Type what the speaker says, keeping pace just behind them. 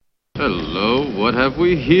Hello, what have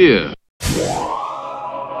we here?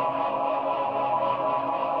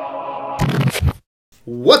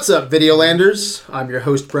 What's up, Videolanders? I'm your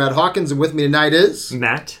host, Brad Hawkins, and with me tonight is...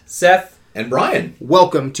 Matt, Seth, and Brian.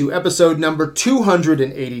 Welcome to episode number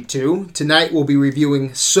 282. Tonight we'll be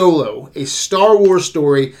reviewing Solo, a Star Wars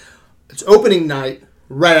story. It's opening night,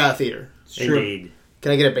 right out of theater. indeed.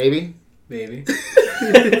 Can I get a baby? baby.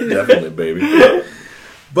 Definitely, baby.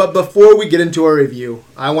 But before we get into our review,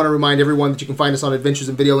 I want to remind everyone that you can find us on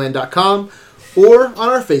adventuresinvideoland.com or on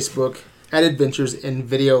our Facebook at Adventures in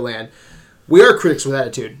Videoland. We are critics with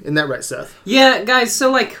attitude. Isn't that right, Seth? Yeah, guys,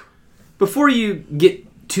 so before you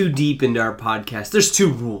get too deep into our podcast, there's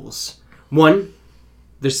two rules. One,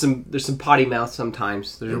 there's some potty mouth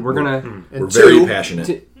sometimes. We're We're very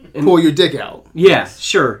passionate. Pull your dick out. Yeah,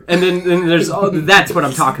 sure. And then there's that's what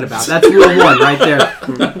I'm talking about. That's rule one right there.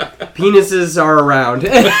 Penises are around.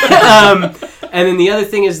 And then the other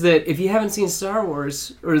thing is that if you haven't seen Star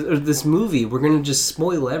Wars or this movie, we're going to just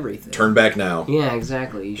spoil everything. Turn back now. Yeah,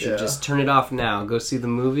 exactly. You should just turn it off now. Go see the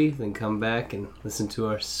movie, then come back and listen to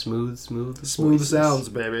our smooth voices. Sounds,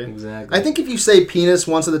 baby. Exactly. I think if you say penis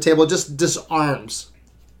once at the table, it just disarms.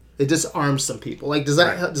 It disarms some people. Like, does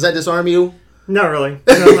that disarm you? Not really.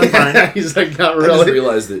 No, I'm fine. He's like, not I just really.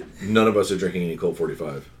 realized that none of us are drinking any Colt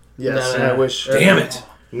 45. Yes, No. I wish. Damn it.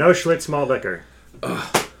 No Schlitz malt liquor.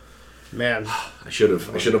 Man. I should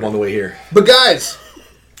have on the way here. But guys,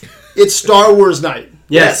 it's Star Wars night.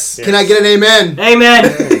 Yes. Can I get an amen? Amen.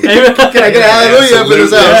 Amen. Can I get a hallelujah up in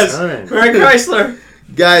this house? Amen. We're in Chrysler.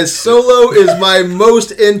 Guys, Solo is my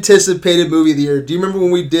most anticipated movie of the year. Do you remember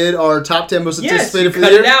when we did our top 10 most Yes, anticipated you for the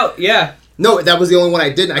cut year? it out. Yeah. No, that was the only one I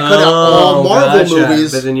didn't. I cut out all Marvel gotcha.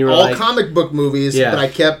 movies, But then you were all like- comic book movies, Yeah. but I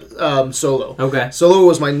kept Solo. Okay. Solo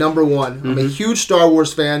was my number one. I'm a huge Star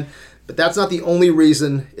Wars fan, but that's not the only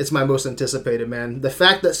reason it's my most anticipated, man. The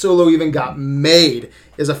fact that Solo even got made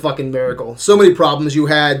is a fucking miracle. So many problems. You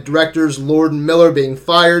had directors Lord and Miller being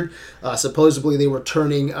fired. Supposedly they were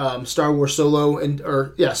turning Star Wars Solo,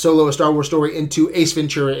 Solo, a Star Wars story, into Ace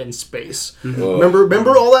Ventura in space.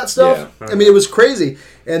 Remember all that stuff? Yeah. I mean, it was crazy.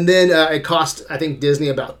 And then it cost, I think, Disney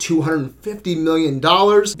about $250 million.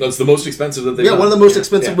 That's the most expensive that they've done. One of the most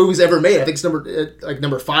expensive movies ever made. I think it's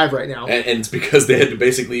number 5 right now. And it's because they had to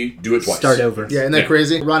basically do it twice. Start over. Yeah, isn't that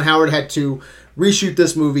crazy? Ron Howard had to reshoot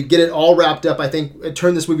this movie, get it all wrapped up. I think it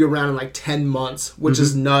turned this movie around in like 10 months, which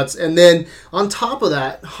is nuts. And then on top of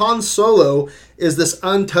that, Han Solo is this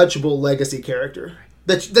untouchable legacy character.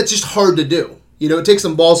 That's just hard to do. You know, it takes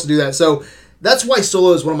some balls to do that. So that's why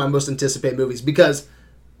Solo is one of my most anticipated movies, because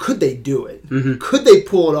could they do it? Could they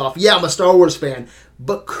pull it off? Yeah, I'm a Star Wars fan,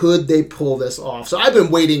 but could they pull this off? So I've been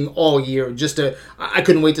waiting all year I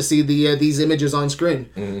couldn't wait to see these images on screen.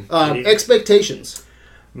 Expectations.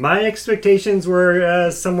 My expectations were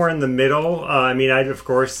somewhere in the middle. I of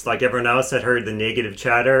course, like everyone else, had heard the negative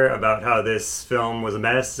chatter about how this film was a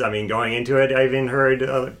mess. I mean, going into it, I even heard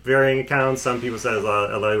varying accounts. It was a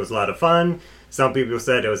lot of fun. Some people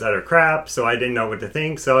said it was utter crap, so I didn't know what to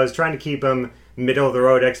think. So I was trying to keep them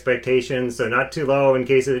middle-of-the-road expectations, so not too low in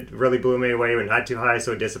case it really blew me away, but not too high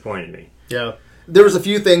so it disappointed me. Yeah. There was a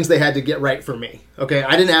few things they had to get right for me. Okay,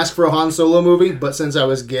 I didn't ask for a Han Solo movie, but since I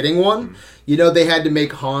was getting one, they had to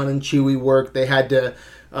make Han and Chewie work. They had to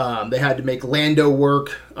make Lando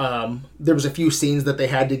work. There was a few scenes that they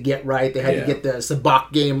had to get right. They had to get the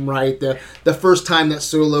Sabacc game right. The first time that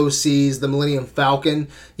Solo sees the Millennium Falcon,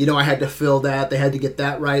 I had to fill that. They had to get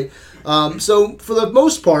that right. So for the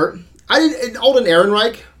most part, Alden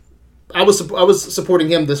Ehrenreich, I was supporting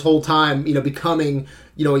him this whole time, becoming,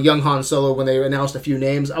 a young Han Solo when they announced a few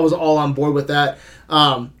names. I was all on board with that.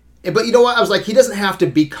 But you know what? I was like, he doesn't have to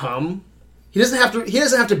be Han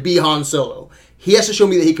Solo. He has to show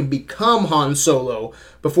me that he can become Han Solo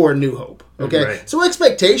before A New Hope. Okay? Right. So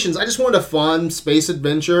expectations, I just wanted a fun space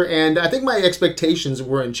adventure, and I think my expectations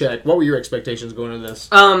were in check. What were your expectations going into this?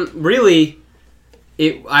 Really,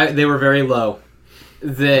 they were very low.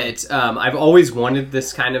 That I've always wanted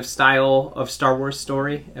this kind of style of Star Wars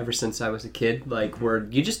story ever since I was a kid, where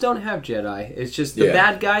you just don't have Jedi. It's just the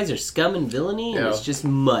bad guys are scum and villainy, and it's just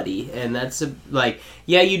muddy. And that's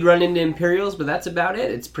you'd run into Imperials, but that's about it.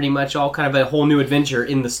 It's pretty much all kind of a whole new adventure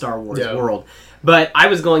in the Star Wars world. But I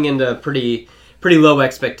was going into pretty low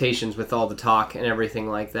expectations with all the talk and everything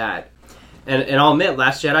like that. And I'll admit,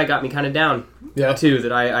 Last Jedi got me kind of down too.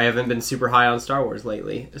 That I haven't been super high on Star Wars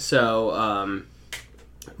lately. So.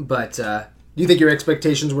 But do you think your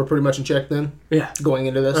expectations were pretty much in check then? Yeah. Going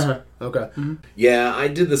into this? Uh-huh. Okay. Mm-hmm. Yeah, I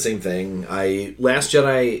did the same thing. I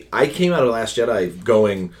came out of Last Jedi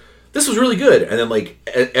going, this was really good. And then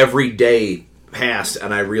every day passed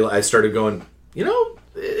and I started going,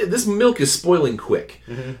 this milk is spoiling quick.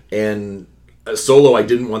 And Solo, I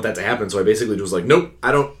didn't want that to happen, so I basically was like, nope,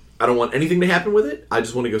 I don't want anything to happen with it. I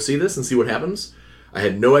just want to go see this and see what happens. I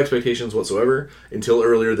had no expectations whatsoever until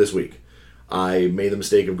earlier this week. I made the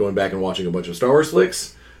mistake of going back and watching a bunch of Star Wars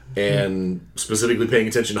flicks, and specifically paying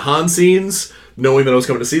attention to Han scenes, knowing that I was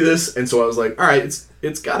coming to see this, and so I was like, all right,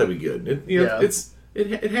 it's got to be good.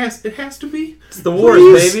 It has to be. It's the wars,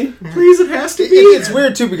 baby. Please, it has to be. It's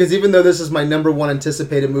weird too because even though this is my number one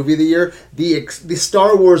anticipated movie of the year, the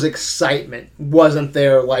Star Wars excitement wasn't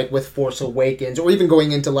there like with Force Awakens or even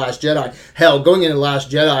going into Last Jedi. Hell, going into Last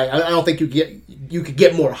Jedi, I don't think you could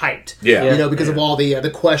get more hyped. Yeah. Because of all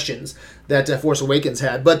the questions that Force Awakens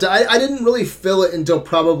had. But I didn't really feel it until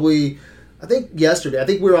probably I think yesterday. I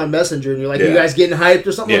think we were on Messenger and you're like, you guys getting hyped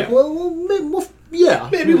or something? Yeah. Like, well,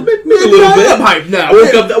 Maybe a little bit. I'm hyped now.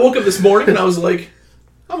 I woke up this morning and I was like,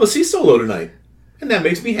 I'm gonna see Solo tonight, and that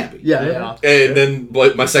makes me happy. Yeah. And then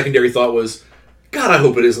my secondary thought was, God, I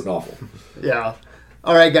hope it isn't awful. Yeah.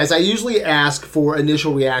 All right, guys. I usually ask for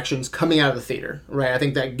initial reactions coming out of the theater. Right. I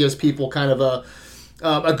think that gives people kind of a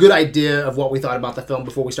good idea of what we thought about the film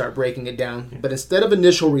before we start breaking it down. But instead of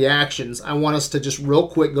initial reactions, I want us to just real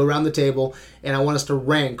quick go around the table, and I want us to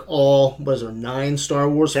rank all, 9 Star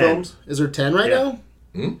Wars 10. films? Is there 10 right now?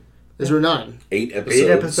 Is there 9? 8 episodes. 8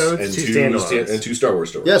 episodes, and 2 two standalones. and 2 Star Wars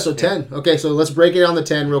stories. Yeah, so 10. Okay, so let's break it down to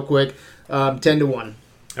 10 real quick. 10-1.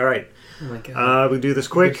 All right. Oh my god. We'll do this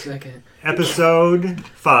quick. Second. Episode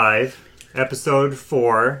 5, Episode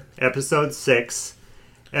 4, Episode 6,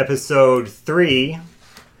 Episode 3,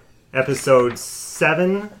 Episode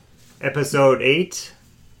 7, Episode 8,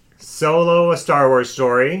 Solo, A Star Wars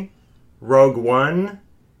Story, Rogue One,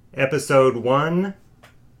 Episode 1,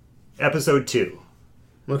 Episode 2.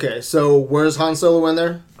 Okay, so where's Han Solo in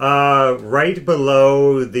there? Right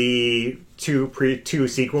below the two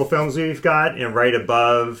sequel films we've got, and right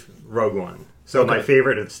above Rogue One. So my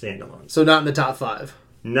favorite of the standalones. So not in the top 5.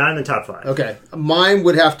 Not in the top 5. Okay, mine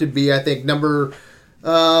would have to be, I think, number...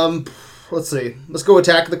 let's see. Let's go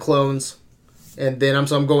Attack of the Clones. And then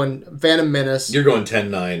I'm going Phantom Menace. You're going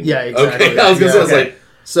 10-9. Yeah, exactly. Okay, I was going to say, I was like,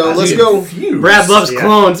 So I let's was go... confused. Brad loves Yeah.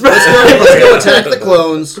 clones. Let's go Attack the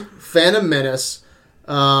Clones, Phantom Menace,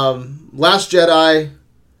 Last Jedi,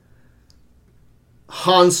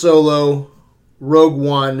 Han Solo, Rogue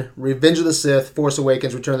One, Revenge of the Sith, Force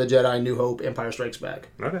Awakens, Return of the Jedi, New Hope, Empire Strikes Back.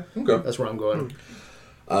 Okay. Okay. That's where I'm going.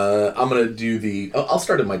 I'm going to do the... I'll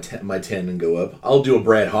start at my 10 and go up. I'll do a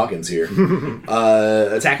Brad Hawkins here.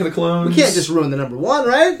 Attack of the Clones. We can't just ruin the number 1,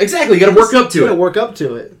 right? Exactly, you got to work up to Gotta it. work up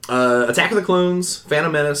to it. Attack of the Clones,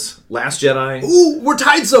 Phantom Menace, Last Jedi, Ooh, we're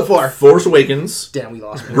tied so far. Force Awakens, Damn, we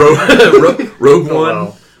lost me. Rogue One,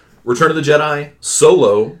 wow. Return of the Jedi,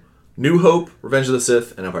 Solo, New Hope, Revenge of the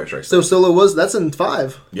Sith, and Empire Strikes Back. So Solo that's in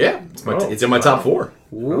 5. Yeah, it's in my top 4.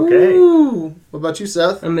 Okay. Ooh. What about you,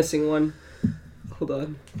 Seth? I'm missing one. Hold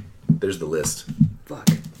on. There's the list. Fuck.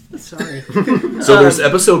 Sorry. So there's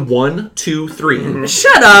episode 1, 2, 3,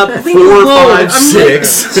 Shut up. 4, Leave me alone. 5,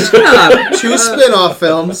 6, Shut up. 2 spin-off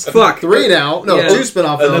films. Fuck. 3 now. No, Yeah. 2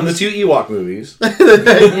 spin-off and then the films. 2 Ewok movies.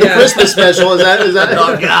 Yeah. Christmas special. Is that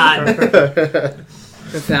Oh God!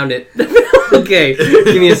 I found it. Okay,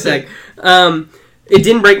 give me a sec. It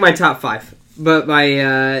didn't break my top 5, but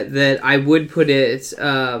that I would put it.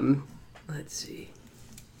 Let's see.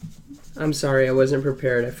 I'm sorry, I wasn't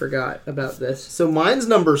prepared. I forgot about this. So mine's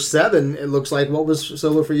number 7, it looks like. What was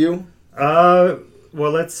Solo for you?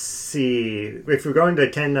 Well, let's see. If we're going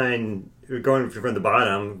to 10-9, we're going from the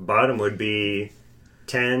bottom would be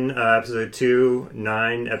 10, episode 2,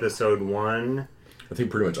 9, episode 1. I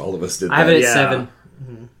think pretty much all of us did that. I have it at Yeah. 7.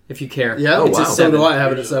 If you care. Yeah, Oh, it's wow. a 7. So do I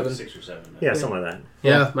have it at 7. 6 or 7. Yeah, something like that.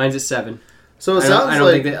 Yeah. Mine's at 7. So it I sounds don't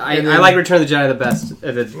like... think that. and I then- like Return of the Jedi the best.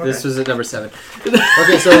 This was at number 7.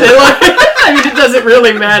 Okay, so... I mean, it doesn't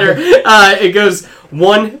really matter. It goes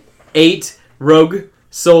 1, 8, Rogue,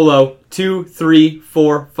 Solo, 2, 3,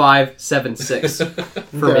 4, 5, 7, 6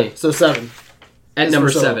 for okay, me. so 7. At Is number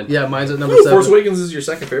for Solo. 7. Yeah, mine's at number Ooh, 7. Force Awakens is your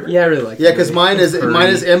second favorite? Yeah, I really like Yeah, that because movie. mine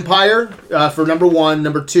is Empire for number 1,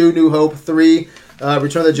 number 2, New Hope, 3,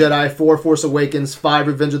 Return of the Jedi, 4, Force Awakens, 5,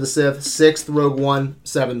 Revenge of the Sith, 6, Rogue One,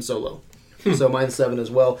 7, Solo. So mine's 7 as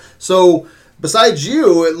well. So besides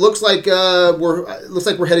you, it looks like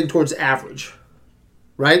we're heading towards average,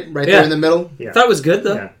 right? Right there Yeah. in the middle. Yeah. I thought it was good,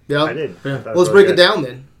 though. Yeah. Yeah. I did. Well, let's break it down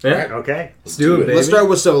then. Yeah. Okay. Let's do it, baby. Let's start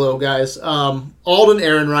with Solo, guys. Alden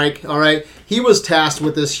Ehrenreich, all right? He was tasked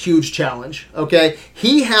with this huge challenge, okay?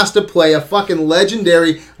 He has to play a fucking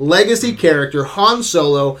legendary legacy character, Han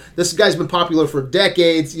Solo. This guy's been popular for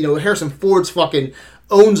decades. You know, Harrison Ford's fucking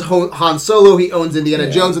owns Han Solo. He owns Indiana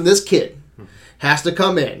Jones, and this kid has to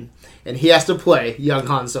come in. and he has to play young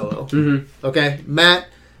Han Solo. Okay, Matt,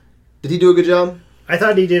 did he do a good job? I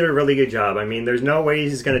thought he did a really good job. I mean, there's no way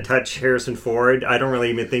he's going to touch Harrison Ford. I don't really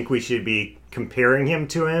even think we should be comparing him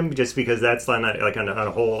to him, just because that's on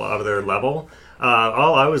a whole other level.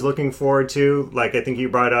 All I was looking forward to, like I think you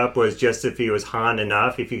brought up, was just if he was Han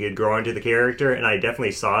enough, if he could grow into the character, and I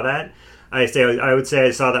definitely saw that. I would say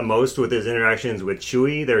I saw that most with his interactions with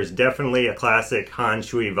Chewie. There's definitely a classic Han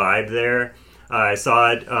Chewie vibe there. I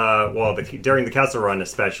saw it during the Kessel Run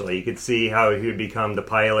especially. You could see how he would become the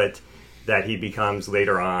pilot that he becomes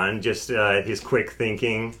later on. Just his quick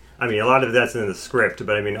thinking. I mean, a lot of that's in the script,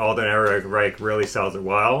 but I mean, Alden Ehrenreich really sells it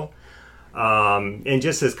well. And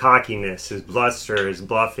just his cockiness, his bluster, his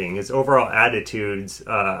bluffing, his overall attitudes,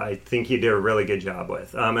 I think he did a really good job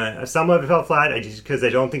with. Some of it fell flat because I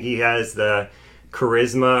don't think he has the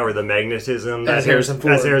charisma or the magnetism as Harrison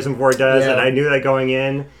Ford does, yeah. and I knew that going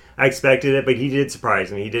in. I expected it, but he did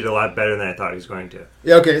surprise me. He did a lot better than I thought he was going to.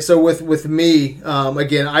 Yeah, okay, so with me,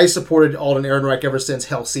 again, I supported Alden Ehrenreich ever since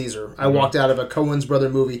Hell Caesar. I walked out of a Coen's brother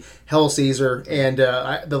movie, Hell Caesar, and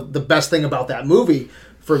the best thing about that movie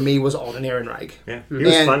for me was Alden Ehrenreich. Yeah, he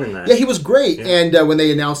was fun in that. Yeah, he was great. Yeah. And when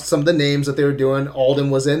they announced some of the names that they were doing,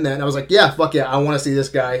 Alden was in that, and I was like, yeah, fuck yeah, I want to see this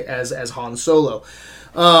guy as Han Solo.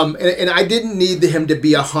 And I didn't need him to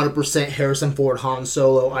be 100% Harrison Ford Han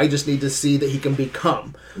Solo. I just need to see that he can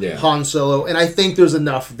become Han Solo, and I think there's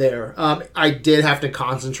enough there. I did have to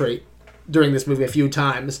concentrate during this movie a few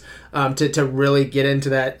times to really get into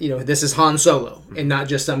that. This is Han Solo, and not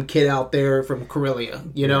just some kid out there from Corellia.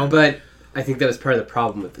 But I think that was part of the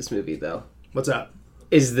problem with this movie, though. What's up?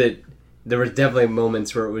 Is that there were definitely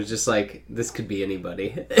moments where it was just like, this could be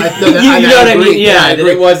anybody. You know what I mean? Yeah, that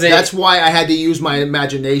it wasn't. That's why I had to use my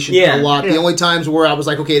imagination a lot. The only times where I was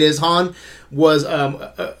like, okay, it is Han, was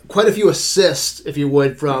quite a few assists, if you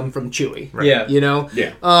would, from Chewie. Right. Yeah.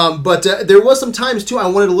 Yeah. But there was some times, too, I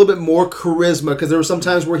wanted a little bit more charisma, because there were some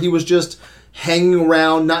times where he was just hanging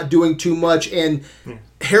around, not doing too much, and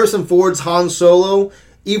Harrison Ford's Han Solo,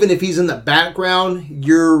 even if he's in the background,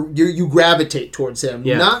 you gravitate towards him.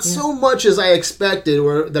 Yeah. Not so much as I expected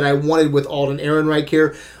or that I wanted with Alden Ehrenreich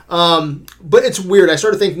here. But it's weird. I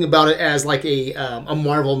started thinking about it as like a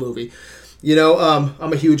Marvel movie.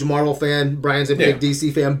 I'm a huge Marvel fan. Brian's a big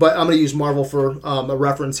DC fan, but I'm going to use Marvel for a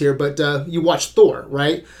reference here. But you watch Thor,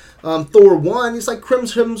 right? Thor 1, he's like,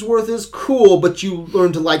 Chris Hemsworth is cool, but you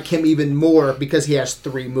learn to like him even more because he has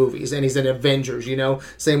 3 movies, and he's in Avengers,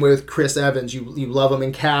 Same way with Chris Evans. You love him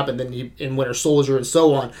in Cap, and then in Winter Soldier, and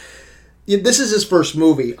so on. This is his first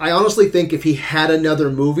movie. I honestly think if he had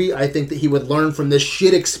another movie, I think that he would learn from this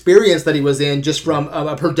shit experience that he was in, just from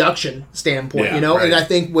a production standpoint, Right. And I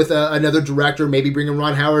think with another director, maybe bringing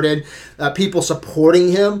Ron Howard in, people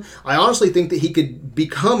supporting him, I honestly think that he could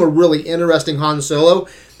become a really interesting Han Solo.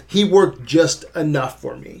 He worked just enough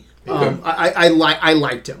for me. I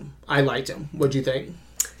liked him. What'd you think?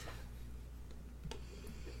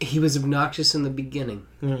 He was obnoxious in the beginning,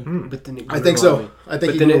 but then I think so.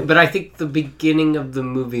 But I think the beginning of the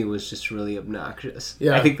movie was just really obnoxious.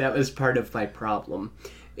 Yeah. I think that was part of my problem.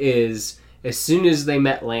 Is as soon as they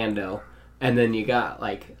met Lando, and then you got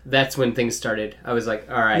that's when things started. I was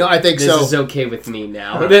like, all right, no, I think this is okay with me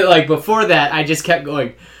now. But before that, I just kept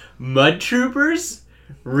going, Mud Troopers.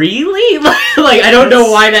 Really? I don't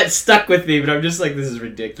know why that stuck with me, but I'm just like, this is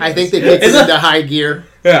ridiculous. I think they kicked it into high gear.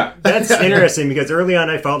 Yeah. That's interesting, because early on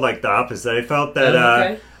I felt like the opposite. I felt that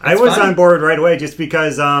I was fine. on board right away, just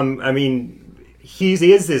because,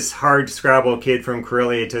 he is this hard scrabble kid from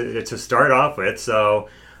Corellia to start off with. So,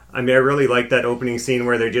 I really like that opening scene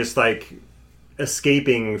where they're just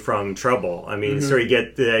escaping from trouble. So you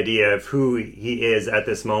get the idea of who he is at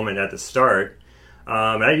this moment at the start.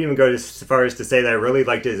 I'd even go as far as to say that I really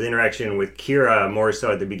liked his interaction with Kira more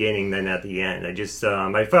so at the beginning than at the end. I just,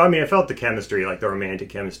 I felt the chemistry, the romantic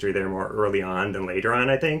chemistry there more early on than later on,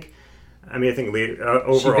 I think. I think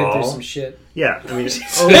overall... She's been through some shit. Yeah,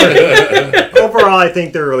 overall, I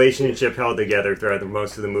think their relationship held together throughout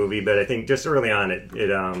most of the movie, but I think just early on, it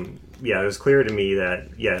was clear to me that,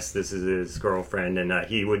 yes, this is his girlfriend, and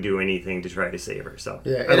he would do anything to try to save her. So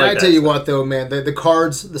yeah, and I tell you what, though, man, the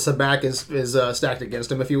cards, the sabacc is stacked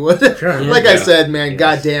against him, if you would. I said, man,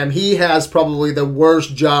 goddamn, he has probably the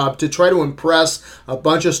worst job to try to impress a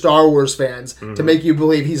bunch of Star Wars fans to make you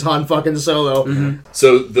believe he's Han fucking Solo.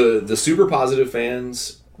 So the super positive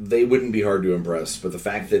fans, they wouldn't be hard to impress, but the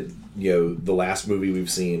fact that the last movie we've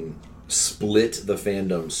seen split the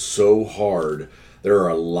fandom so hard, there are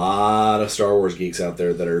a lot of Star Wars geeks out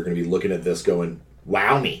there that are going to be looking at this going,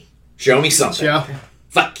 wow me, show me something. Yeah.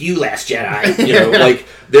 Fuck you, Last Jedi.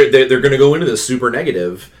 They're going to go into this super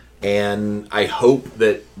negative, and I hope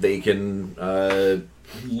that they can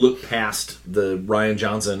look past the Rian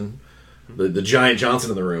Johnson, the giant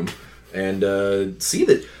Johnson in the room, and see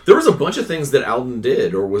that there was a bunch of things that Alden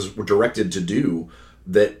did or were directed to do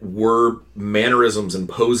that were mannerisms and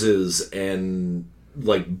poses and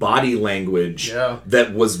like body language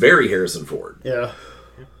that was very Harrison Ford. Yeah.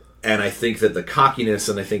 And I think that the cockiness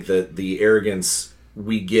and I think that the arrogance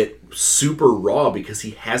we get super raw because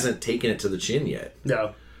he hasn't taken it to the chin yet.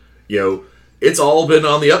 No. You know, it's all been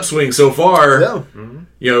on the upswing so far. Yeah.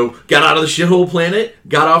 You know, got out of the shithole planet,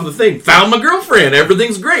 got off the thing, found my girlfriend,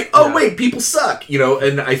 everything's great. Oh, wait, people suck. You know,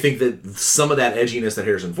 and I think that some of that edginess that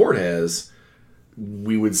Harrison Ford has,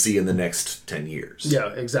 we would see in the next 10 years.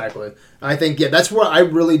 Yeah, exactly. I think, that's where I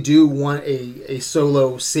really do want a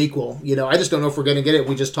Solo sequel. You know, I just don't know if we're going to get it.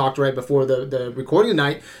 We just talked right before the recording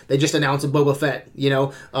tonight. They just announced a Boba Fett. You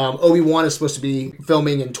know, Obi-Wan is supposed to be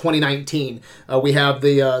filming in 2019. We have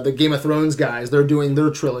the Game of Thrones guys. They're doing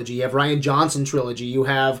their trilogy. You have Rian Johnson trilogy. You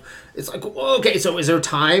have... It's like, okay, so is there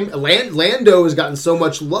time? Lando has gotten so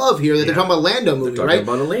much love here that they're talking about Lando movie, They're right?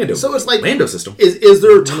 talking about a Lando. So it's like... Lando system. Is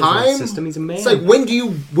there time? System, he's a man. It's like, when do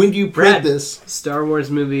you print Brad, this? Star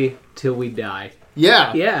Wars movie till we die.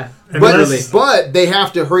 Yeah. Yeah. But they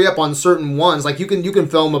have to hurry up on certain ones. Like you can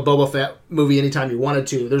film a Boba Fett movie anytime you wanted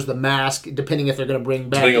to. There's the Mask, depending if they're going to bring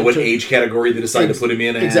back. Depending on what age category they decide to put him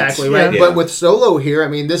in. Exactly, right? Yeah. But with Solo here, I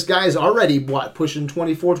mean, this guy's already, pushing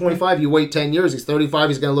 24, 25. You wait 10 years, he's 35.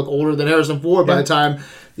 He's going to look older than Harrison Ford by the time,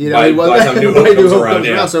 by the time New Hope comes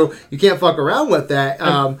around. So you can't fuck around with that.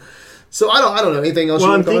 So I don't know anything else.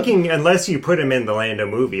 Well, I'm thinking unless you put him in the Lando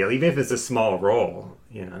movie, even if it's a small role,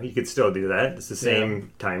 you know, you could still do that. It's the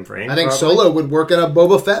same time frame. I think probably. Solo would work in a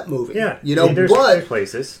Boba Fett movie. Yeah, you know, there's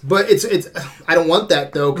places. But it's. I don't want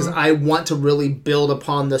that though because I want to really build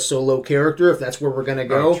upon the Solo character if that's where we're gonna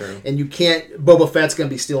go. And you can't. Boba Fett's gonna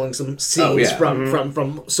be stealing some scenes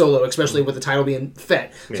from Solo, especially with the title being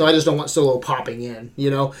Fett. So I just don't want Solo popping in.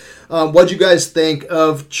 You know, what'd you guys think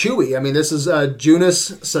of Chewie? I mean, this is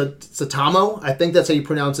Joonas Suotamo. I think that's how you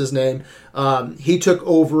pronounce his name. He took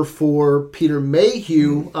over for Peter Mayhew.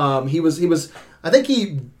 He was. I think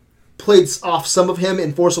he played off some of him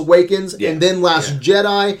in Force Awakens, and then Last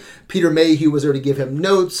Jedi. Peter Mayhew was there to give him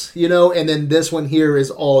notes, you know, and then this one here is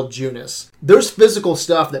all Joonas. There's physical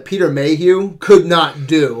stuff that Peter Mayhew could not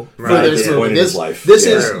do for this movie. This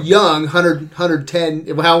is young,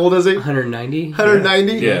 110. How old is he? 190.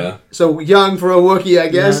 190? Yeah. So young for a Wookiee, I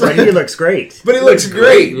guess. But he looks great. But he looks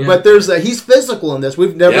great. Yeah. But he's physical in this.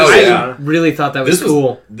 We've never seen. I really thought that was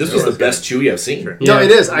cool. This was the best Chewie I've seen. Sure. No, it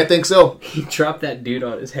is. I think so. He dropped that dude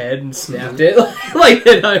on his head and snapped it. like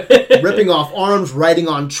ripping off arms, riding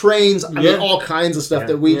on trains. I mean, all kinds of stuff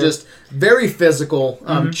that we just very physical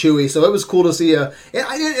Chewie. So it was cool to see and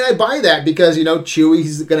I buy that because you know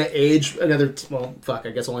Chewie's gonna age another I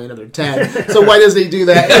guess only another 10. So why doesn't he do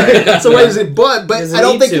that? So why does he? But I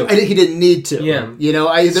don't think he didn't need to. Yeah, you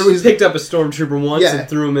know, picked up a stormtrooper once and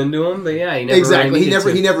threw him into him. But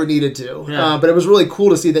he never needed to. Yeah. But it was really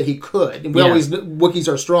cool to see that he could. And Wookiees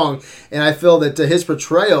are strong, and I feel that his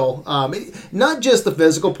portrayal, not just the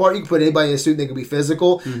physical part. You can put anybody in a suit and they can be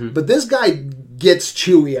physical, but this guy gets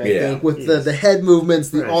Chewie, I think, with the head movements,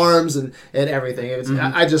 the arms, and everything.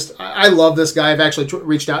 I love this guy. I've actually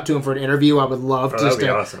reached out to him for an interview. I would love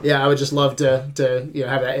awesome. Yeah, I would just love to have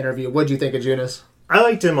that interview. What do you think of Joonas? I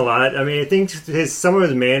liked him a lot. I mean, I think some of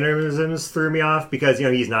his mannerisms threw me off because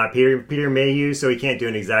he's not Peter Mayhew, so he can't do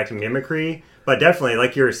an exact mimicry. But definitely,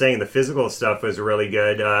 like you were saying, the physical stuff was really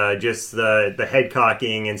good. Just the head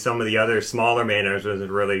cocking and some of the other smaller manners was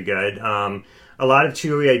really good. A lot of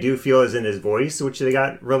Chewie I do feel is in his voice, which they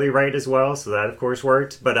got really right as well, so that of course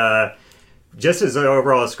worked. But just his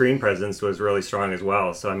overall screen presence was really strong as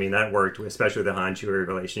well. So I mean that worked, especially with the Han Chewie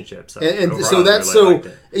relationship. So and so that's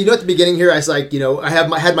really you know at the beginning here I was like I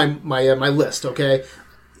had my list. Okay,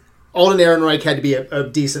 Alden Ehrenreich had to be a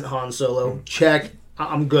decent Han Solo. Check,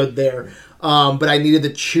 I'm good there. But I needed the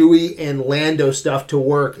Chewie and Lando stuff to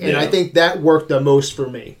work, and I think that worked the most for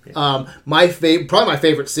me. Probably my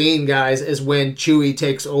favorite scene, guys, is when Chewie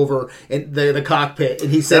takes over in the cockpit and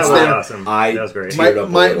he sits there. Awesome. That was great.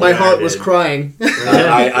 My heart was crying.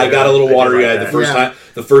 I got a little watery eyed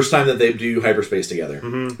the first time that they do hyperspace together.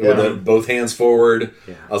 With both hands forward.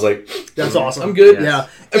 Yeah. I was like, that's awesome. I'm good. Yeah.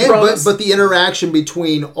 But the interaction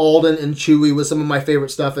between Alden and Chewie was some of my favorite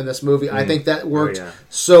stuff in this movie. I think that worked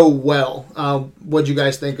so well. What do you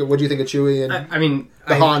guys think? What do you think of Chewie and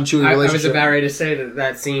the Han Chewie relationship? I was about ready to say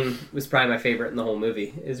that scene was probably my favorite in the whole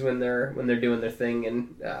movie. Is when they're doing their thing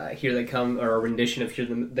and Here They Come, or a rendition of Here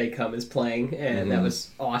They Come is playing, and that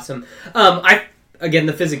was awesome. Again,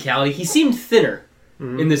 the physicality. He seemed thinner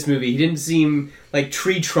in this movie. He didn't seem like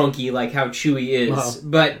tree trunky like how Chewie is,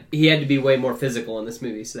 but he had to be way more physical in this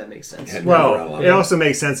movie, so that makes sense. Well, it also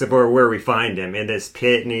makes sense of where we find him in this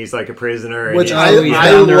pit, and he's like a prisoner. And Which he's- I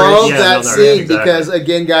love that malnourished, scene exactly. because,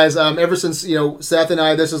 again, guys, ever since Seth and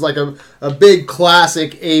I, this is like a big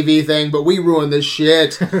classic AV thing, but we ruined this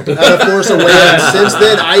shit out of Force Awakens. Since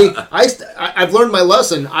then, I've learned my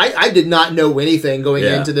lesson. I did not know anything going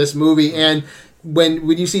into this movie, and when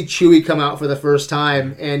you see Chewie come out for the first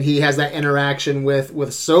time and he has that interaction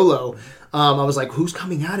with Solo. I was like, "Who's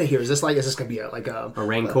coming out of here? Is this gonna be a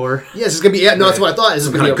Rancor? Yeah, is this gonna be? Yeah, no, that's what I thought. Is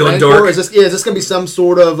this gonna be a Gundam? Rancor? Is this gonna be some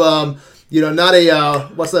sort of not a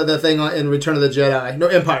what's the thing in Return of the Jedi? No,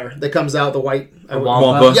 Empire that comes out, the white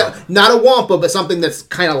Wampa? Yeah, not a Wampa, but something that's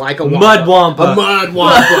kind of like a Wampa. Mud Wampa. A Mud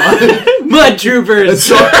Wampa. Mud Troopers!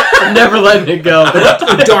 I'm never letting it go.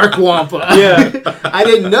 A Dark Wampa. Yeah. I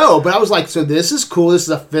didn't know, but I was like, so this is cool. This is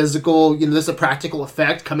a physical, this is a practical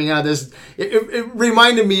effect coming out of this. It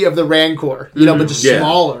reminded me of the Rancor, but just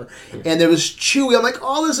smaller. And there was Chewie. I'm like,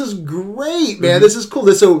 oh, this is great, man. This is cool.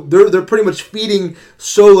 So they're pretty much feeding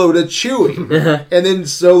Solo to Chewie, and then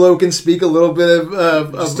Solo can speak a little bit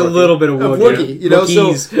of Just a little bit of Wookiee.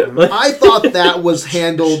 Wookiees. So I thought that was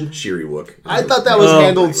handled. Shiri Wook. I thought that was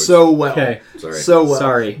handled so well. Okay. Sorry. So well.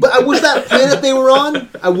 Sorry. But I wish that planet they were on.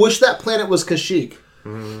 I wish that planet was Kashyyyk.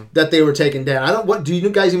 That they were taking down. Do you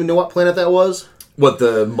guys even know what planet that was? What,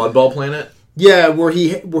 the Mudball planet? Yeah, where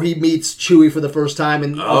he meets Chewie for the first time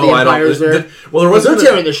and all the I don't- Empire's there. well, there wasn't They're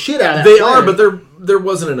tearing the shit out of that They planet. are, but there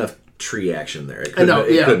wasn't enough tree action there. It couldn't,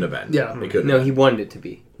 it couldn't have been. Yeah. It couldn't No, have he wanted it to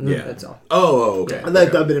be. Yeah. That's all. Oh, okay. And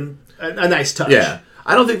that would have been a nice touch. Yeah.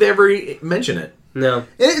 I don't think they ever mention it. No.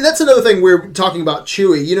 And that's another thing we're talking about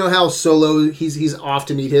Chewie. You know how Solo, he's off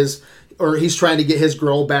to meet he's trying to get his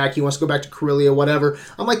girl back. He wants to go back to Corellia, whatever.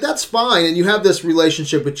 I'm like, that's fine. And you have this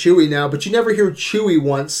relationship with Chewie now, but you never hear Chewie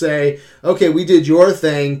once say, okay, we did your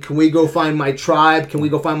thing. Can we go find my tribe? Can we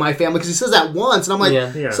go find my family? Because he says that once. And I'm like,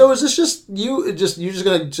 Yeah. so is this just you're just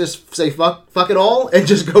going to just say fuck it all and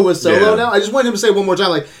just go with Solo now? I just want him to say one more time,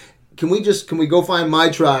 like, can we go find my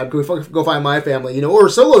tribe? Can we go find my family? Or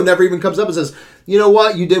Solo never even comes up and says, you know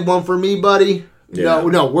what? You did one for me, buddy. Yeah.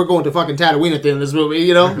 No, we're going to fucking Tatooine at the end of this movie,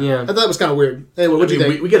 Yeah. I thought it was kind of weird. Anyway, what do you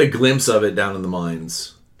think? We get a glimpse of it down in the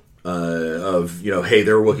mines of, hey,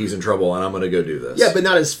 there are Wookiees in trouble and I'm going to go do this. Yeah, but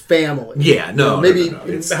not his family. Yeah, no. Maybe no.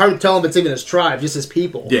 it's hard to tell him it's even his tribe, just his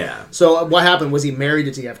people. Yeah. So what happened? Was he married?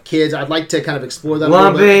 Did he have kids? I'd like to kind of explore that a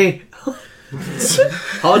little bit. Lumpy!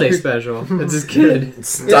 Holiday special. That's his kid.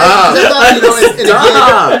 Stop!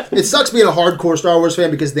 Stop! It sucks being a hardcore Star Wars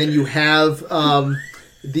fan because then you have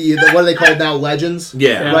the what are they called now? Legends.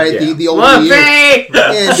 Yeah. Right. Yeah. The old Lumpy!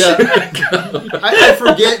 and I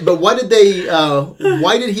forget, but what did they?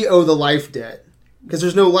 Why did he owe the life debt? Because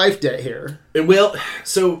there's no life debt here. Well,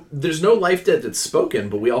 so there's no life debt that's spoken,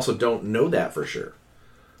 but we also don't know that for sure.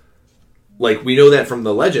 Like, we know that from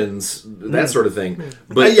the legends, that sort of thing.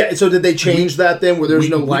 But yeah, so did they change that then, where there's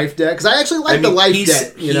no life debt? Because I actually like the life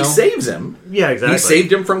debt. He saves him. Yeah, exactly. He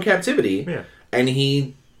saved him from captivity. Yeah. And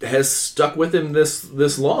he has stuck with him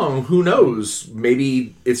this long. Who knows?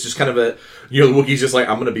 Maybe it's just kind of the Wookiee's just like,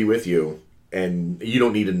 I'm going to be with you, and you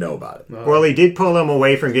don't need to know about it. Well, he did pull him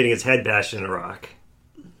away from getting his head bashed in a rock.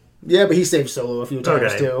 Yeah, but he saved Solo a few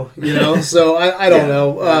times Okay. too. So I don't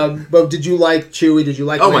know. But did you like Chewie? Did you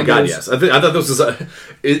like? Oh my god, Lando's- yes! I thought this was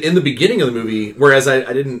in the beginning of the movie. Whereas I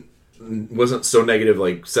wasn't so negative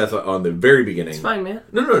like Seth on the very beginning. It's fine, man.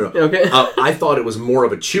 No. Okay. I thought it was more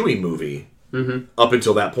of a Chewie movie up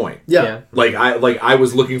until that point. Yeah. I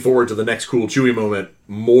was looking forward to the next cool Chewie moment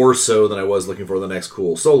more so than I was looking for the next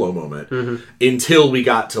cool Solo moment until we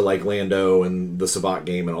got to like Lando and the Sabacc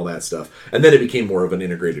game and all that stuff, and then it became more of an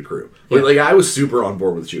integrated crew. Like I was super on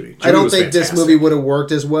board with Chewie. I don't was think this fantastic. movie would have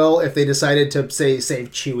worked as well if they decided to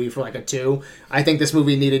save Chewie for like a 2. I think this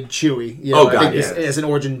movie needed Chewie. Oh, I God, think yeah. as an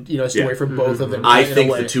origin, story for both of them. I in a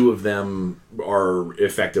think way. the two of them are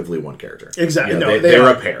effectively one character. Exactly. Yeah, No, they're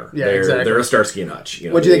are. a pair. Yeah, they're, exactly. They're a Starsky and Hutch.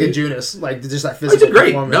 What do you think of Junis? Like just that I physical did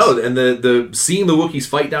great. performance. No, and the seeing the Wookiees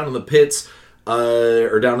fight down in the pits,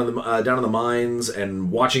 or down in the mines, and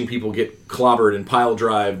watching people get clobbered and pile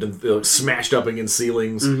drived and smashed up against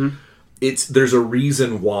ceilings. There's a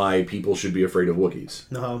reason why people should be afraid of Wookiees,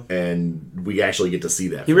 and we actually get to see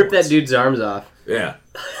that. He ripped that dude's arms off. Yeah.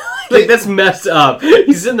 Like, that's messed up.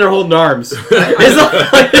 He's sitting there holding arms. So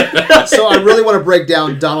I really want to break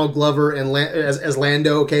down Donald Glover and as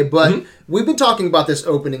Lando, okay? But we've been talking about this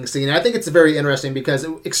opening scene. I think it's very interesting because,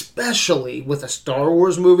 especially with a Star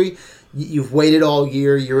Wars movie, you've waited all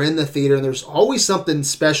year, you're in the theater, and there's always something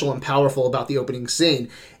special and powerful about the opening scene.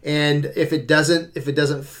 And if it doesn't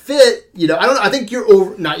fit, I don't know. I think you're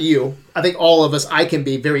over. Not you. I think all of us. I can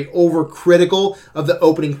be very overcritical of the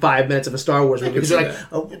opening 5 minutes of a Star Wars movie because you're like,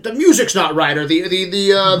 oh, the music's not right, or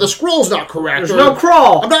the scroll's not correct. There's no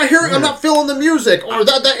crawl. I'm not hearing. I'm not feeling the music, or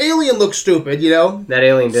that alien looks stupid. That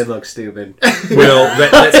alien did look stupid. Well,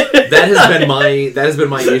 that has been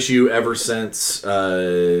my issue ever since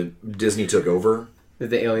Disney took over. Did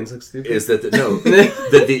the aliens look stupid? Is that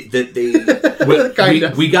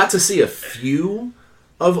we got to see a few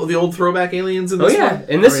of the old throwback aliens in this one.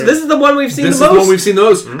 And this is the one we've seen This the most. is the one we've seen the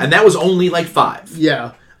most, and that was only like 5.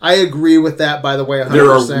 Yeah, I agree with that. By the way, 100%. There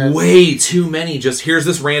are way too many. Just here's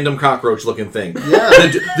this random cockroach-looking thing. Yeah,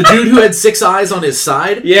 the dude who had 6 eyes on his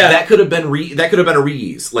side. Yeah, that could have been a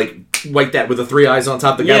reuse, like that with the 3 eyes on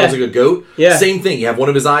top. The guy was like a goat. Yeah, same thing. You have one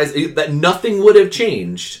of his eyes. That nothing would have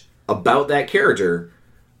changed about that character.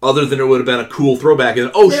 Other than it would have been a cool throwback,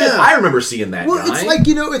 and shit, I remember seeing that guy. It's like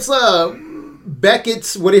it's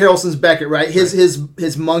Beckett's Woody Harrelson's Beckett, right?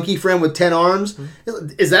 His monkey friend with 10 arms.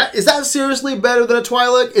 Is that seriously better than a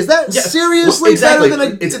Twi'lek? Is that seriously better than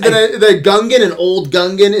a Gungan, an old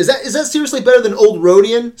Gungan? Is that seriously better than old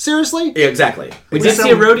Rodian? Seriously? Yeah, exactly. We did see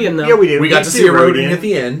a Rodian though. Yeah, we did. We got to see a Rodian at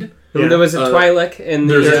the end. Yeah. There was a Twi'lek in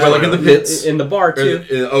the Twi'lek in the pits in the bar too.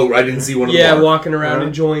 I didn't see one of them. Yeah, walking around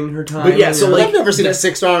enjoying her time. But so I've never seen a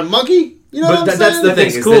 6-armed monkey. You know what I'm saying? That's the thing.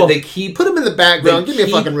 Is cool. That they keep put him in the background. Give me a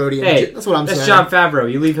fucking Rodian. Hey, that's what I'm saying. That's Jon Favreau.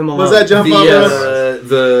 You leave him alone. Was that Jon Favreau?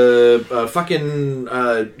 The fucking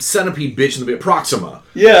centipede bitch in the Proxima.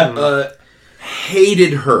 Yeah.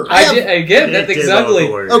 Hated her. I get it. That thing's ugly.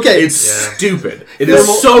 Okay, it's stupid. It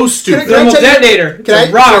is so stupid. Thermal detonator.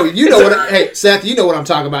 Hey, Seth, you know what I'm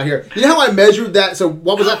talking about here. You know how I measured that? So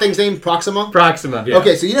what was that thing's name? Proxima? Proxima. Yeah.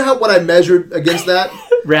 Okay, so you know what I measured against that?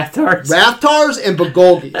 Rathars and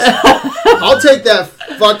Bagolgis. I'll take that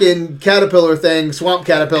fucking caterpillar thing, swamp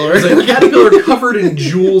caterpillar. It was a caterpillar covered in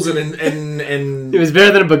jewels and It was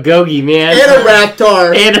better than a Bagogi, man. And a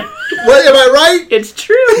Rathar. What, am I right? It's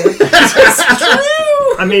true. It's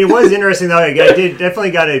true. I mean, it was interesting though. I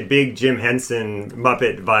definitely got a big Jim Henson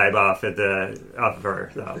Muppet vibe off of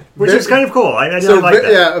her, though, which is kind of cool. I like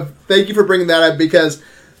that. Yeah, thank you for bringing that up because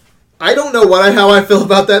I don't know how I feel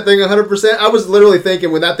about that thing 100%. I was literally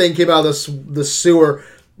thinking when that thing came out of the sewer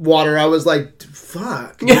water, I was like,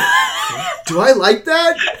 "Fuck, do I like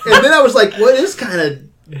that?" And then I was like, "What is kind of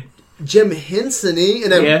Jim Henson-y?"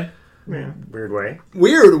 And then, weird way.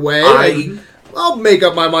 I'll make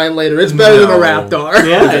up my mind later. It's better than a Raptor.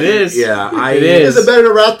 Yeah, it is. It is. Is it better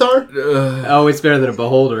than a Raptor? Oh, it's better than a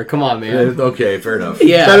Beholder. Come on, man. Okay, fair enough.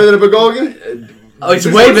 Yeah. Better than a Bagolgi? Oh, it's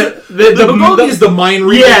way better. The Bagolgi is the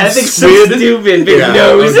mind-reading I think so stupid. Big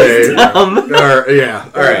nose. It's dumb. All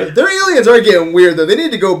right. Their aliens are getting weird, though. They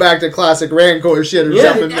need to go back to classic Rancor shit or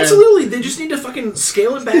something, absolutely. They just need to fucking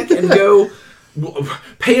scale it back and go...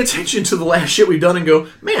 pay attention to the last shit we've done and go,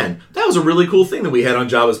 man, that was a really cool thing that we had on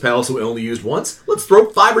Jabba's palace that we only used once. Let's throw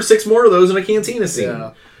 5 or 6 more of those in a cantina scene.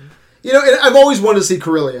 Yeah. You know, and I've always wanted to see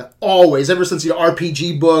Corellia. Always. Ever since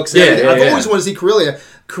RPG books. I've always wanted to see Corellia.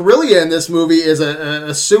 Corellia in this movie is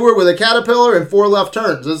a sewer with a caterpillar and 4 left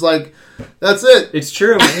turns. It's like, that's it. It's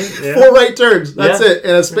true, man. 4 right turns. That's it.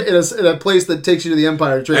 In a place that takes you to the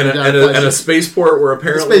Empire. And a spaceport where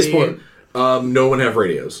apparently... no one have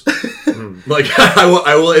radios. Like,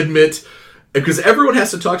 I will admit, because everyone has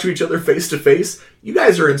to talk to each other face to face. You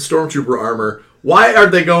guys are in stormtrooper armor. Why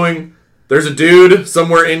aren't they going, there's a dude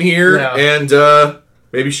somewhere in here, and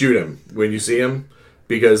maybe shoot him when you see him?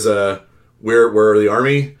 Because we're the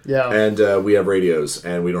army, and we have radios,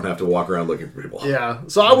 and we don't have to walk around looking for people. Yeah.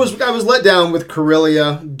 So I was let down with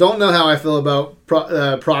Corellia. Don't know how I feel about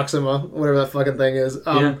Proxima, whatever that fucking thing is.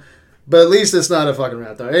 But at least it's not a fucking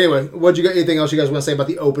Raptor. Anyway, anything else you guys want to say about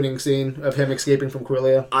the opening scene of him escaping from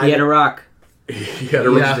Corellia? He had a rock. He had a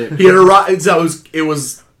rock. It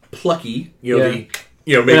was plucky. Make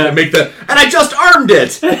the. And I just armed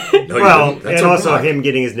it. No, and also him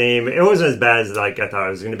getting his name. It wasn't as bad as I thought it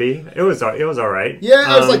was going to be. It was all right. Yeah,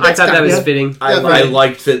 I was like, I thought that was fitting. I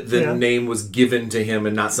liked that the name was given to him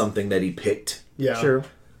and not something that he picked. Yeah, true.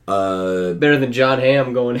 Better than John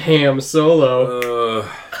Hamm going ham solo.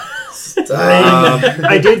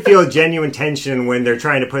 I did feel genuine tension when they're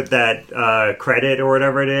trying to put that credit or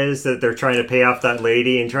whatever it is that they're trying to pay off that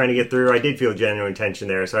lady and trying to get through. I did feel genuine tension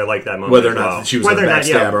there, so I like that moment. Whether or not she was going to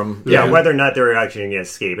backstab him. Yeah, whether or not they were actually going to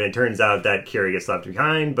escape. And it turns out that Kira gets left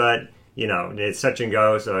behind, but, it's touch and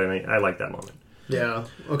go, so I like that moment. Yeah.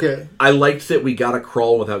 Okay. I liked that we got a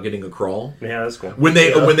crawl without getting a crawl. Yeah, that's cool. When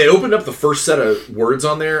they opened up the first set of words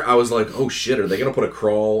on there, I was like, oh shit, are they going to put a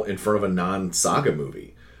crawl in front of a non-saga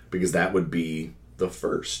movie? Because that would be the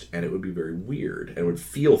first, and it would be very weird, and it would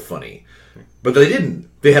feel funny. But they didn't.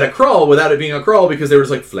 They had a crawl without it being a crawl because they were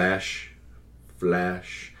just like, flash,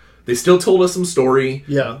 flash. They still told us some story.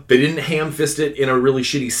 Yeah. They didn't ham-fist it in a really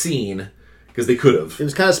shitty scene, because they could have. It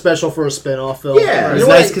was kind of special for a spin-off film. Yeah. It was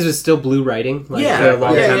nice because it was still blue writing. Like, Yeah, a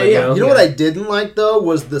long yeah, time yeah, yeah. ago. You know what I didn't like, though,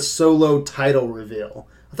 was the Solo title reveal.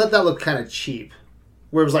 I thought that looked kind of cheap.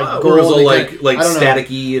 Where it was like gold. Where it was all and like kinda- I don't know.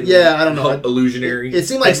 staticky and Yeah, I don't know. illusionary. It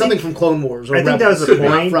seemed like something from Clone Wars. Or I think that was the Rebels,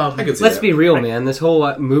 not point. From, I could see Let's that. be real, man. This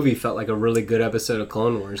whole movie felt like a really good episode of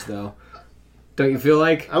Clone Wars, though. Don't you feel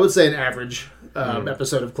like? I would say an average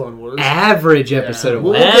episode of Clone Wars. Average episode of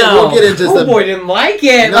We'll wow. we'll get into Oh some. boy, didn't like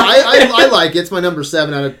it. No, I like it. It's my number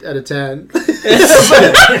 7 out of 10.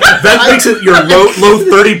 That makes it your low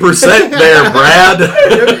 30% there, Brad.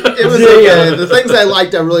 It was okay. The things I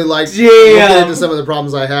liked, I really liked. Damn. We'll get into some of the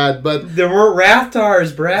problems I had, but There weren't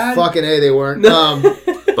Raftars, Brad. fucking A, they weren't.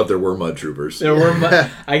 But there were mud troopers. There were.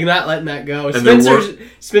 I'm not letting that go. And there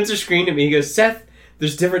Spencer screamed at me. He goes, "Seth,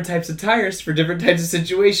 there's different types of tires for different types of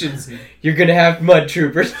situations. You're gonna have mud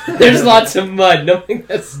troopers. There's lots of mud. Don't think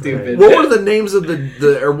that's stupid." What were the names of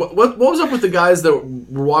the or what was up with the guys that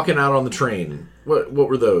were walking out on the train? What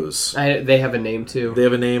were those? They have a name too. They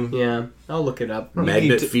have a name? Yeah, I'll look it up. Magnet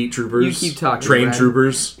You keep feet troopers. you keep talking, Train Brad.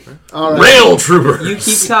 troopers. All right. Rail troopers. You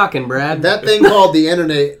keep talking, Brad. That thing called the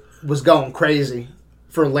internet was going crazy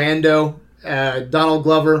for Lando. Donald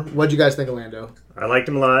Glover. What'd you guys think of Lando? I liked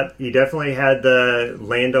him a lot. He definitely had the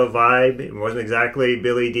Lando vibe. It wasn't exactly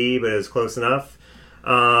Billy D, but it was close enough.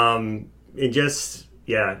 It just,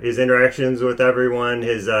 yeah, his interactions with everyone,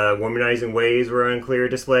 his womanizing ways were on clear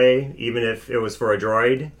display, even if it was for a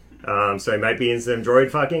droid. So he might be in some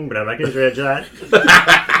droid fucking, but I'm not going to judge that.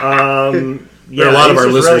 There are a lot of our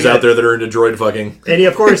listeners out there that are into droid fucking. And he,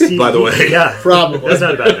 of course, By the way. yeah, Probably. that's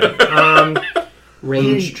not a bad thing.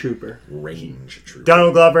 Range trooper. Range trooper.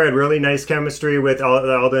 Donald Glover had really nice chemistry with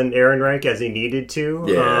Alden Ehrenreich as he needed to.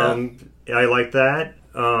 Yeah. I like that.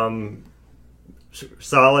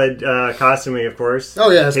 Solid costuming, of course.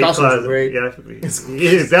 Oh, yeah, his Cape costumes are closet. great. Yeah,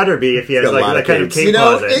 it better be if he has got a like lot that of kind of capes. cape You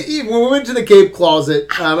know, closet. when we went to the Cape Closet,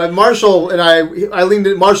 Marshall and I leaned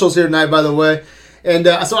in. Marshall's here tonight, by the way, and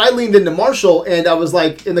so I leaned into Marshall, and I was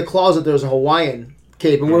like, in the closet, there was a Hawaiian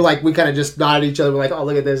cape, and we're like, we kind of just nodded at each other. We're like, oh,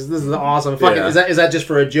 look at this is awesome. Fucking, Yeah. is that just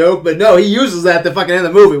for a joke? But no, he uses that at the fucking end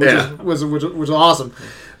of the movie, which was awesome.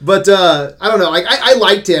 But I don't know. Like I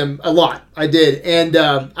liked him a lot. I did, and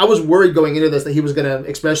I was worried going into this that he was gonna,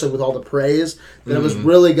 especially with all the praise, that it was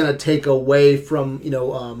really gonna take away from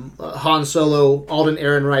Han Solo, Alden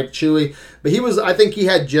Ehrenreich, Chewie. But he was. I think he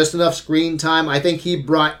had just enough screen time. I think he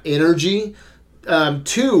brought energy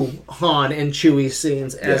to Han and Chewie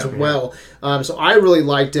scenes as well. So I really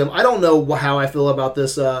liked him. I don't know how I feel about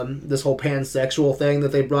this this whole pansexual thing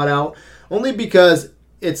that they brought out, only because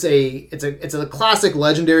it's a classic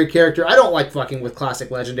legendary character. I don't like fucking with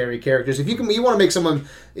classic legendary characters. If you want to make someone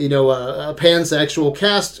a pansexual,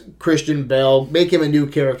 cast Christian Bale, make him a new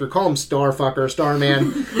character, call him Starfucker,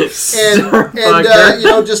 Starman,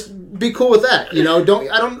 and just be cool with that.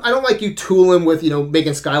 I don't like you tooling with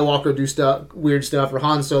making Skywalker do weird stuff, or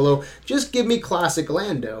Han Solo. Just give me classic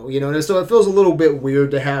Lando. So it feels a little bit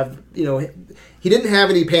weird to have he didn't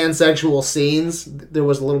have any pansexual scenes. There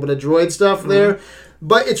was a little bit of droid stuff there.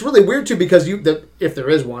 But it's really weird too because if there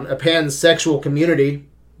is one, a pansexual community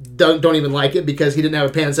don't even like it because he didn't have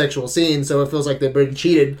a pansexual scene, so it feels like they've been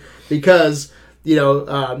cheated because he doesn't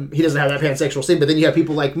have that pansexual scene. But then you have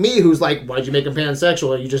people like me who's like, why'd you make him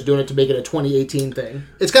pansexual? Are you just doing it to make it a 2018 thing?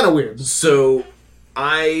 It's kind of weird. So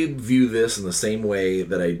I view this in the same way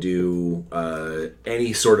that I do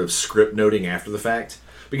any sort of script noting after the fact.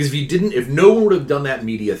 Because if no one would have done that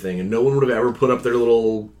media thing and no one would have ever put up their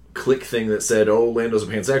little click thing that said, oh, Lando's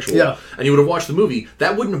a pansexual, and you would have watched the movie,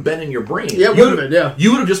 that wouldn't have been in your brain. Yeah, it would have been, yeah.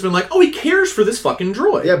 You would have just been like, oh, he cares for this fucking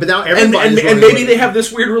droid. Yeah, but now and everybody's and maybe they have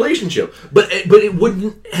this weird relationship. But it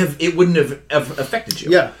wouldn't have affected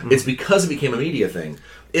you. Yeah. It's because it became a media thing.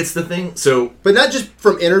 It's the thing, so... But not just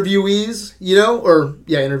from interviewees,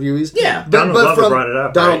 interviewees. Yeah. Donald Glover brought it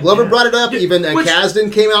up, Donald right? Glover Yeah. brought it up. Even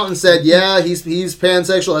Kasdan came out and said, yeah, he's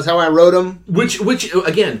pansexual. That's how I wrote him. Which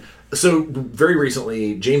again... So, very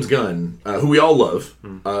recently, James Gunn, who we all love,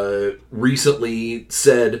 recently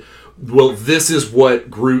said, well, this is what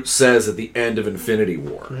Groot says at the end of Infinity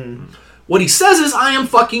War. What he says is, I am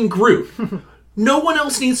fucking Groot. No one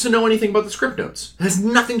else needs to know anything about the script notes. It has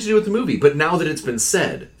nothing to do with the movie. But now that it's been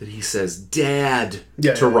said, that he says, Dad,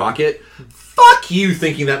 to Rocket, fuck you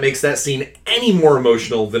thinking that makes that scene any more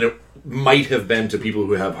emotional than it might have been to people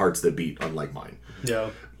who have hearts that beat unlike mine. Yeah.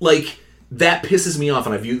 Like, that pisses me off,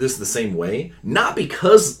 and I view this the same way. Not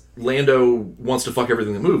because Lando wants to fuck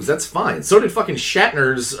everything that moves. That's fine. So did fucking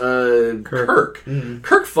Shatner's Kirk. Mm-hmm.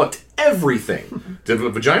 Kirk fucked everything. Did it have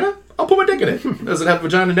a vagina? I'll put my dick in it. Does it have a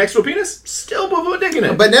vagina next to a penis? Still put my dick in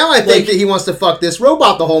it. But now I think that he wants to fuck this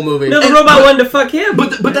robot the whole movie. No, the robot wanted to fuck him.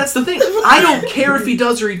 But that's the thing. I don't care if he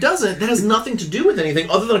does or he doesn't. That has nothing to do with anything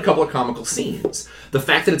other than a couple of comical scenes. The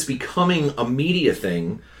fact that it's becoming a media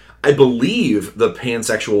thing, I believe the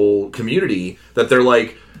pansexual community, that they're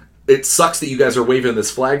like, it sucks that you guys are waving this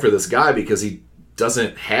flag for this guy because he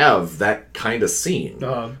doesn't have that kind of scene.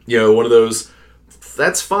 You know, one of those,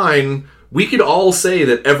 that's fine. We could all say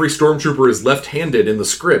that every stormtrooper is left-handed in the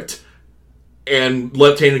script, and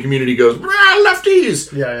left-handed community goes,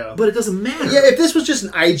 lefties! Yeah. But it doesn't matter. Yeah, if this was just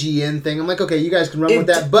an IGN thing, I'm like, okay, you guys can run with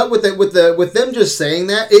that. But with them just saying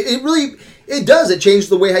that, it really... It does. It changed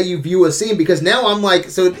the way how you view a scene, because now I'm like,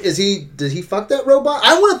 so did he fuck that robot?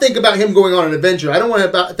 I want to think about him going on an adventure. I don't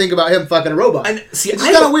want to think about him fucking a robot. And see, it's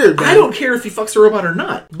kind of weird, man. I don't care if he fucks a robot or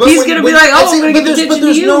not. But he's going to be like, oh, I'm going to get attention but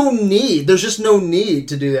there's to you. no need. There's just no need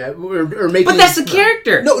to do that. Or make But that's the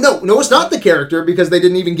character. No, it's not the character, because they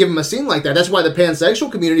didn't even give him a scene like that. That's why the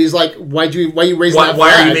pansexual community is like, why you raising that flag?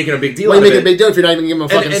 Why are you making a big deal Why are out you of making it? a big deal if you're not even giving him a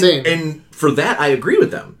fucking scene? And for that, I agree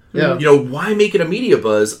with them. Yeah. You know, why make it a media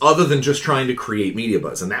buzz other than just trying to create media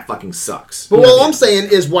buzz? And that fucking sucks. But all I'm saying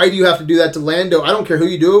is, why do you have to do that to Lando? I don't care who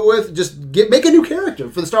you do it with. Just make a new character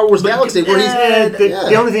for the Star Wars galaxy where he's...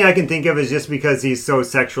 The only thing I can think of is just because he's so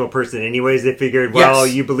sexual person anyways, they figured, well,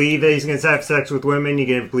 Yes. you believe that he's going to have sex with women, you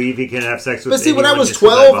can believe he can have sex with But see, when I anyone was just for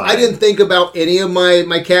that 12, vibe. I didn't think about any of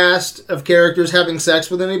my cast of characters having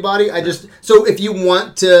sex with anybody. So if you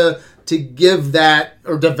want to give that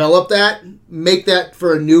or develop that, make that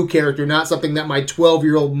for a new character, not something that my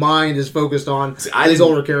 12-year-old mind is focused on. These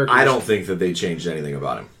older characters. I don't think that they changed anything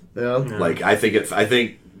about him. Yeah. Like, I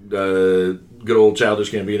think good old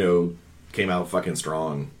Childish Gambino came out fucking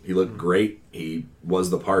strong. He looked great. He was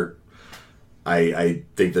the part. I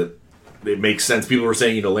think that it makes sense. People were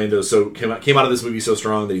saying, Lando came out of this movie so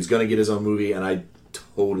strong that he's going to get his own movie, and I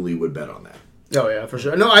totally would bet on that. Oh, yeah, for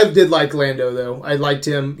sure. No, I did like Lando, though. I liked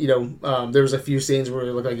him. There was a few scenes where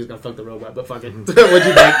it looked like he was going to fuck the robot, but fuck it. What'd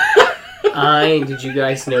you think? Did you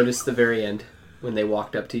guys notice the very end when they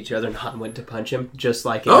walked up to each other and Han went to punch him, just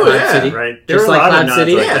like in Oh, Cloud yeah. City? Right. There Just were like a lot Cloud of nods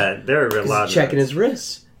City? like Yeah. that. There were a lot of Checking nods. his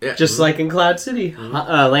wrists. Yeah. Just like in Cloud City.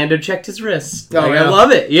 Lando checked his wrists. Oh, Like, yeah. I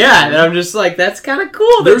love it. Yeah. And I'm just like, that's kind of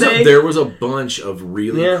cool. There was a bunch of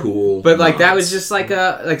really cool But like that was nods. just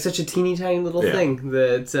like such a teeny tiny little Yeah. thing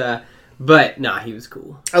that but nah, he was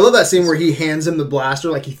cool. I love that scene where he hands him the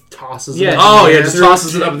blaster, like he tosses it. Yeah. up Oh, in the yeah, air. just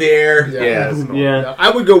tosses it up in the air. Yeah. Yeah. Yeah.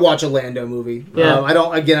 I would go watch a Lando movie. Yeah. I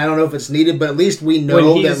don't know if it's needed, but at least we When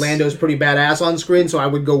know he's- that Lando's pretty badass on screen, so I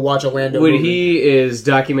would go watch a Lando When movie. he is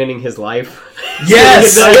documenting his life.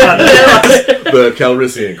 Yes! The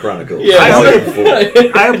Calrissian Chronicles. Yeah. I Volume hope, 4.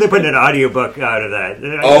 I hope they put an audiobook out of that.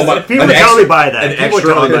 Oh my! People an would totally extra- buy that. An People would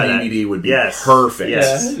extra on totally the buy that. DVD would be Yes. perfect.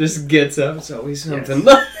 Yes. Just gets up. It's always something.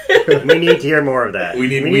 We need to hear more of that. We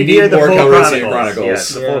need to hear the more full Calrissian Chronicles. Yes,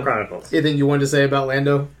 the Yeah. full Chronicles. Anything you wanted to say about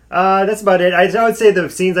Lando? That's about it. I would say the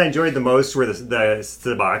scenes I enjoyed the most were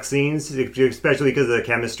the box scenes, especially because of the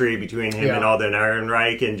chemistry between him and Alden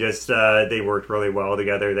Ehrenreich, and just they worked really well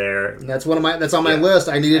together there. That's on my list.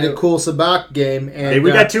 I needed a cool Sabacc game, and Hey,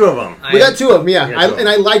 we got two of them. We got two of them, yeah. Yeah, two of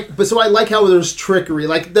them. I like how there's trickery.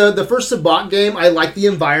 Like the first Sabacc game, I like the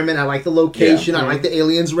environment, I like the location, I like the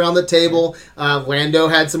aliens around the table. Lando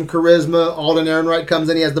had some charisma. Alden Ehrenreich comes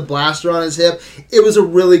in, he has the blaster on his hip. It was a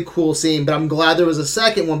really cool scene, but I'm glad there was a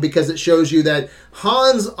second one because it shows you that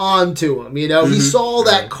Han's on to him. He saw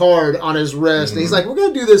that card on his wrist, and he's like, "We're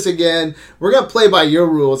gonna do this again. We're gonna play by your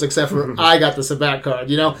rules, except for I got the Sabacc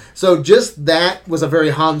card." So just that was a very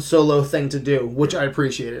Han Solo thing to do, which I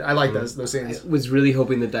appreciated. I like those scenes. I was really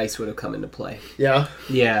hoping the dice would have come into play. Yeah.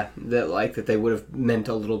 Yeah, that they would have meant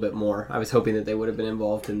a little bit more. I was hoping that they would have been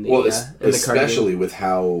involved in the Well, in the card game. especially with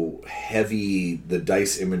how heavy the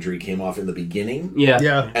dice imagery came off in the beginning. Yeah,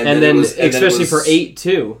 Yeah. and then especially for 8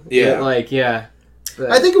 too. Yeah.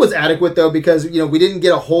 I think it was adequate though because we didn't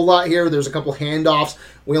get a whole lot here. There's a couple handoffs.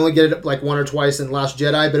 We only get it like one or twice in Last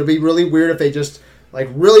Jedi, but it'd be really weird if they just like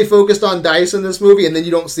really focused on dice in this movie and then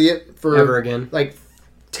you don't see it for Ever again. like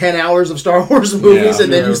 10 hours of Star Wars movies Yeah.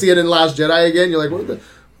 and then you see it in Last Jedi again. You're like, what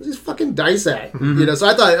these fucking dice at? You know, so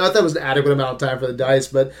I thought it was an adequate amount of time for the dice.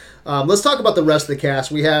 But let's talk about the rest of the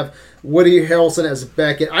cast. We have Woody Harrelson as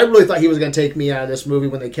Beckett. I really thought he was going to take me out of this movie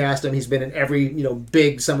when they cast him. He's been in every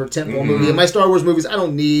big summer tentpole movie. In my Star Wars movies, I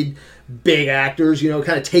don't need big actors. It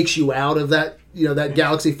kind of takes you out of that. That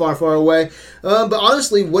galaxy far, far away. But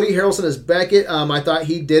honestly, Woody Harrelson as Beckett, I thought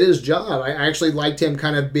he did his job. I actually liked him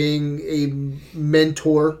kind of being a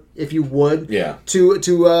mentor, if you would,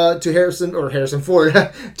 to Harrison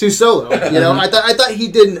Ford, to Solo. I thought he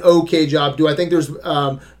did an okay job. Do I think there's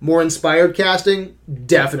more inspired casting?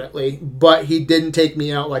 Definitely, but he didn't take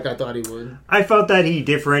me out like I thought he would. I felt that he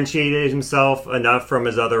differentiated himself enough from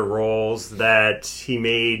his other roles that he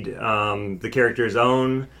made the character his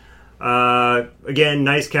own. Again,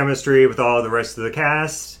 nice chemistry with all the rest of the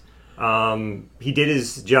cast. He did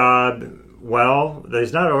his job well.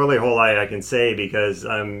 There's not really a whole lot I can say because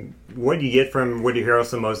what you get from Woody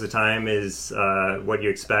Harrelson most of the time is what you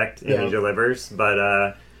expect, and he delivers. But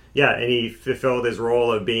and he fulfilled his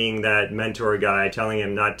role of being that mentor guy, telling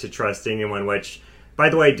him not to trust anyone, which... By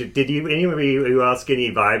the way, did anybody else get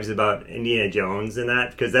any vibes about Indiana Jones in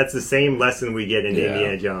that? Because that's the same lesson we get in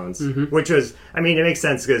Indiana Jones, which was, it makes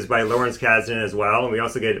sense because by Lawrence Kasdan as well, and we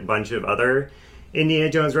also get a bunch of other Indiana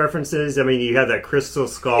Jones references. You have that crystal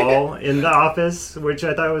skull in the office, which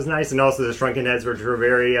I thought was nice, and also the shrunken heads, which were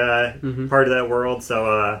very part of that world.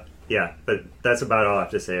 So, but that's about all I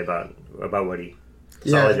have to say about Woody.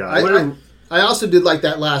 Solid job. I also did like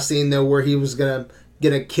that last scene, though, where he was gonna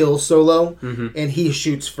kill Solo, and he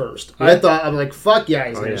shoots first. I thought, I'm like, fuck yeah,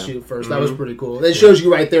 he's gonna shoot first. That was pretty cool. It shows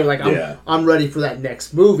you right there, like, I'm ready for that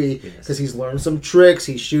next movie, because he's learned some tricks,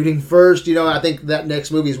 he's shooting first, I think that next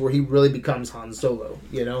movie is where he really becomes Han Solo,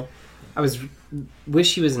 I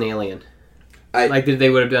wish he was an alien. They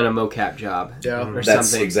would have done a mocap job. Yeah. Or That's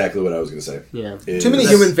something. exactly what I was going to say. Yeah. Too many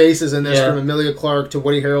human faces in this, from Emilia Clarke to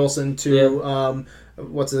Woody Harrelson to...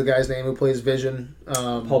 what's the guy's name who plays Vision?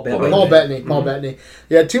 Paul Bettany. Paul Bettany. Paul Bettany.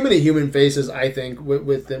 Yeah, too many human faces, I think,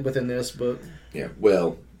 within this. But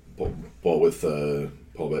Paul with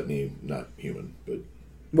Paul Bettany, not human, but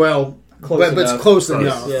but it's close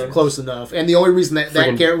enough. Yeah. Close enough. And the only reason that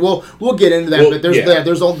character, we'll get into that,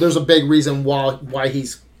 but there's a big reason why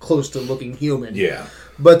he's close to looking human. Yeah.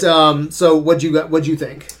 But so what'd you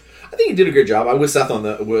think? I think he did a good job. I was Seth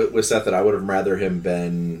with Seth that I would have rather him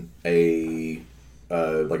been a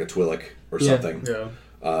like a Twi'lek or something. Yeah.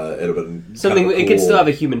 It would have been something. Kind of it could still have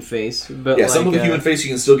a human face, but some of a human face you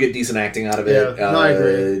can still get decent acting out of it. Yeah, I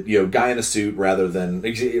agree. Guy in a suit rather than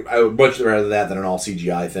I would much rather that than an all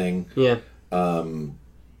CGI thing. Yeah.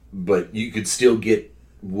 But you could still get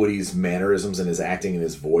Woody's mannerisms and his acting and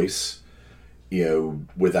his voice,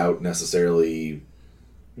 without necessarily.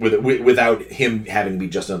 Without him having to be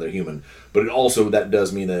just another human, but that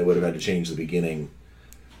does mean that it would have had to change the beginning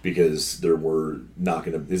because is not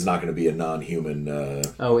going to be a non-human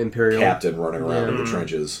Imperial captain running around in the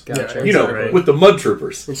trenches. Gotcha. With the mud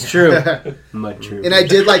troopers. It's true. Mud troopers. And I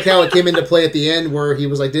did like how it came into play at the end where he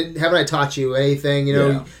was like, haven't I taught you anything?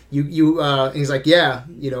 And he's like,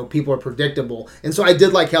 people are predictable. And so I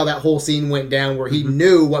did like how that whole scene went down where he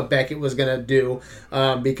knew what Beckett was going to do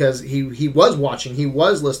because he was watching, he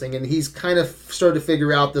was listening, and he's kind of started to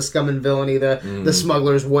figure out the scum and villainy, the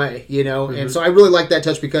smuggler's way, And so I really like that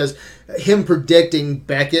touch because him predicting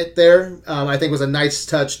Beckett there, I think was a nice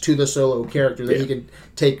touch to the Solo character that he could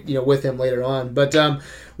take, with him later on. But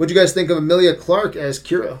what do you guys think of Emilia Clarke as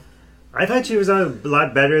Kira? I thought she was a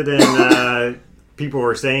lot better than people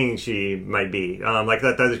were saying she might be. I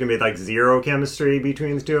thought there was going to be zero chemistry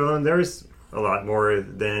between the two of them. There was a lot more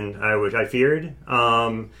than I feared.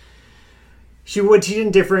 She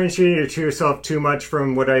didn't differentiate herself too much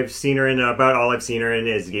from what I've seen her in. About all I've seen her in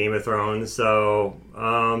is Game of Thrones. So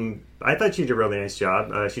I thought she did a really nice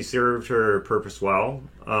job. She served her purpose well.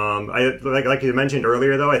 Like you mentioned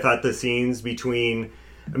earlier, though, I thought the scenes between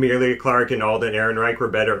Emilia Clarke and Alden Ehrenreich were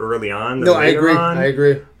better early on than later on. I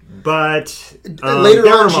agree. But later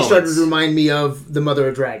on, she started to remind me of the Mother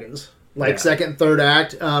of Dragons. Second, third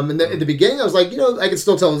act. And at the beginning, I was like, I could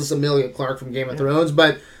still tell this is Emilia Clarke from Game of Thrones,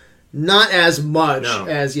 but not as much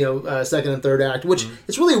as second and third act, which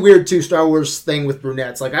it's really weird too. Star Wars thing with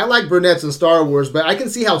brunettes. I like brunettes in Star Wars, but I can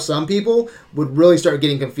see how some people would really start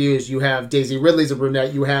getting confused. You have Daisy Ridley's a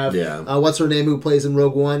brunette. You have what's her name who plays in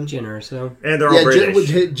Rogue One? Jyn Erso. And they're all British.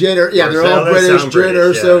 They're all British. Jyn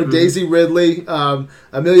Erso, Daisy Ridley,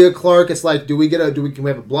 Emilia Clarke. It's like, can we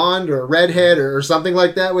have a blonde or a redhead or something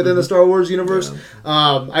like that within the Star Wars universe?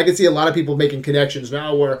 I can see a lot of people making connections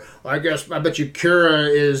now where I bet you Kira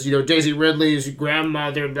is Daisy Ridley's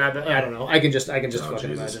grandmother. Blah, blah, I don't know. I can just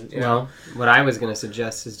fucking imagine. Well, what I was going to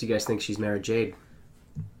suggest is, do you guys think she's Mara Jade?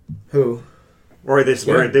 Who? Or this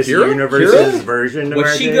Kira? universe's version of What'd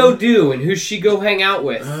Mara she Jade? go do, and who's she go hang out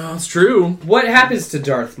with? That's true. What happens to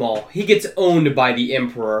Darth Maul? He gets owned by the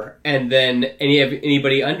Emperor, and then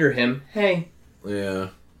anybody under him, hey, Yeah.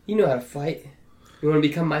 you know how to fight. You want to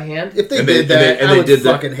become my hand? If they did that, I would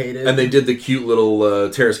fucking hate it. And they did the cute little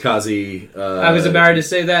Terrace Kazi. I was about to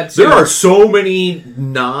say that, too. There are so many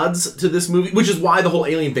nods to this movie, which is why the whole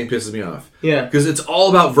alien thing pisses me off. Yeah. Because it's all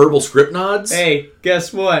about verbal script nods. Hey,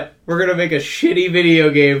 guess what? We're going to make a shitty video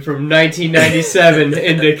game from 1997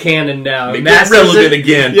 into canon now. Make it relevant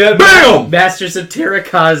again. Yeah, BAM! Masters of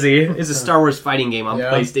Terrakazi is a Star Wars fighting game on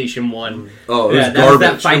PlayStation 1. Oh, it Yeah, was that was garbage.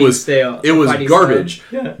 that fighting style. It was fighting garbage.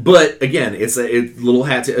 style. Yeah. But again, it's a little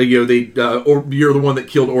hat. They or you're the one that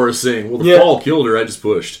killed Aura Singh. Well, the Yeah. fall killed her. I just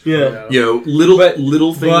pushed. Yeah.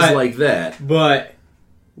 Little things but- like that. But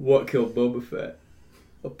what killed Boba Fett?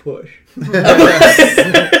 A push. We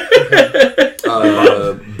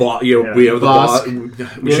have the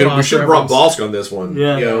Bosk. We should have brought Bosk on this one.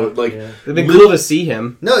 Yeah. It'd been cool to see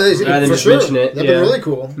him. No, Rather than for just sure. mention it, That'd yeah. be really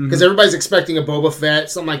cool. Because everybody's expecting a Boba Fett,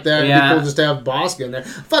 something like that. It'd Yeah. be cool just to have Bosk in there.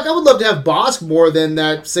 Fuck, I would love to have Bosk more than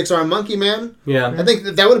that 6-armed monkey, man. Yeah. I think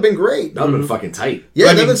that would have been great. That would have been fucking tight.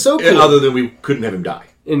 Yeah, that'd been so cool. Other than we couldn't have him die.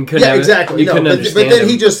 And couldn't Yeah, have- exactly. You No, couldn't but understand then him.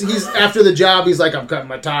 he's after the job. He's like, I'm cutting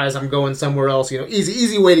my ties. I'm going somewhere else.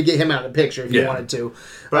 Easy way to get him out of the picture if you Yeah. wanted to.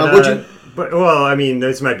 But, well, I mean,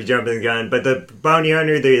 this might be jumping the gun, but the bounty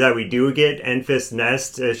hunter that we do get, Enfys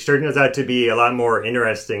Nest, sure turns out to be a lot more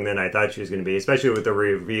interesting than I thought she was going to be, especially with the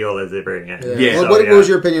reveal at the very end. Yeah. Well, what was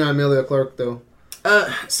your opinion on Emilia Clarke, though?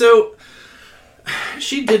 So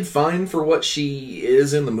she did fine for what she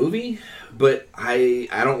is in the movie, but I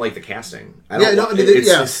don't like the casting.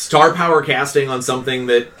 It's star power casting on something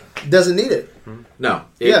that Doesn't need it. no.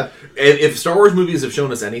 Yeah. If Star Wars movies have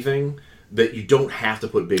shown us anything, that you don't have to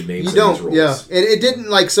put big names. You in don't, these roles. yeah. And it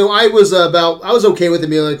didn't So I was okay with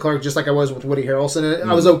Emilia Clarke, just like I was with Woody Harrelson.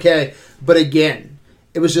 I was okay, but again,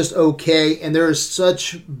 it was just okay. And there is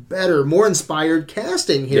such better, more inspired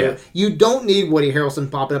casting here. Yeah. You don't need Woody Harrelson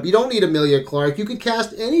popping up. You don't need Emilia Clarke. You could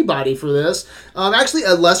cast anybody for this. Actually,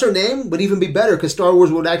 a lesser name would even be better because Star Wars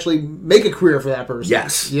would actually make a career for that person.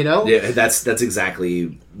 Yes. Yeah, that's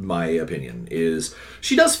exactly my opinion. Is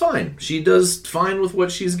she does fine. She does fine with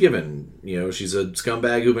what she's given. She's a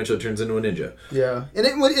scumbag who eventually turns into a ninja. Yeah, and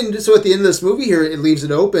so at the end of this movie here, it leaves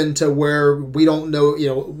it open to where we don't know.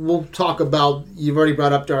 We'll talk about. You've already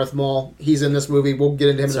brought up Darth Maul. He's in this movie. We'll get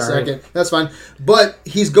into him in a second. That's fine. But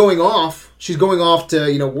he's going off. She's going off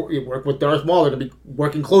to work with Darth Maul. They're going to be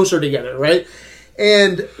working closer together, right?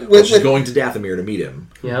 And She's going to Dathomir to meet him.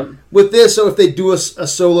 Yep. With this, so if they do a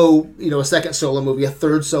solo, a second solo movie, a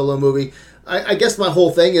third solo movie, I guess my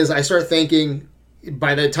whole thing is I start thinking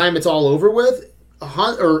by the time it's all over with,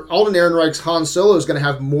 Alden Ehrenreich's Han Solo is going to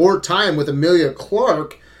have more time with Emilia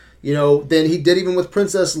Clarke, than he did even with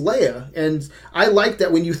Princess Leia. And I like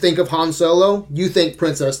that when you think of Han Solo, you think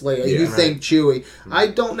Princess Leia, you think Chewie. I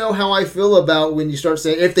don't know how I feel about when you start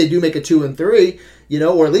saying, if they do make a 2 and 3,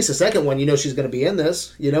 or at least a second one, she's going to be in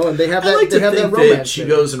this, and they have that. I like they to have think that romance. that she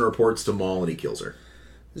goes and reports to Maul and he kills her.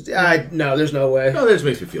 No, there's no way. No, that just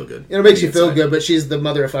makes me feel good. It makes you feel good, but she's the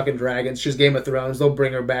mother of fucking dragons. She's Game of Thrones. They'll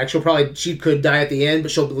bring her back. She could die at the end,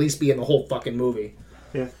 but she'll at least be in the whole fucking movie.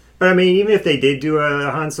 Yeah. But I mean, even if they did do a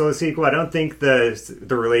Han Solo sequel, I don't think the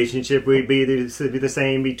relationship would be the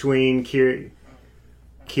same between Kira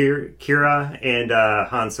and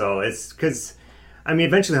Han Solo. It's because, I mean,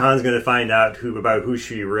 eventually Han's going to find out who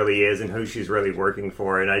she really is and who she's really working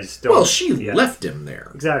for, and I just don't... Well, she left him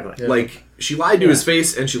there. Exactly. Yeah. Like, she lied to his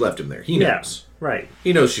face and she left him there. He knows. Right.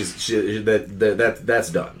 He knows that's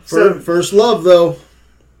done. First love, though.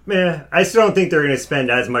 I still don't think they're going to spend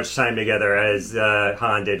as much time together as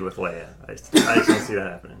Han did with Leia. I just don't see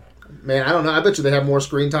that happening. Man, I don't know. I bet you they have more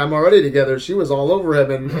screen time already together. She was all over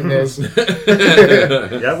him in this. Yeah,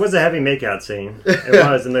 it was a heavy makeout scene. It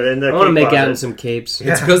was in the I want to cape make out closet. in some capes.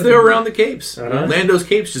 It's because they were around the capes. Uh-huh. Lando's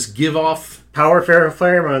capes just give off Power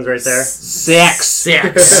pheromones right there. Sex,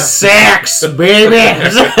 baby.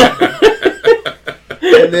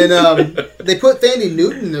 And then they put Thandie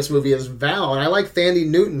Newton in this movie as Val, and I like Thandie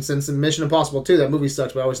Newton since in Mission Impossible 2. That movie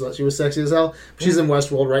sucks, but I always thought she was sexy as hell. She's in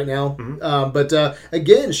Westworld right now. But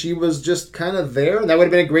again, she was just kind of there, and that would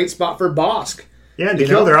have been a great spot for Bosk. Yeah, they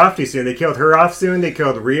killed her off too soon. They killed her off soon. They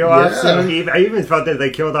killed Rio off soon. I even felt that they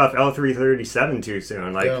killed off L337 too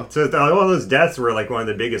soon. So all those deaths were like one of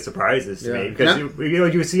the biggest surprises to me because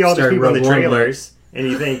you see all these people in the trailers. And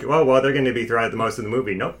you think, well, they're going to be throughout the most of the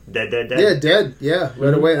movie. Nope, dead. Yeah, dead. Yeah,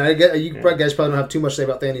 right away. And I get you guys probably don't have too much to say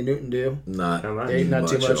about Thandie Newton, do you? Not Not Not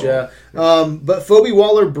too much much, at yeah. all. But Phoebe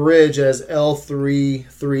Waller-Bridge as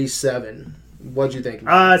L337. What'd you think?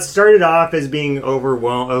 It started off as being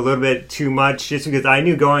overwhelmed a little bit too much, just because I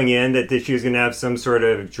knew going in that she was going to have some sort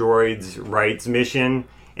of droids' rights mission.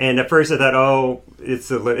 And at first I thought,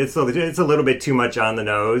 it's a little bit too much on the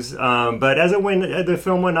nose. But as the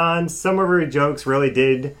film went on, some of her jokes really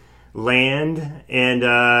did land,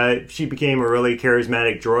 and she became a really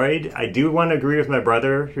charismatic droid. I do want to agree with my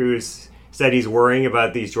brother, who's said he's worrying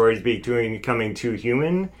about these droids becoming too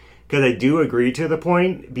human, because I do agree to the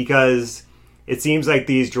point, because it seems like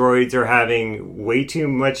these droids are having way too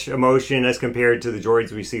much emotion as compared to the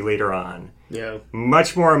droids we see later on. Yeah.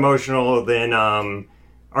 Much more emotional than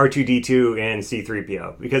R2-D2 and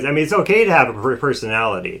C-3PO. Because, I mean, it's okay to have a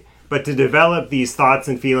personality, but to develop these thoughts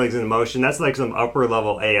and feelings and emotion, that's like some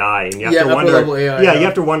upper-level AI. And you have to wonder, upper-level AI. you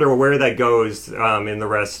have to wonder where that goes in the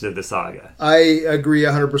rest of the saga. I agree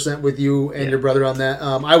 100% with you and your brother on that.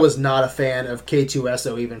 I was not a fan of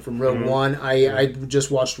K2SO even from Rogue One. I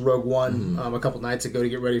just watched Rogue One a couple nights ago to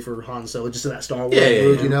get ready for Han Solo, just in that Star Wars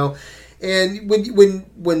mood, you know. And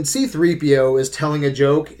when C-3PO is telling a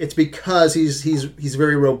joke, it's because he's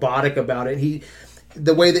very robotic about it.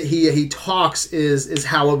 The way that he talks is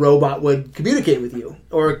how a robot would communicate with you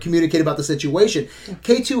or communicate about the situation.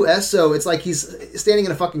 K2SO, it's like he's standing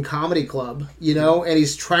in a fucking comedy club, you know, and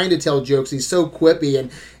he's trying to tell jokes. He's so quippy,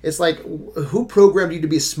 and it's like, who programmed you to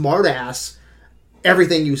be a smartass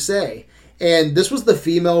everything you say? And this was the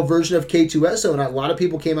female version of K2SO, and a lot of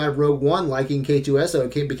people came out of Rogue One liking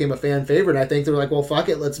K2SO. It became a fan favorite. I think they're like, well, fuck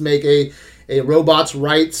it, let's make a robots'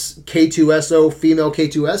 rights K2SO, female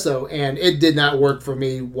K2SO, and it did not work for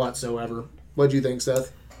me whatsoever. What do you think,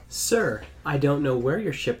 Seth? Sir, I don't know where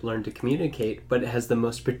your ship learned to communicate, but it has the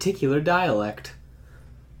most particular dialect.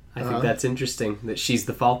 I think that's interesting, that she's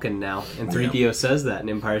the Falcon now, and 3PO says that in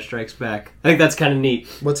Empire Strikes Back. I think that's kind of neat.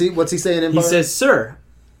 What's he saying in Empire? He says, Sir,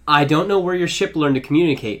 I don't know where your ship learned to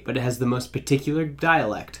communicate, but it has the most particular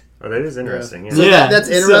dialect. Oh, that is interesting. So Yeah. that's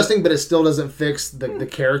interesting, but it still doesn't fix the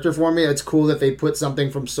character for me. It's cool that they put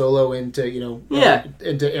something from Solo into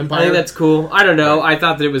into Empire. I think that's cool. I don't know. I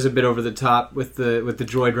thought that it was a bit over the top with the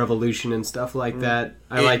droid revolution and stuff like that.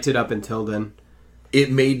 I liked it up until then.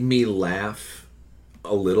 It made me laugh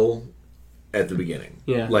a little at the beginning.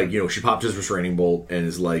 Yeah. Like, she popped his restraining bolt and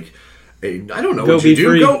is like, hey, I don't know Go what you be do.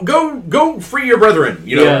 free. Go free your brethren.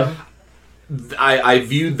 Yeah. I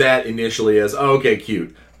viewed that initially as, oh, okay,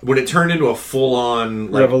 cute. When it turned into a full-on,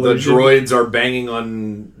 like, Revolution. the droids are banging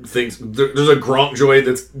on things. There's a Gronk droid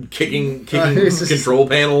that's kicking control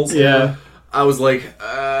panels. Yeah. I was like,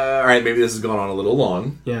 all right, maybe this has gone on a little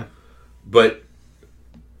long. Yeah. But,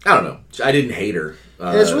 I don't know. I didn't hate her.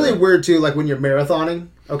 And it's really weird too, like when you're marathoning.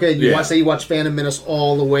 Okay, you watch Phantom Menace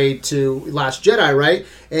all the way to Last Jedi, right?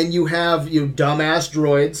 And you have dumbass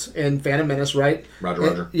droids in Phantom Menace, right?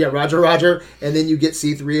 Roger. Yeah, Roger. And then you get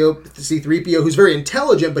C-3PO, who's very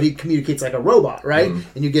intelligent, but he communicates like a robot, right? Mm-hmm.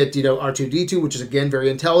 And you get R2-D2, which is again very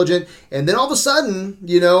intelligent. And then all of a sudden,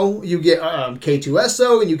 you get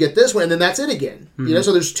K2SO, and you get this one, and then that's it again. Mm-hmm.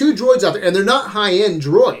 So there's two droids out there, and they're not high-end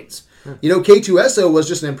droids. K2SO was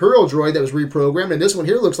just an Imperial droid that was reprogrammed, and this one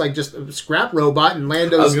here looks like just a scrap robot and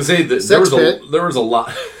Lando's I was going to say, that there was a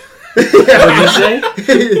lot... What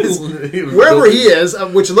did you say? Wherever he is,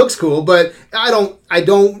 which looks cool, but I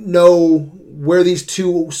don't know where these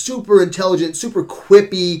two super intelligent, super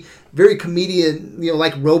quippy, very comedian,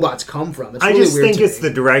 like robots come from. It's I really just weird think to it's me.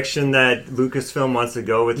 the direction that Lucasfilm wants to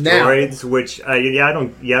go with Now. droids, which I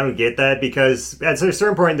don't get that, because at a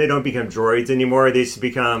certain point they don't become droids anymore. They just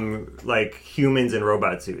become like humans in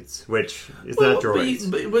robot suits, which is not droids.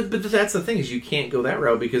 But that's the thing, is you can't go that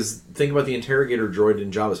route, because think about the interrogator droid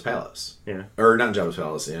in Jabba's palace. Yeah. Or not in Jabba's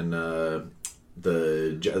palace, in the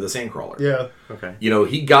Sandcrawler. Yeah. Okay.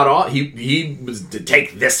 He got off. He was to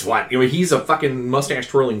take this one. He's a fucking mustache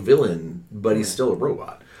twirling villain, but he's still a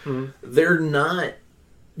robot. They're not.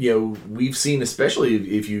 We've seen,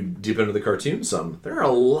 especially if you dip into the cartoon some, there are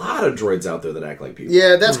a lot of droids out there that act like people.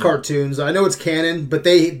 Yeah, that's cartoons. I know it's canon, but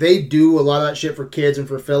they do a lot of that shit for kids and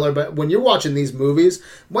for filler. But when you're watching these movies,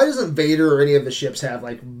 why doesn't Vader or any of the ships have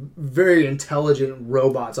like very intelligent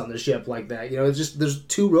robots on the ship like that? It's just there's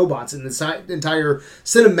two robots in the entire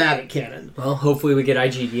cinematic canon. Well, hopefully we get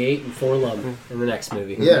IG-8 and 4-LUM in the next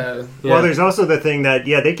movie. Yeah. Well, there's also the thing that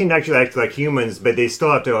they can actually act like humans, but they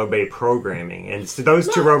still have to obey programming, and so those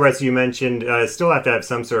two of robots you mentioned still have to have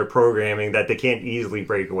some sort of programming that they can't easily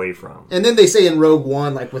break away from. And then they say in Rogue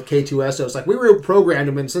One, like with K2SO, it's like we reprogrammed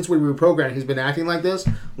him, and since we reprogrammed, he's been acting like this.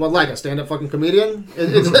 What, like a stand-up fucking comedian?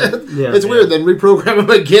 It's weird. Then reprogram him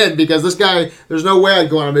again because this guy. There's no way I'd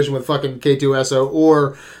go on a mission with fucking K2SO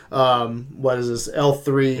or what is this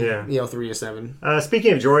L3? Yeah. 307.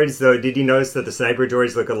 Speaking of droids, though, did you notice that the sniper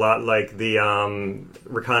droids look a lot like the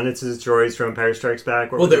reconnaissance droids from Empire Strikes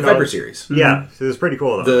Back? Well, the Viper series. Yeah, so it was pretty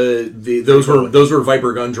cool though. Those were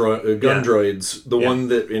Viper gun droids. The one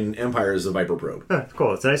that in Empire is the Viper probe. Huh,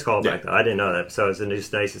 cool. It's a nice callback though. I didn't know that, so it's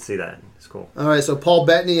just nice to see that. It's cool. All right, so Paul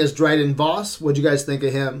Bettany as Dryden Voss. What'd you guys think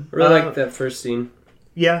of him? I really liked that first scene.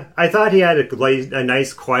 Yeah, I thought he had a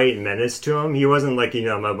nice, quiet menace to him. He wasn't like,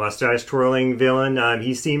 a mustache twirling villain.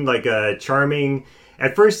 He seemed like a charming.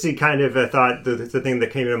 At first, he kind of thought the thing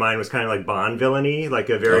that came to mind was kind of like Bond villainy, like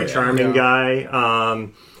a very charming guy.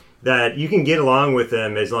 That you can get along with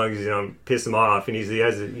him as long as you don't piss him off, and he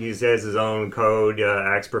has his own code,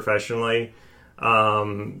 acts professionally.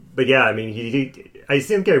 But yeah, I mean, I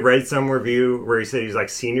think I read some review where he said he was like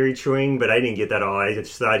scenery chewing, but I didn't get that all. I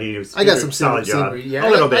just thought he was. I got some solid scenery. job. Yeah, a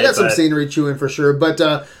little bit. I got some scenery chewing for sure. But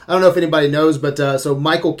I don't know if anybody knows, but so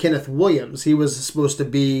Michael Kenneth Williams, he was supposed to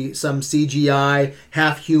be some CGI,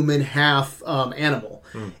 half human, half animal,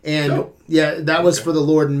 and that was for the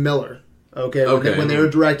Lord and Miller. Okay. When they were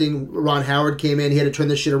directing, Ron Howard came in. He had to turn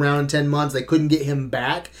this shit around in 10 months. They couldn't get him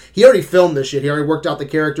back. He already filmed this shit. He already worked out the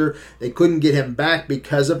character. They couldn't get him back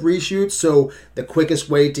because of reshoots. So the quickest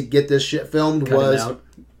way to get this shit filmed was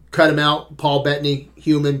cut him out. Paul Bettany,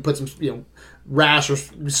 human, put some rash or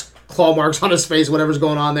claw marks on his face, whatever's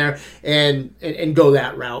going on there, and go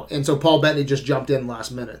that route. And so Paul Bettany just jumped in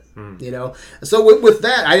last minute. So with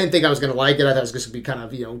that, I didn't think I was going to like it. I thought it was going to be kind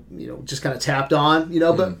of just kind of tapped on,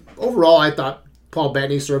 But overall, I thought Paul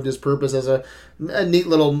Bettany served his purpose as a neat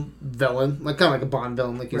little villain, like kind of like a Bond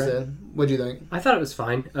villain, like you said. What do you think? I thought it was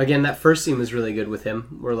fine. Again, that first scene was really good with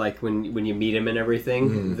him, where like when you meet him and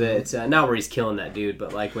everything, that not where he's killing that dude,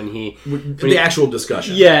 but like when the actual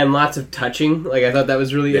discussion. Yeah, and lots of touching. Like I thought that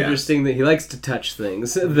was really interesting that he likes to touch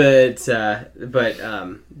things. But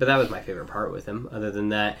that was my favorite part with him. Other than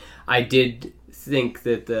that, I did think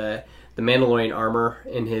that the Mandalorian armor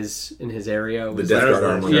in his area was the Death Guard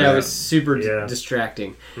armor. Yeah, it was super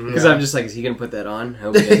distracting because I'm just like, is he gonna put that on?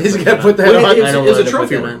 He's gonna put that on. It was a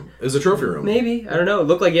trophy room. It was a trophy room. Maybe, I don't know. It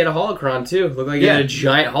looked like he had a holocron too. It looked like he had a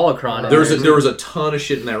giant holocron. There was a ton of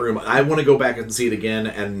shit in that room. I want to go back and see it again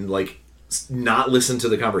and like not listen to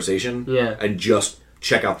the conversation. And just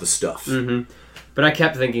check out the stuff. But I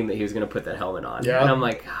kept thinking that he was gonna put that helmet on. Yeah. And I'm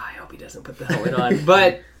like, I hope he doesn't put the helmet on.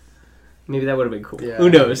 But maybe that would have been cool. Yeah. Who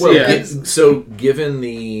knows? Well, so given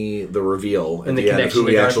the reveal and the end of connection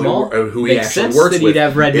to Darth Maul, who he makes actually sense works that with, he'd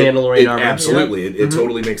have red Mandalorian armor. Absolutely, it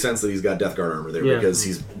totally makes sense that he's got Death Guard armor there because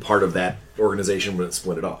he's part of that organization when it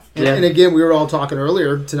split it off. And again, we were all talking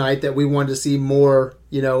earlier tonight that we wanted to see more,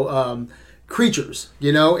 creatures,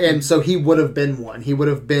 and so he would have been one. He would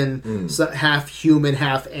have been half human,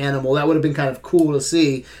 half animal. That would have been kind of cool to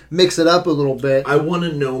see. Mix it up a little bit. I want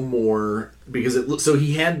to know more because so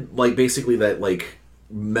he had like basically that like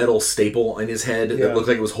metal staple in his head that looked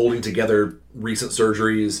like it was holding together recent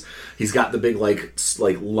surgeries. He's got the big like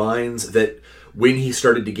lines that when he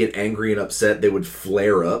started to get angry and upset, they would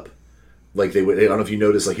flare up. Like they would, I don't know if you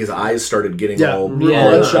noticed, like his eyes started getting all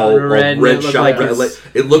red.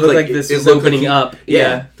 It looked like this was opening up.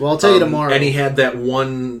 Yeah. Well, I'll tell you tomorrow. And he had that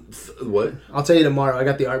one. What? I'll tell you tomorrow. I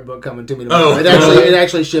got the art book coming to me tomorrow. It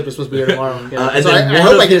actually shipped. It's supposed to be here tomorrow. And so I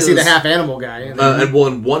hope I get to see the half animal guy.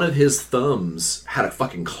 And one of his thumbs had a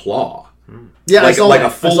fucking claw. Yeah, like a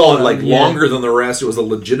full on, like longer than the rest. It was a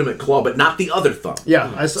legitimate claw, but not the other thumb.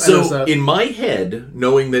 Yeah. So in my head,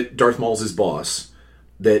 knowing that Darth Maul's his boss,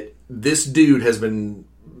 that this dude has been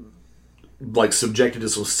like subjected to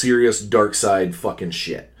some serious dark side fucking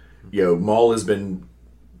shit. Maul has been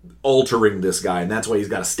altering this guy, and that's why he's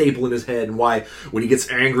got a staple in his head, and why when he gets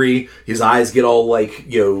angry, his eyes get all like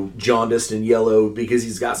jaundiced and yellow because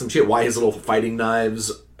he's got some shit. Why his little fighting knives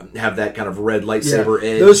have that kind of red lightsaber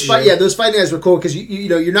edge. Those fighting guys were cool because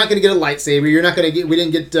you're not going to get a lightsaber. You're not going to get. We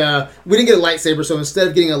didn't get a lightsaber. So instead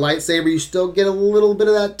of getting a lightsaber, you still get a little bit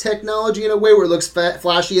of that technology in a way where it looks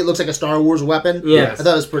flashy. It looks like a Star Wars weapon. Yeah, I thought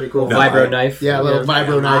it was pretty cool. Vibro knife. Yeah, a little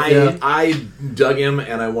vibro knife. I dug him,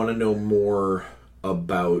 and I want to know more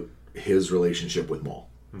about his relationship with Maul.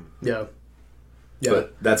 Yeah.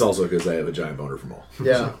 But that's also because I have a giant boner for Maul.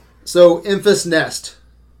 Yeah. So Enfys Nest.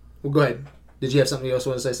 Well, go ahead. Did you have something else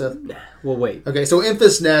you want to say, Seth? Nah, we'll wait. Okay, so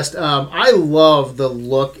Enfys Nest, I love the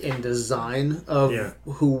look and design of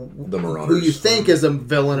who the Marauders. who you think is a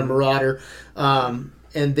villain, a marauder.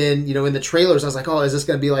 And then, in the trailers, I was like, oh, is this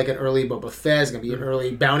going to be like an early Boba Fett? Is it going to be an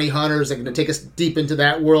early Bounty Hunter? Is it going to take us deep into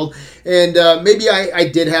that world? And maybe I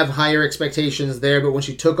did have higher expectations there, but when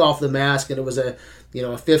she took off the mask and it was a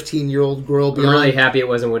 15-year-old girl I'm beyond... really happy it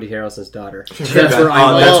wasn't Woody Harrelson's daughter. That's where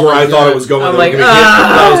I thought it was going. I'm It like,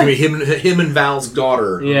 was going to be him and Val's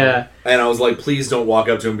daughter. Yeah. And I was like, please don't walk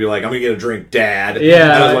up to him and be like, I'm going to get a drink, Dad. Yeah.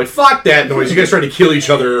 And I was like, fuck that noise. You guys trying to kill each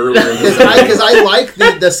other earlier. Because I like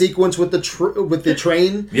the sequence with the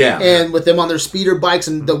train, Yeah. and with them on their speeder bikes,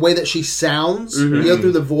 and the way that she sounds, through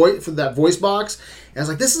through that voice box. And I was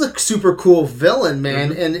like, this is a super cool villain,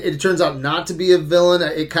 man. And it turns out not to be a villain.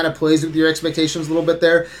 It kind of plays with your expectations a little bit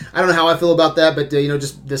there. I don't know how I feel about that, but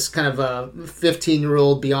just this kind of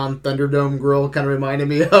 15-year-old Beyond Thunderdome girl kind of reminded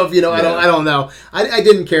me of. I don't know. I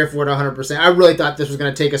didn't care for it 100%. I really thought this was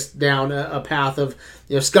going to take us down a path of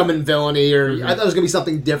scum and villainy, or I thought it was going to be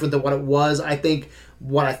something different than what it was. I think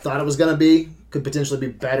what I thought it was going to be could potentially be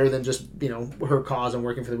better than just her cause and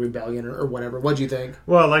working for the rebellion or whatever. What do you think?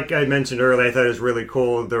 Well, like I mentioned earlier, I thought it was really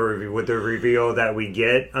cool with the reveal that we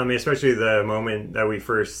get. I mean, especially the moment that we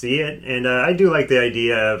first see it, and I do like the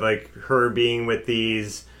idea of like her being with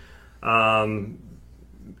these, what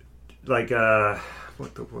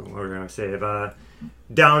we're gonna say,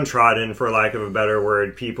 downtrodden, for lack of a better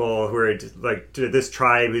word, people who are like this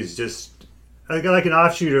tribe who's just like an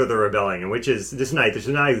offshoot of the rebellion, which is this night. This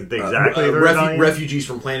is not exactly the rebellion. Refugees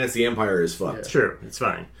from planets the Empire is fucked. It's true. It's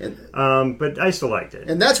fine. But I still liked it.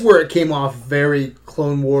 And that's where it came off very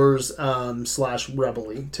Clone Wars /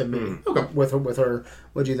 Rebel-y to me. Okay. With her.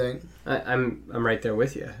 What do you think? I'm right there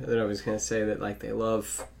with you. I was going to say that like they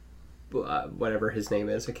love whatever his name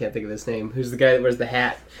is. I can't think of his name. Who's the guy that wears the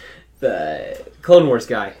hat? The Clone Wars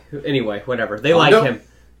guy. Anyway, whatever. They like him.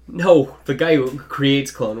 No, the guy who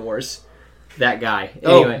creates Clone Wars. That guy.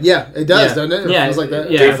 Anyway. Oh, yeah, it does, doesn't it? It feels like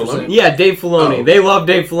that. Yeah, Dave Filoni? Yeah, Dave Filoni. Oh. They love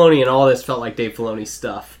Dave Filoni, and all this felt like Dave Filoni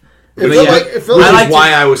stuff. It Which felt is like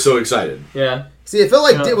why I was so excited. Yeah. See, it felt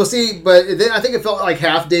like Yeah. I think it felt like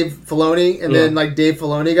half Dave Filoni, and then like Dave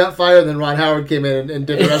Filoni got fired, and then Ron Howard came in and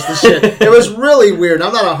did the rest of the shit. It was really weird.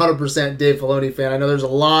 I'm not a 100% Dave Filoni fan. I know there's a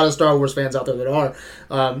lot of Star Wars fans out there that are.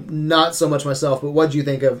 Not so much myself. But what do you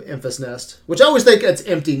think of Enfys Nest? Which I always think it's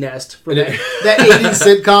Empty Nest from that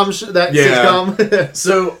 80s sitcom. Sitcom.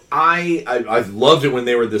 So I loved it when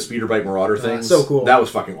they were the speeder bike marauder things. So cool. That was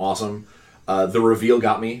fucking awesome. The reveal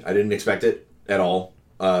got me. I didn't expect it at all.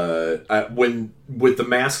 When with the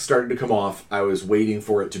mask starting to come off, I was waiting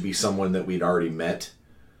for it to be someone that we'd already met.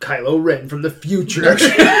 Kylo Ren from the future.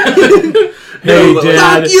 Hey,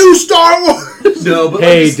 Dad. Fuck you, Star Wars! No, but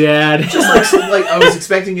Hey, like, Dad. just like I was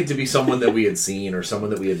expecting it to be someone that we had seen or someone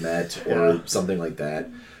that we had met or something like that.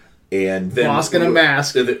 And then Bosk in a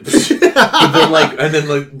mask. and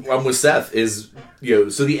then I'm with Seth is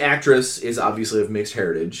so the actress is obviously of mixed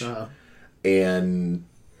heritage, and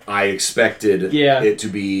I expected it to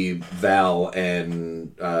be Val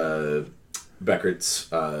and Beckett's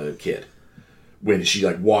kid. When she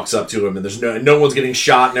like walks up to him and there's no one's getting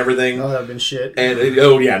shot and everything. Oh, that'd been shit. And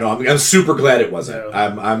I'm super glad it wasn't. No.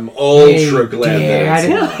 I'm ultra glad that it's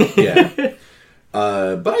not. Yeah.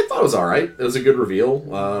 But I thought it was all right. It was a good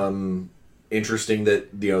reveal. Interesting that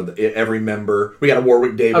every member. We got a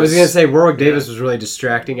Warwick Davis. I was gonna say Warwick Davis was really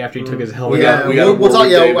distracting after he took his helmet. We'll talk.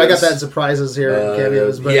 Yeah, I got that in surprises here in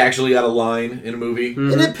cameos. But he actually got a line in a movie,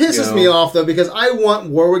 and it pisses me off though because I want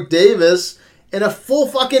Warwick Davis in a full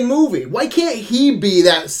fucking movie. Why can't he be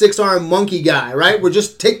that 6-armed monkey guy, right? Where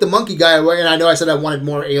just take the monkey guy away. And I know I said I wanted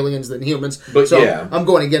more aliens than humans. But so I'm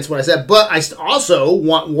going against what I said. But I also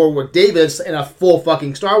want Warwick Davis in a full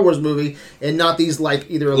fucking Star Wars movie and not these like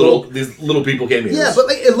either these little people cameos. Yeah, but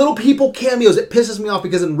like little people cameos, it pisses me off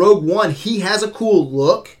because in Rogue One, he has a cool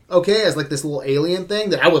look. Okay, as like this little alien thing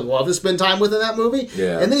that I would love to spend time with in that movie.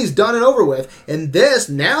 Yeah. And then he's done and over with. And this,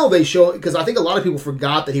 now they show, because I think a lot of people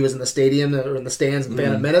forgot that he was in the stadium or in the stands in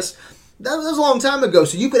Phantom Menace. That was a long time ago,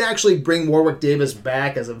 so you could actually bring Warwick Davis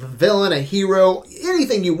back as a villain, a hero,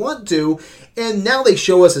 anything you want to. And now they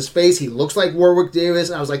show us his face. He looks like Warwick Davis.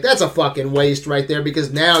 And I was like, that's a fucking waste right there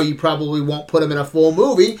because now you probably won't put him in a full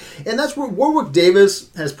movie. And that's where Warwick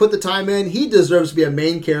Davis has put the time in. He deserves to be a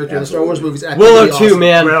main character in the Star Wars movies. Willow too, awesome.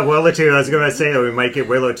 Man. Well, Willow too. I was going to say that we might get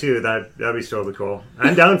Willow too. That'd be totally cool.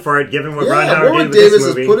 I'm down for it, given what Ron Howard did with Davis this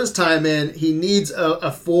movie. has put his time in. He needs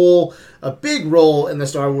a big role in the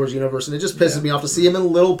Star Wars universe, and it just pisses me off to see him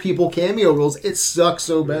in little people cameo roles. It sucks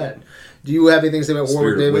so bad. Do you have anything to say about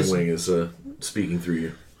Warwick Davis? Wing is speaking through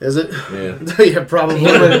you. Is it? Yeah. Yeah, probably.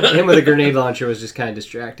 Him with a grenade launcher was just kind of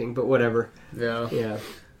distracting, but whatever. Yeah.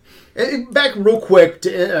 And back real quick to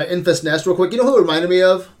Enfys Nest, real quick. You know who it reminded me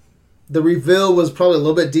of? The reveal was probably a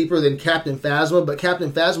little bit deeper than Captain Phasma, but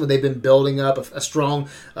Captain Phasma, they've been building up a strong,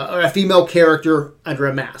 a female character under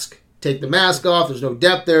a mask. Take the mask off, there's no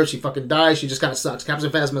depth there, she fucking dies, she just kind of sucks. Captain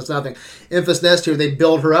Phasma's nothing. Enfys Nest here, they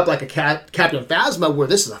build her up like a Captain Phasma, where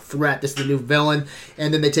this is a threat, this is the new villain,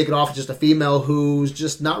 and then they take it off as just a female who's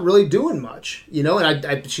just not really doing much, you know,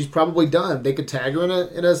 and she's probably done. They could tag her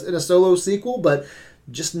in a solo sequel, but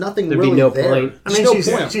just nothing There'd really be no there. point. I mean, Just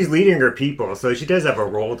no point. she's leading her people, so she does have a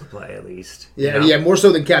role to play at least. Yeah, you know? yeah, more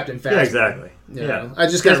so than Captain Phasma. Yeah, exactly. Yeah, I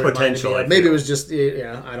just got potential. Maybe it was just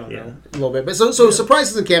I don't know, a little bit. But so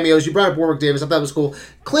surprises and cameos. You brought up Warwick Davis. I thought it was cool.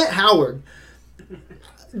 Clint Howard.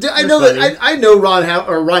 I know that I know Ron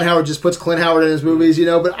Howard just puts Clint Howard in his movies, you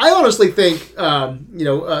know. But I honestly think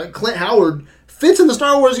Clint Howard fits in the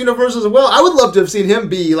Star Wars universe as well. I would love to have seen him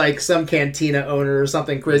be like some cantina owner or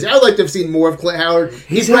something crazy. I would like to have seen more of Clint Howard.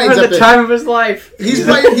 He's having the time of his life. He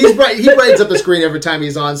brightens up the screen every time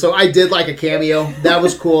he's on. So I did like a cameo. That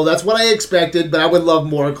was cool. That's what I expected. But I would love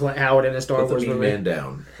more Clint Howard in a Star Wars movie. Man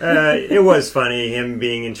down. It was funny, him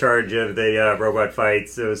being in charge of the robot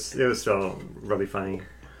fights. It was still really funny.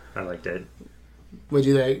 I liked it. What'd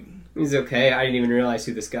you think? He's okay. I didn't even realize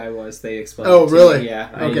who this guy was. They explained. Oh, it to really? Me. Yeah,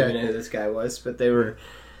 I didn't even know who this guy was. But they were.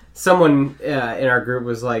 Someone in our group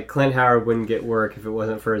was like, Clint Howard wouldn't get work if it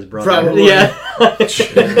wasn't for his brother. Probably. Yeah.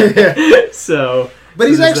 So. But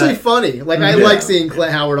he's actually funny. Like I Yeah. like seeing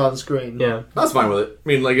Clint Howard on screen. Yeah. That's fine with it. I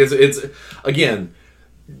mean, like it's again,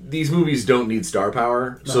 these movies don't need star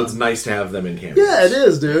power, so it's nice to have them in cameos. Yeah, it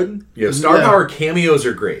is, dude. You know, star Yeah. power cameos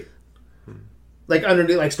are great. Like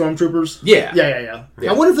underneath, like stormtroopers. Yeah. Yeah. Yeah.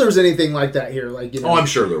 I wonder if there was anything like that here. Like, you know, Oh, I'm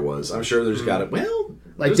sure there was. I'm sure there's got it. Well,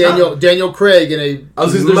 like there's Daniel Craig in a. I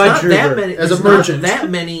was there's not Trooper. that many. As a there's not merchant. that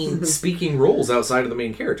many speaking roles outside of the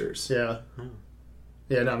main characters. Yeah.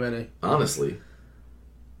 Yeah, not many. Honestly,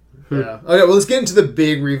 Yeah. Okay, well, let's get into the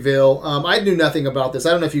big reveal. I knew nothing about this.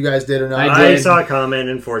 I don't know if you guys did or not. I I did. saw a comment,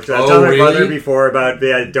 unfortunately. Oh, I told my brother really? before about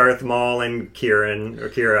Darth Maul and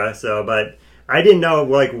Kira, so, but I didn't know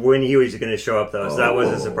like when he was going to show up though, so that was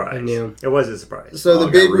a surprise. I knew. It was a surprise. So Oh, the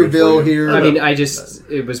I big got rooted reveal for you. here. I mean,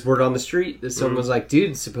 it was word on the street that someone was like,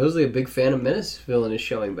 dude, supposedly a big Phantom Menace villain is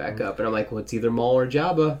showing back up. And I'm like, well, it's either Maul or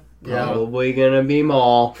Jabba. Yeah. Probably gonna be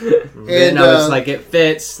Maul. And, And I was like, it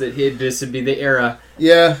fits that this would be the era.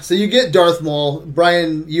 Yeah, so you get Darth Maul.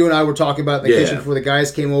 Brian, you and I were talking about it in the Yeah. kitchen before the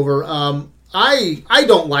guys came over. I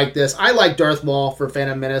don't like this. I like Darth Maul for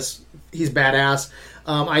Phantom Menace. He's badass.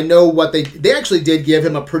 I know what they actually did give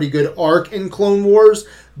him a pretty good arc in Clone Wars,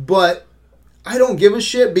 but I don't give a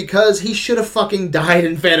shit because he should have fucking died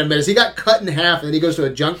in Phantom Menace. He got cut in half and then he goes to a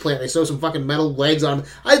junk plant. They sew some fucking metal legs on him.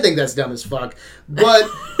 I think that's dumb as fuck. But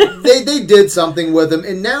they did something with him.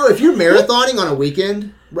 And now if you're marathoning on a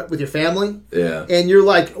weekend with your family yeah. and you're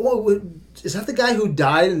like, oh, is that the guy who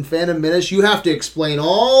died in Phantom Menace? You have to explain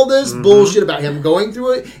all this bullshit about him going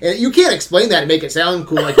through it. And you can't explain that and make it sound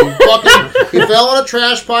cool. Like he fell on a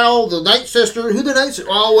trash pile, the Night Sister. Who the Night Sister?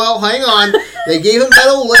 Oh, well, hang on. They gave him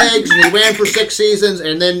metal legs and he ran for 6 seasons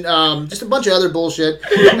and then just a bunch of other bullshit.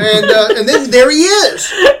 And then there he is.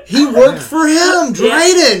 He worked for him,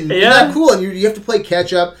 Dryden. Yeah. Isn't that cool? And you have to play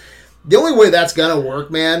catch up. The only way that's gonna work,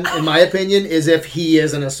 man, in my opinion, is if he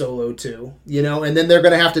is in a solo too, you know, and then they're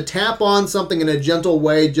gonna have to tap on something in a gentle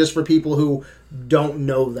way just for people who don't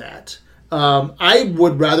know that. I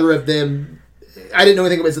would rather have them. I didn't know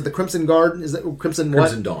anything about. Is it the Crimson Guard? Is that Crimson what?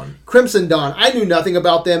 Crimson Dawn. Crimson Dawn. I knew nothing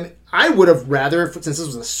about them. I would have rather, since this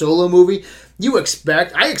was a solo movie,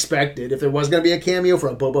 I expected if there was going to be a cameo for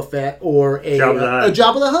a Boba Fett or a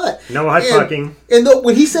Jabba the Hutt. No hot fucking. And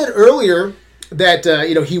when he said earlier that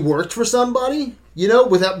he worked for somebody,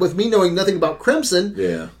 with me knowing nothing about Crimson,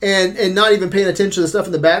 Yeah. and not even paying attention to the stuff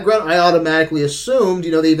in the background, I automatically assumed,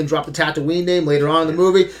 they even dropped the Tatooine name later on in the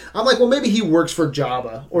movie. I'm like, well, maybe he works for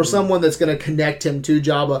Jabba or someone that's going to connect him to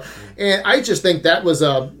Jabba. And I just think that was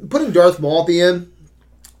putting Darth Maul at the end.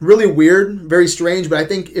 Really weird, very strange, but I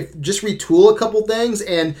think if just retool a couple things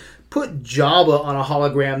and put Jabba on a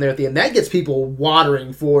hologram there at the end, that gets people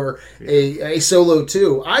watering for a solo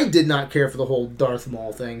too. I did not care for the whole Darth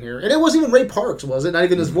Maul thing here. And it wasn't even Ray Parks, was it? Not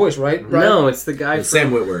even his voice, right? No, it's the guy It's from...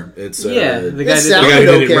 Sam Witwer. It's the It guy sounded the guy who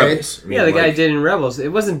did okay. in Rebels. I mean, Yeah, the guy like, did in Rebels.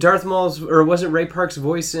 It wasn't Darth Maul's, or it wasn't Ray Park's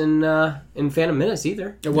voice in Phantom Menace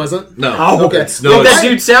either. It wasn't? No. Oh, okay. It's, no, Well, it's- That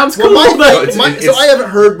dude sounds cool, Well, but... so I haven't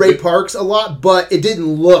heard Ray Parks a lot, but it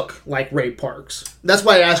didn't look like Ray Parks. That's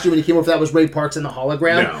why I asked you when you came over if that was Ray Parks in the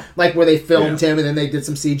hologram. No. Like where they filmed Yeah. him and then they did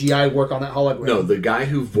some CGI work on that hologram. No, the guy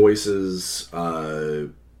who voices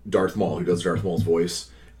Darth Maul, who does Darth Maul's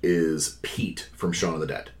voice, is Pete from Shaun of the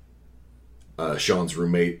Dead. Sean's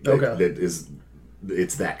roommate. Okay. That is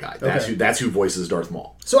it's that guy. Okay. That's who voices Darth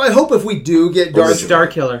Maul. So I hope if we do get Darth, Star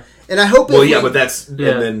Killer. and I hope. Well, if yeah, we, but that's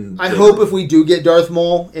Yeah. and then I hope if we do get Darth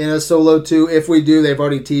Maul in a Solo 2, if we do, they've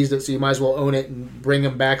already teased it, so you might as well own it and bring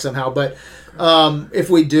him back somehow. But if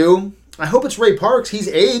we do, I hope it's Ray Parks. He's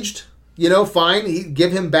aged, fine.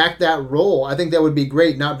 Give him back that role. I think that would be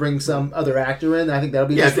great. Not bring some other actor in. I think that would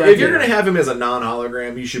be Yeah, distracting. if you're gonna have him as a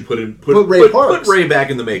non-hologram, you should put Ray Parks. Put Ray back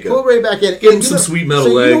in the makeup. Put Ray back in. Give him And some sweet metal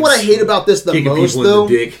so legs. You know what I hate about this the Kicking most, people though?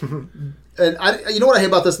 in the dick. And you know what I hate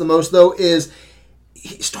about this the most, though, is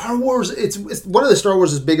Star Wars. It's one of the Star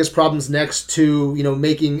Wars' biggest problems, next to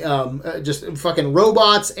making just fucking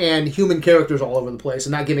robots and human characters all over the place,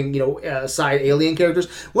 and not giving side alien characters.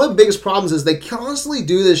 One of the biggest problems is they constantly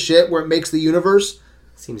do this shit where it makes the universe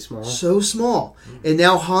Seems small. so small. And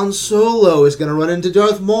now Han Solo is going to run into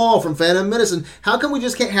Darth Maul from Phantom Menace. And how come we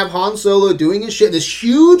just can't have Han Solo doing his shit in this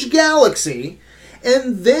huge galaxy?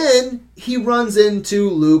 And then he runs into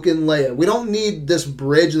Luke and Leia. We don't need this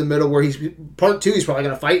bridge in the middle where he's part 2. He's probably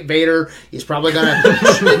going to fight Vader. He's probably going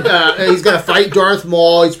to he's going to fight Darth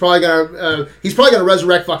Maul. He's probably going to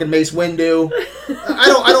resurrect fucking Mace Windu. I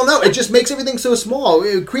don't know. It just makes everything so small.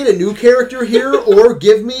 Create a new character here, or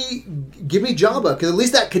give me Jabba, because at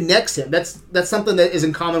least that connects him. That's something that is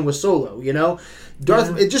in common with Solo.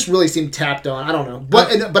 Darth, it just really seemed tapped on. I don't know,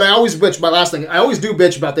 but I always bitch. My last thing, I always do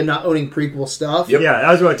bitch about them not owning prequel stuff. Yep. Yeah,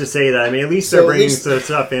 I was about to say that. I mean, at least they're bringing some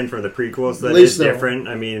stuff in from the prequels that is different.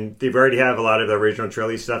 I mean, they've already have a lot of the original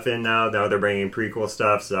trilogy stuff in now. Now they're bringing prequel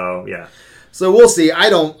stuff, so yeah. So we'll see.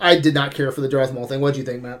 I did not care for the Darth Maul thing. What do you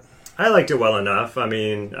think, Matt? I liked it well enough. I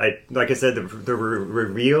mean, like I said, the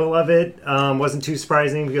reveal of it wasn't too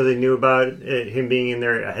surprising because I knew about him being in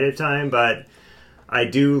there ahead of time, but I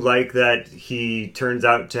do like that he turns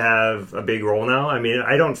out to have a big role now. I mean,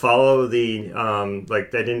 I don't follow the I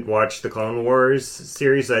didn't watch the Clone Wars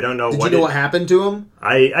series, so I don't know. Did you know what happened to him?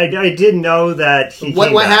 I did know that he.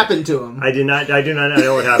 What happened to him? I do not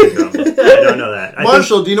know what happened to him. I don't know that.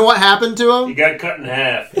 Marshall, do you know what happened to him? He got cut in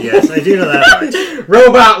half. Yes, I do know that much.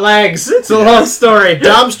 Robot legs. It's a long story.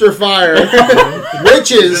 Dumpster fire. He's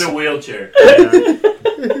Witches. in a wheelchair.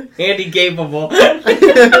 Handy capable.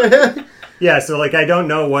 Yeah, so I don't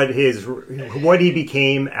know what he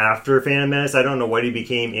became after Phantom Menace. I don't know what he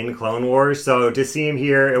became in Clone Wars. So to see him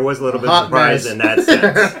here, it was a little bit Hot surprised mess. in that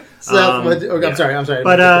sense. I'm sorry.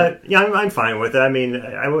 But yeah, I'm fine with it. I mean,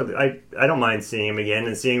 I don't mind seeing him again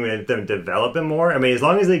and seeing them develop him more. I mean, as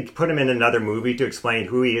long as they put him in another movie to explain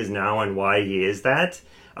who he is now and why he is that.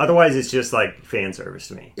 Otherwise, it's just fan service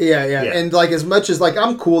to me. Yeah. And as much as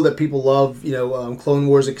I'm cool that people love Clone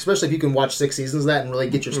Wars, especially if you can watch 6 seasons of that and really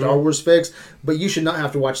get your Star Wars fix. But you should not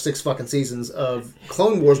have to watch 6 fucking seasons of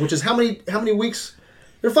Clone Wars, which is how many weeks?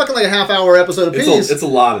 They're fucking like a half-hour episode apiece. It's a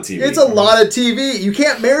lot of TV. It's a lot of TV. You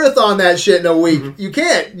can't marathon that shit in a week. You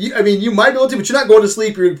can't. You might be able to, but you're not going to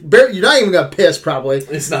sleep. You're not even going to piss, probably.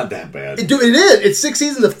 It's not that bad. It is. It's 6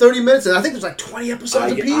 seasons of 30 minutes, and I think there's 20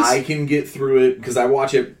 episodes apiece. I can get through it because I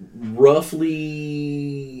watch it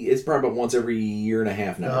roughly. It's probably about once every year and a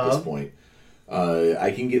half now at this point.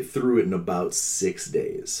 I can get through it in about 6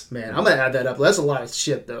 days. Man, I'm going to add that up. That's a lot of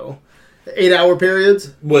shit, though. 8-hour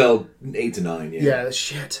periods? Well, 8 to 9, yeah. Yeah,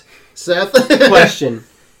 shit. Seth? Question.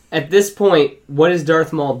 At this point, what is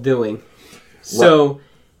Darth Maul doing? So,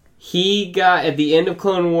 he got, at the end of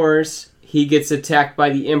Clone Wars, he gets attacked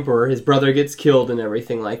by the Emperor. His brother gets killed and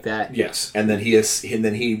everything like that. Yes, and then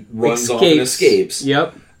he runs off and escapes.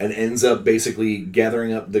 Yep. And ends up basically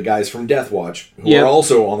gathering up the guys from Death Watch, who are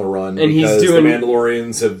also on the run and because he's doing... the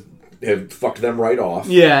Mandalorians have fucked them right off.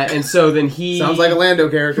 Yeah, and so then he... Sounds like a Lando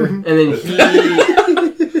character. And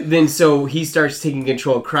then so he starts taking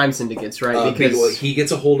control of crime syndicates, right? Because he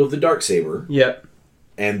gets a hold of the Darksaber. Yep.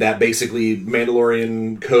 And that basically,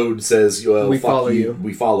 Mandalorian code says, well, we fuck follow you.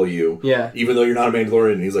 We follow you. Yeah. Even though you're not a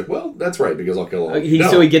Mandalorian. And he's like, well, that's right, because I'll kill all of you.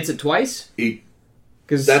 So he gets it twice?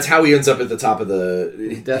 That's how he ends up at the top of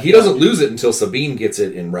the... He doesn't lose it until Sabine gets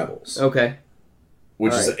it in Rebels. Okay.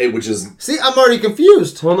 Which is... See, I'm already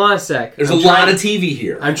confused. Hold on a sec. There's a lot of TV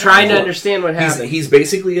here. I'm trying to understand what happened. He's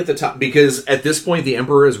basically at the top, because at this point, the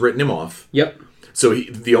Emperor has written him off. Yep. So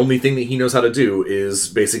the only thing that he knows how to do is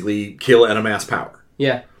basically kill and amass power.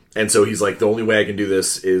 Yeah. And so he's like, the only way I can do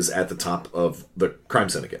this is at the top of the crime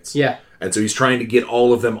syndicates. Yeah. And so he's trying to get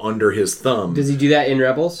all of them under his thumb. Does he do that in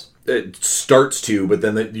Rebels? It starts to, but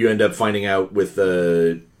then you end up finding out with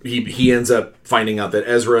the... He ends up finding out that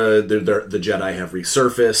Ezra, the Jedi, have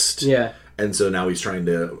resurfaced. Yeah. And so now he's trying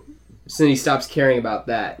to... So he stops caring about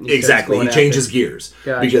that. Exactly. He changes gears.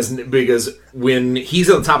 Gotcha. Because when he's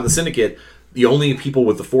at the top of the syndicate, the only people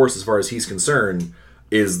with the Force, as far as he's concerned,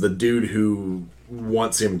 is the dude who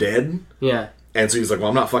wants him dead. Yeah. And so he's like, well,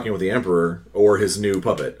 I'm not fucking with the Emperor or his new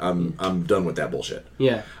puppet. I'm done with that bullshit.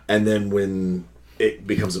 Yeah. And then when it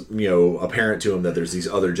becomes, apparent to him that there's these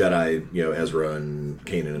other Jedi, Ezra and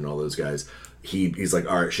Kanan and all those guys, he's like,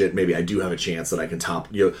 all right, shit, maybe I do have a chance that I can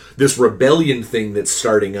this rebellion thing that's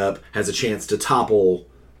starting up has a chance to topple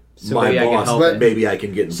my boss. But maybe I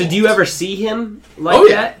can get involved. So do you ever see him like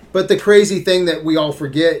that? But the crazy thing that we all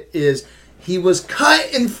forget is he was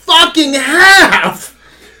cut in fucking half.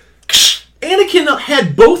 Anakin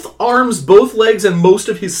had both arms, both legs, and most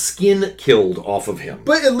of his skin killed off of him.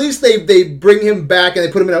 But at least they bring him back and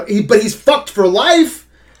they put him in but he's fucked for life,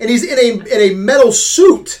 and he's in a metal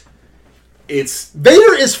suit.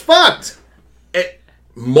 Vader is fucked.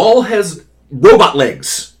 Maul has robot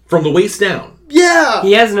legs from the waist down. Yeah,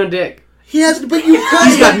 he has no dick. He has, but you cut.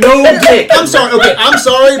 He's got no dick. I'm sorry. Okay, I'm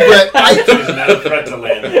sorry, but He's not a threat to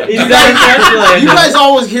land. He's not a threat to land. You guys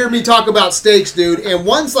always hear me talk about steaks, dude. And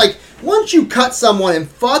once you cut someone in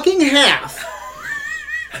fucking half,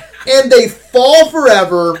 and they fall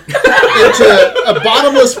forever into a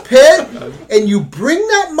bottomless pit, and you bring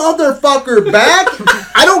that motherfucker back,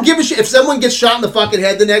 I don't give a shit if someone gets shot in the fucking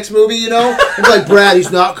head the next movie. It's like, Brad, he's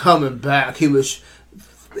not coming back. He was.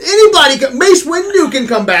 Anybody can. Mace Windu can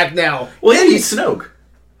come back now. Well, yeah, he's Snoke.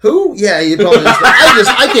 Who? Yeah, he probably is.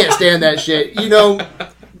 I can't stand that shit.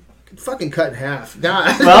 Fucking cut in half. Nah.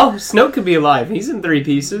 Well, Snoke could be alive. He's in 3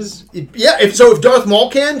 pieces. Yeah, if Darth Maul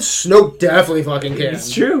can, Snoke definitely fucking can. It's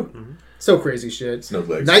true. So crazy shit. Snoke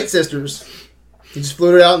legs. Night Sisters. He just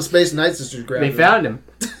floated out in space and Night Sisters grabbed him. They found him.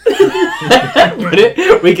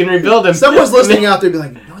 We can rebuild him. Someone's listening out there be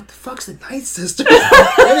like, what the fuck's the Night Sisters?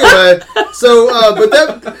 Anyway, so, but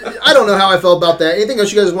that, I don't know how I felt about that. Anything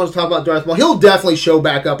else you guys want to talk about Darth Maul? He'll definitely show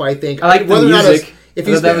back up, I think. I like the music. If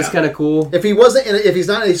that was kind of cool. If he's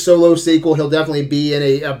not in a solo sequel, he'll definitely be in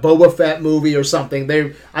a Boba Fett movie or something.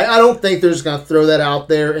 I don't think they're just gonna throw that out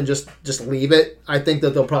there and just leave it. I think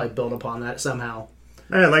that they'll probably build upon that somehow.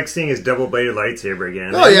 I like seeing his double-bladed lightsaber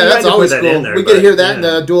again. Oh yeah, that's always cool. We get to hear that in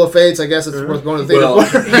the Duel of Fates. I guess it's worth going to the theater.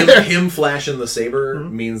 Well, him flashing the saber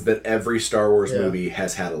means that every Star Wars movie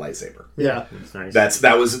has had a lightsaber. Yeah, that's nice.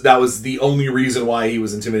 That was the only reason why he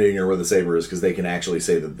was intimidating her with a saber, is because they can actually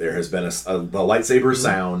say that there has been the lightsaber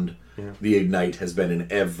sound. The Ignite has been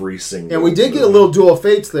in every single. And we did get a little Duel of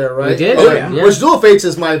Fates there, right? We did. Oh yeah. Which Duel of Fates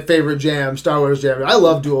is my favorite jam, Star Wars jam. I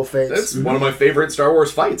love Duel of Fates. That's one of my favorite Star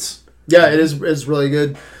Wars fights. Yeah, it is. It's really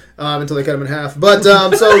good. Until they cut him in half. But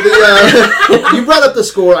so you brought up the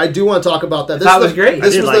score. I do want to talk about that. That was great.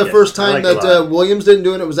 This was the first time that Williams didn't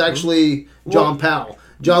do it. It was actually John Powell.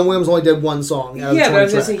 John Williams only did one song. Yeah, but I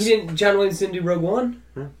was going to say John Williams didn't do Rogue One.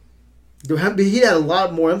 He had a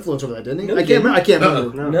lot more influence over that, didn't he? No, I can't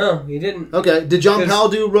remember. No, he didn't. Okay, did John Powell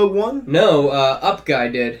do Rogue One? No, Up Guy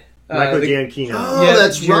did. Michael Giacchino. Oh, Yeah,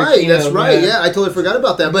 that's right. Giacchino, That's right. yeah. Yeah, I totally forgot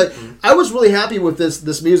about that. But I was really happy with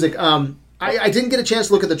this music. I didn't get a chance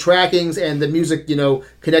to look at the trackings and the music,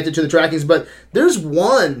 connected to the trackings, but there's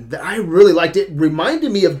one that I really liked. It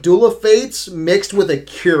reminded me of Duel of Fates mixed with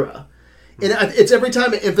Akira. And it's every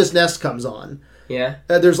time an Infus Nest comes on. Yeah.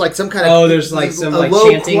 There's like some kind of there's like some like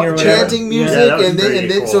chanting or whatever. chanting music, Yeah, that was and then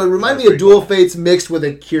pretty so it cool. reminded That me of was Duel pretty of Fates mixed with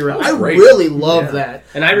Akira. I great. really love that.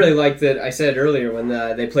 And I really liked that. I said earlier when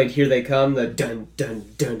they played "Here They Come," the dun dun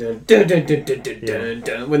dun dun dun dun dun dun dun dun,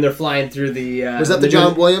 dun when they're flying through the. Was that the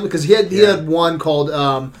John Williams? Because he had one called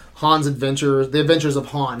Han's Adventures, The Adventures of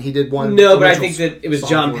Han. He did one. No, but I think that it was song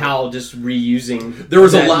John for it. Powell just reusing. There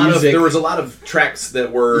was that there was a lot of tracks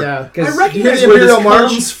that were. Yeah. I recognize the where this Imperial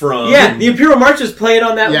March? comes from. Yeah, the Imperial March was playing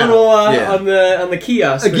on that Yeah. little Yeah. on the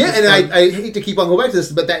kiosk. Again, and I hate to keep on going back to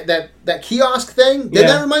this, but that kiosk thing, did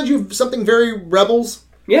that remind you of something very Rebels?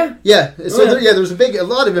 Yeah. Yeah. So yeah. there's a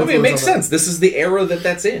lot of influence. I mean, it makes on that. sense. This is the era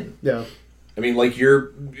that's in. Yeah. I mean, like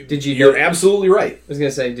you're You're absolutely right. I was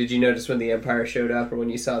gonna say, did you notice when the Empire showed up, or when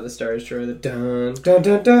you saw the Star Destroyer, the dun dun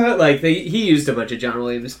dun dun? Like he used a bunch of John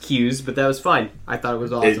Williams cues, but that was fine. I thought it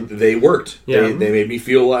was awesome. They worked. Yeah. They made me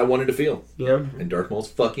feel what I wanted to feel. Yeah. And Darth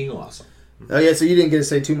Maul's fucking awesome. Oh yeah. So you didn't get to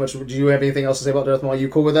say too much. Did you have anything else to say about Darth Maul? You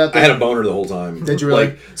cool with that? I had a boner the whole time. Did you really?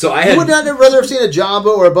 Like, so I You had. would not have rather have seen a Jabba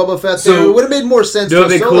or a Boba Fett. So- So it would have made more sense. It would to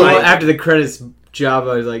have been Solo. cool after the credits.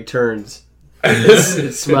 Jabba like turns.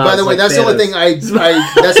 It smiles By the way, like that's the only Thanos. thing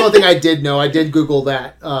that's the only thing I did know. I did Google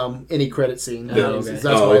that any credit scene. Oh, okay. That's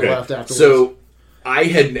why I left afterwards. So I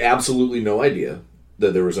had absolutely no idea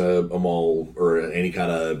that there was a Maul or any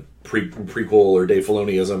kind of prequel or Dave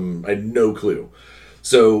Filoniism. I had no clue.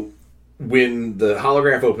 So when the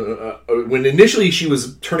holograph opened, when initially she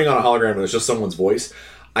was turning on a hologram and it was just someone's voice,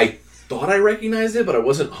 I thought I recognized it, but I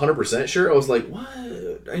wasn't 100% sure. I was like, what?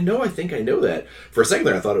 I think I know that. For a second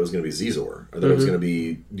there, I thought it was going to be Zizor. I thought it was going to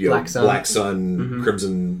be Black Sun,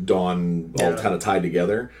 Crimson Dawn, all kind of tied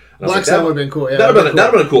together. And Black Sun would have been cool. Yeah, that would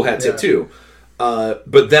have been a cool hat tip too.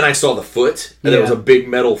 But then I saw the foot, and it was a big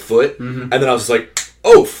metal foot, and then I was just like,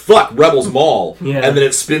 oh fuck, Rebels Maul. And then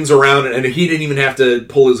it spins around, and he didn't even have to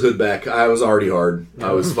pull his hood back. I was already hard.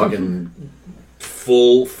 I was fucking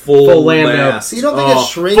full Lando. blast. So you don't think it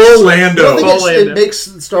shrinks? Full Lando. You don't think it makes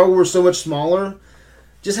Star Wars so much smaller?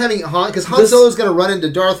 Just having Han, because Han Solo's going to run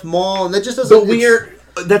into Darth Maul, and that just doesn't.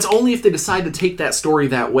 But that's only if they decide to take that story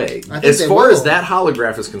that way. As far as that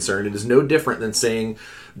holograph is concerned, it is no different than saying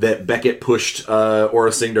that Beckett pushed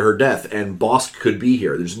Aurra Sing to her death, and Bosk could be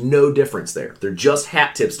here. There's no difference there. They're just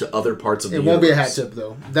hat tips to other parts of the universe. It won't be a hat tip,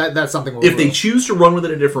 though. That's something we'll If they choose to run with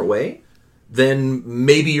it a different way, then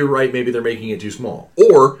maybe you're right. Maybe they're making it too small,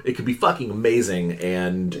 or it could be fucking amazing.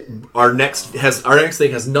 And our next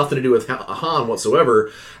thing has nothing to do with Han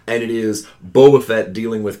whatsoever, and it is Boba Fett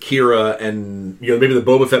dealing with Kira, and maybe the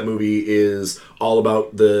Boba Fett movie is all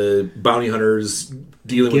about the bounty hunters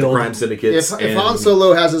dealing with the crime syndicates. If Han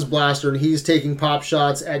Solo has his blaster and he's taking pop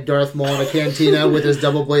shots at Darth Maul in a cantina with his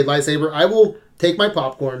double blade lightsaber, I will take my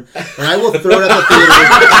popcorn and I will throw it at the theater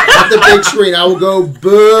at the big screen. I will go boo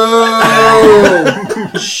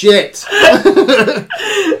shit.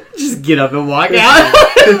 Just get up and walk out.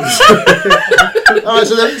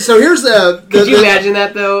 So here's the. Could you imagine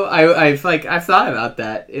that though? I've thought about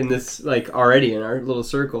that in this already in our little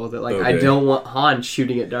circle that I don't want Han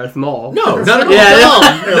shooting at Darth Maul. No, not at all.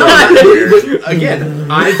 Yeah, no. Again,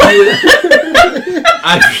 I do it.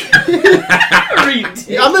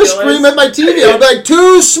 I'm gonna scream at my TV. I'll be like,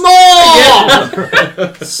 too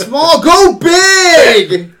small. Small, go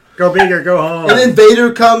big. Go big or go home. And then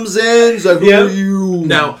Vader comes in. He's like, who are you?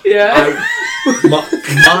 Now,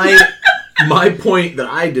 my point that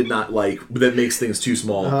I did not like that makes things too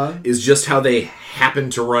small is just how they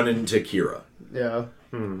happened to run into Kira. Yeah.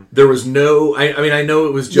 There was no. I mean, I know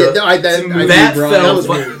it was just that felt.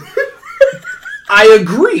 I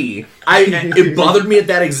agree. It bothered me at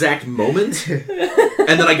that exact moment, and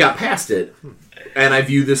then I got past it, and I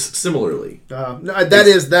view this similarly.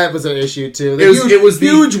 That was an issue too. It was the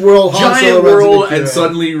huge world, giant world, and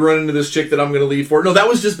suddenly you run into this chick that I'm going to leave for. No, that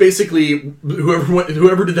was just basically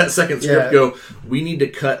whoever did that second script go. We need to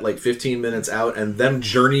cut 15 minutes out, and them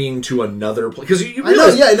journeying to another place because you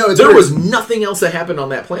realize there was nothing else that happened on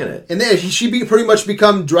that planet. And then she pretty much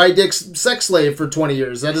become Drydick's sex slave for 20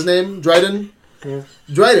 years. Is that his name? Dryden? Yeah.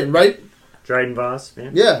 Dryden, right? Dryden Voss.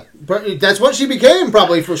 Yeah, that's what she became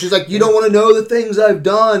probably. She's like, you don't want to know the things I've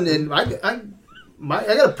done, and I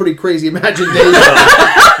got a pretty crazy imagination.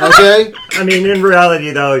 Okay. I mean, in reality,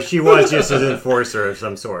 though, she was just an enforcer of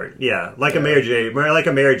some sort. Yeah, like a Mara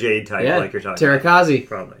Jade type, like you're talking. Terakazi,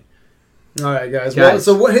 probably. All right, guys. Well,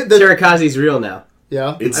 so what? Terakazi's real now.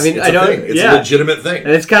 Yeah, it's a legitimate thing,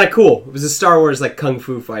 and it's kind of cool. It was a Star Wars kung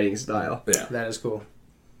fu fighting style. Yeah, that is cool.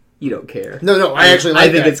 You don't care. No, I actually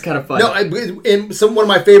like that. I think it's kind of fun. No, one of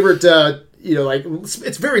my favorite,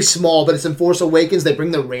 it's very small, but it's in Force Awakens. They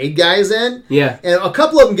bring the raid guys in. Yeah. And a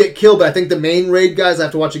couple of them get killed, but I think the main raid guys, I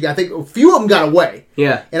have to watch again. I think a few of them got away.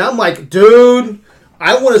 Yeah. And I'm like, dude,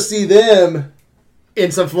 I want to see them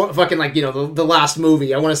in some fucking, the last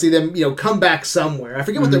movie. I want to see them, come back somewhere. I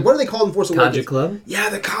forget what are they called in Force Awakens? Kanji Club?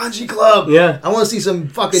 Yeah, the Kanji Club. Yeah. I want to see some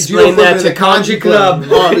fucking Explain that to Kanji Club.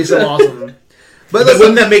 Oh, it'd be so awesome. But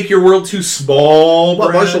wouldn't that make your world too small,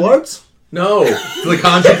 What, Brad? martial arts? No. For the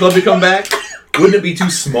Kanji Club to come back? Wouldn't it be too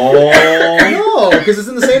small? No, because it's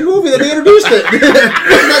in the same movie that they introduced it. It's in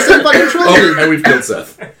that same fucking trilogy. Oh, and we've killed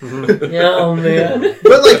Seth. Oh, man.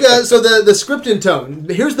 But, so the script and tone.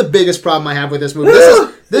 Here's the biggest problem I have with this movie.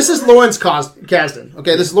 This is Lawrence Kasdan.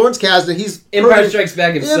 Okay, this is Lawrence Kasdan. He's Empire Strikes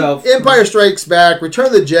Back himself. Empire Strikes Back, Return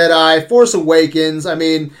of the Jedi, Force Awakens. I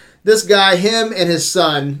mean, this guy, him and his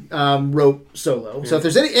son wrote Solo. Yeah. So if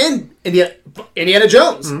there's Indiana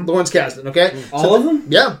Jones, Lawrence Kasdan, okay? All of them?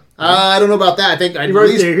 Yeah. I don't know about that. I think he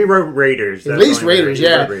wrote Raiders. At least Raiders,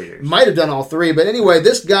 yeah. Might have done all three. But anyway,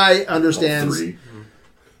 this guy understands...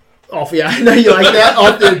 All three. Yeah, I know you like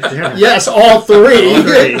that. Yes, all three. All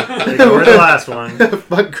three. We're the last one.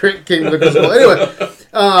 Fuck King Lucas. Anyway,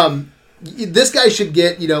 this guy should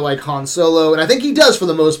get, Han Solo, and I think he does for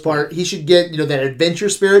the most part. He should get, that adventure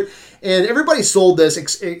spirit. And everybody sold this,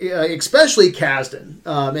 especially Kasdan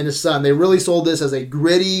and his son. They really sold this as a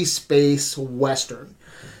gritty space western.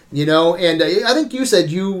 And I think you said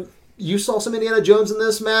you saw some Indiana Jones in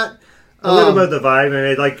this, Matt. A little bit of the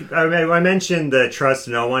vibe. I mentioned the trust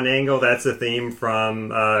no one angle. That's the theme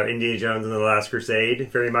from Indiana Jones and the Last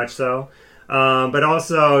Crusade, very much so. But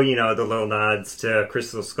also, you know, the little nods to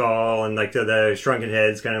Crystal Skull and like to the Shrunken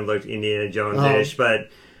Heads kind of looked Indiana Jones-ish. But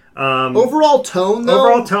overall tone,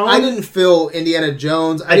 though, I didn't feel Indiana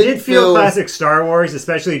Jones. I did feel classic Star Wars,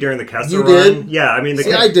 especially during the Kessel You Run. did? Yeah, I mean,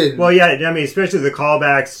 I didn't. Well, yeah, I mean, especially the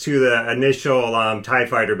callbacks to the initial TIE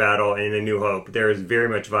Fighter battle in A New Hope. There was very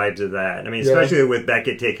much vibes of that. I mean, especially with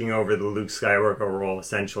Beckett taking over the Luke Skywalker role,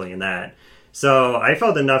 essentially, in that. So I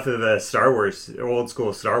felt enough of a Star Wars, old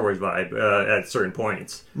school Star Wars vibe at certain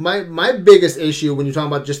points. My biggest issue when you're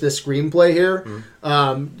talking about just this screenplay here,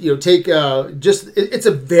 you know, take it's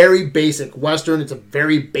a very basic Western. It's a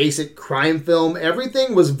very basic crime film.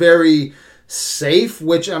 Everything was very safe,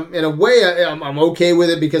 which in a way I'm okay with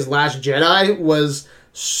it because Last Jedi was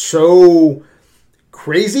so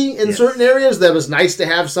crazy in certain areas that it was nice to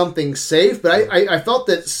have something safe. But I felt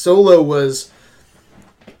that Solo was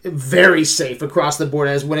very safe across the board,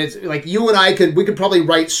 as when it's like you and we could probably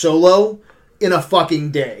write Solo in a fucking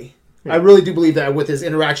day. I really do believe that with his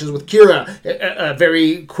interactions with Kira, a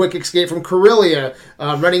very quick escape from Corellia,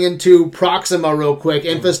 running into Proxima real quick.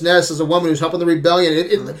 Enfys Nest is a woman who's helping the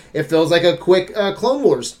rebellion. It feels like a quick Clone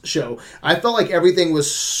Wars show. I felt like everything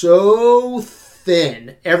was so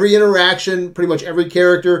thin. Every interaction, pretty much every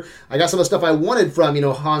character. I got some of the stuff I wanted from, you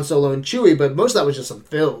know, Han Solo and Chewie, but most of that was just some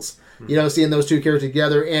fills. You know, seeing those two characters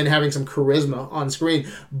together and having some charisma on screen.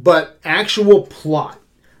 But actual plot,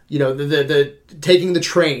 you know, the taking the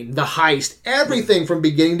train, the heist, everything from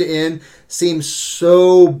beginning to end seems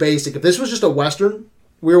so basic. If this was just a Western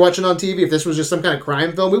we were watching on TV, if this was just some kind of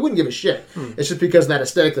crime film, we wouldn't give a shit. It's just because of that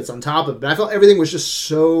aesthetic that's on top of it. But I felt everything was just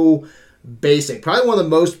so basic. Probably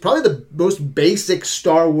the most basic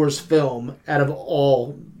Star Wars film out of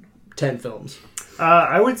all 10 films.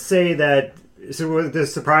 I would say that. So the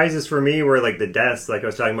surprises for me were like the deaths, like I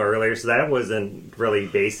was talking about earlier. So that wasn't really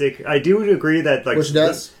basic. I do agree that like which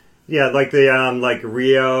deaths? Yeah, like the like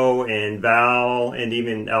Rio and Val and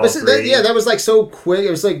even L3. That was like so quick.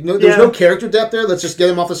 It was like there was no character depth there. Let's just get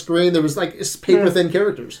them off the screen. There was like paper thin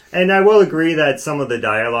characters. And I will agree that some of the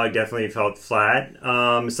dialogue definitely felt flat.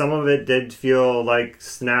 Some of it did feel like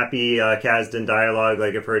snappy Kasdan dialogue,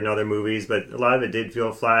 like I've heard in other movies, but a lot of it did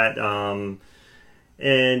feel flat.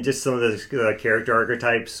 And just some of the character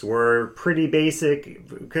archetypes were pretty basic.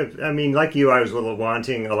 I mean, like you, I was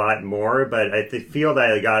wanting a lot more, but I feel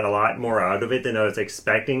that I got a lot more out of it than I was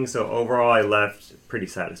expecting. So overall, I left pretty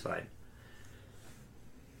satisfied.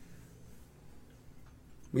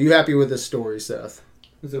 Were you happy with this story, Seth?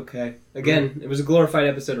 It was okay. Again, it was a glorified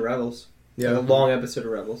episode of Rebels. Yeah. Like a long episode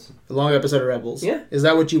of Rebels. A long episode of Rebels. Yeah. Is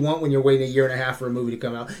that what you want when you're waiting a year and a half for a movie to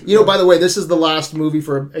come out? You know, by the way, this is the last movie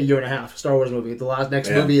for a year and a half. Star Wars movie. The next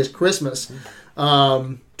movie is Christmas,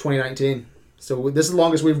 2019. So this is the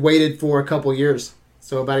longest we've waited for a couple years.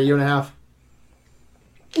 So about a year and a half.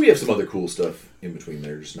 We have some other cool stuff in between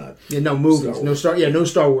there, just not. Yeah, no movies. No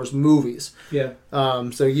Star Wars movies. Yeah.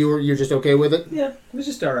 So you're just okay with it? Yeah, it was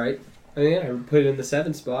just all right. I mean, I put it in the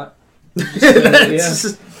 7th spot.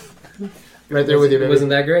 Right there with you, baby. It wasn't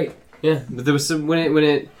that great. Yeah, but there was some when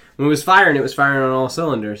it was firing on all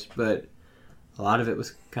cylinders, but a lot of it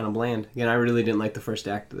was kind of bland. Again, I really didn't like the first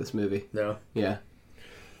act of this movie. No. Yeah.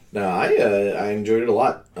 No, I enjoyed it a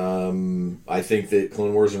lot. I think that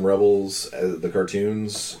Clone Wars and Rebels, the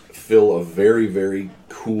cartoons, fill a very, very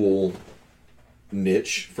cool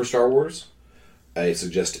niche for Star Wars. I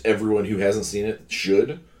suggest everyone who hasn't seen it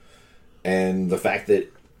should. And the fact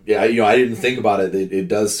that, I didn't think about it. It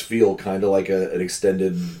does feel kind of like an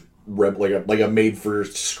extended like a made for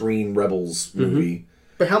screen Rebels movie.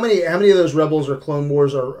 But how many of those Rebels or Clone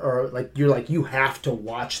Wars are like you have to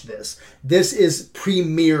watch this? This is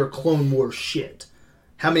premier Clone Wars shit.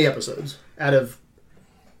 How many episodes out of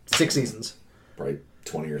 6 seasons? Probably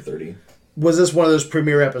 20 or 30. Was this one of those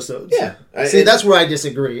premiere episodes? Yeah. That's where I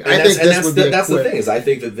disagree. I think this would be that's the thing, is I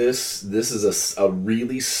think that this is a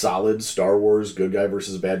really solid Star Wars good guy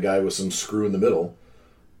versus bad guy with some screw in the middle.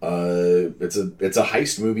 It's a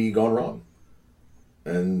heist movie gone wrong.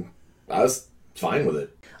 And I was fine with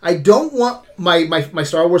it. I don't want my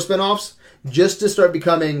Star Wars spinoffs just to start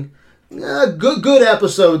becoming good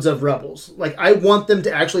episodes of Rebels. Like, I want them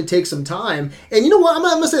to actually take some time. And you know what? I'm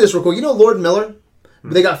gonna say this real quick. You know Lord Miller?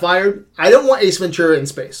 They got fired. I don't want Ace Ventura in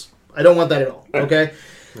space. I don't want that at all. Okay?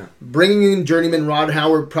 Yeah. Bringing in Journeyman Rod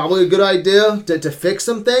Howard, probably a good idea to fix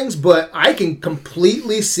some things, but I can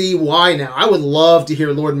completely see why now. I would love to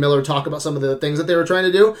hear Lord Miller talk about some of the things that they were trying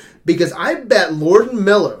to do, because I bet Lord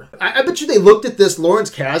Miller, I bet you they looked at this Lawrence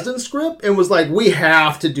Kasdan script and was like, we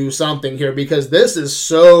have to do something here because this is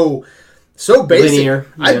so so basic. Linear,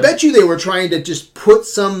 I yeah. bet you they were trying to just put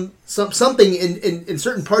something in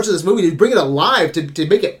certain parts of this movie to bring it alive, to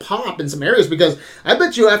make it pop in some areas, because I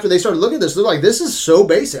bet you after they started looking at this, they're like, this is so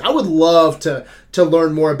basic. I would love to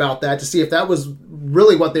learn more about that, to see if that was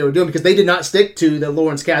really what they were doing, because they did not stick to the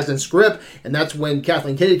Lawrence Kasdan script, and that's when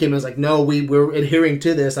Kathleen Kennedy came in and was like, no, we're adhering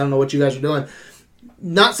to this. I don't know what you guys are doing.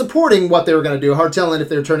 Not supporting what they were going to do. Hard telling if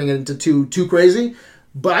they're turning it into too crazy.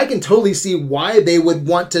 But I can totally see why they would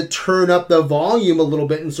want to turn up the volume a little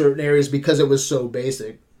bit in certain areas, because it was so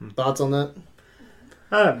basic. Thoughts on that?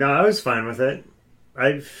 No, I was fine with it.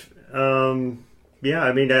 Yeah,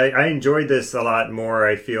 I mean, I enjoyed this a lot more,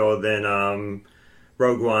 I feel, than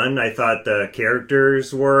Rogue One. I thought the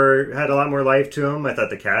characters had a lot more life to them. I thought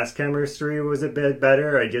the cast chemistry was a bit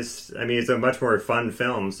better. I mean, it's a much more fun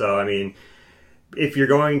film. So, I mean, if you're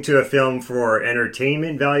going to a film for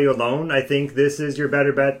entertainment value alone, I think this is your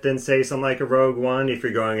better bet than, say, something like a Rogue One. If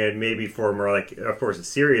you're going at maybe for more like, of course, a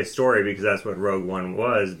serious story, because that's what Rogue One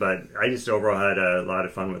was. But I just overall had a lot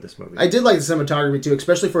of fun with this movie. I did like the cinematography too,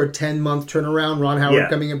 especially for a 10-month turnaround. Ron Howard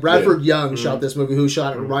coming in. Bradford Young shot this movie, who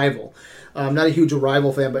shot Arrival. Not a huge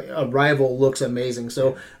Arrival fan, but Arrival looks amazing.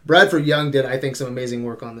 So Bradford Young did, I think, some amazing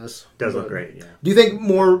work on this. Does look great, yeah. Do you think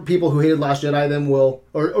more people who hated Last Jedi then will,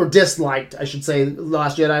 or disliked, I should say,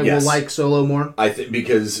 Last Jedi will like Solo more? I think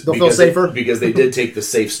because They'll feel safer? because they did take the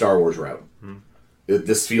safe Star Wars route.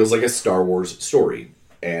 This feels like a Star Wars story,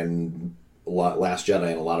 and Last Jedi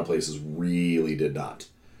in a lot of places really did not.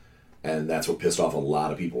 And that's what pissed off a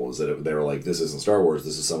lot of people, is that they were like, this isn't Star Wars,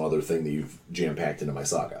 this is some other thing that you've jam-packed into my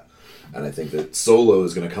saga. And I think that Solo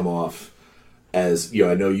is going to come off as,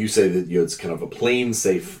 I know you say that it's kind of a plain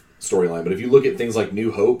safe storyline, but if you look at things like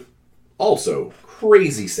New Hope, also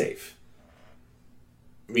crazy safe.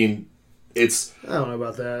 I mean, it's... I don't know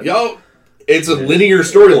about that. It's a linear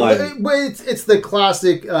storyline. But it's the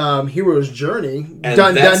classic hero's journey, And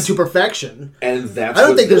done that's- to perfection. And that's I don't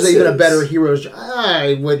what think there's this even a is. better hero's.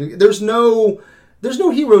 I wouldn't. There's no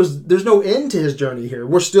heroes. There's no end to his journey here.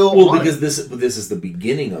 We're still Well, on because it. this is the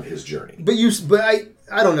beginning of his journey. But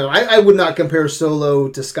I don't know. I would not compare Solo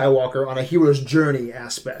to Skywalker on a hero's journey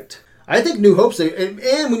aspect. I think New Hope's and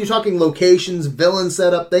when you're talking locations, villain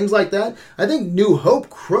setup, things like that, I think New Hope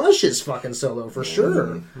crushes fucking Solo for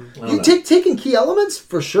sure. You taking key elements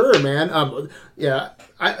for sure, man.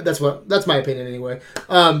 That's my opinion anyway.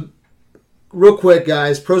 Real quick,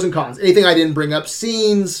 guys, pros and cons. Anything I didn't bring up?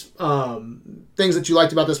 Scenes, things that you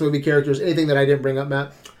liked about this movie, characters. Anything that I didn't bring up,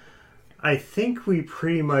 Matt? I think we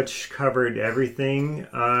pretty much covered everything.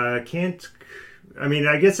 I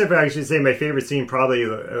guess if I should say my favorite scene, probably,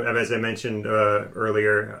 as I mentioned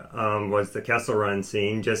earlier, was the Kessel Run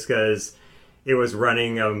scene, just because it was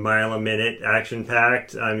running a mile a minute,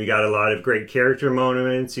 action-packed. You got a lot of great character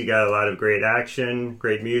moments, you got a lot of great action,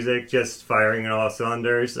 great music, just firing on all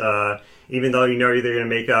cylinders. Even though you know they're going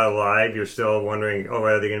to make it out alive, you're still wondering,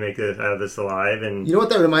 are they going to make it out of this alive? And you know what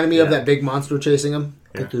that reminded me of? That big monster chasing him?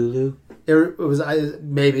 Yeah. Cthulhu? It was,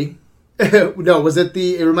 maybe. No, was it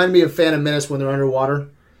it reminded me of Phantom Menace when they're underwater?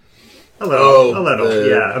 A little.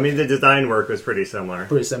 Yeah. I mean, the design work was pretty similar.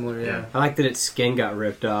 Pretty similar, yeah. I like that its skin got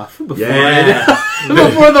ripped off before Yeah.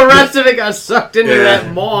 the rest of it got sucked into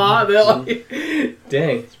that maw.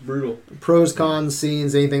 Dang, it's brutal. Pros, cons,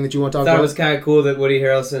 scenes, anything that you want to talk That about? was kind of cool that Woody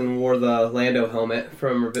Harrelson wore the Lando helmet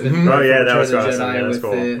from Oh, yeah, that was Return of the awesome. Jedi That was with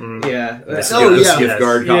cool. the, yeah. The skiff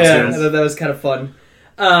guard Yeah, costumes. I thought that was kind of fun.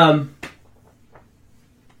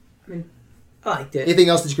 I liked it. Anything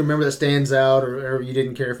else that you can remember that stands out or you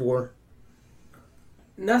didn't care for?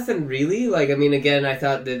 Nothing really. Again, I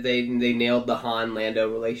thought that they nailed the Han Lando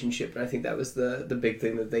relationship, and I think that was the big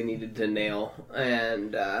thing that they needed to nail.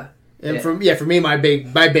 And For me, my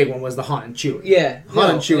big one was the Han and Chewie.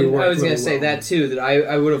 Han and Chewie and worked I was going really to say well. that too. That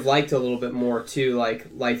I would have liked a little bit more too, like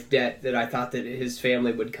Life Debt. That I thought that his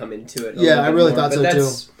family would come into it. Yeah, I really thought so too.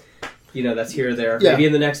 That's here or there. Yeah. Maybe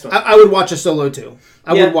in the next one. I would watch a Solo too.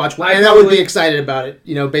 I would watch one, and I would be excited about it.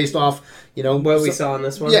 Based off what we saw in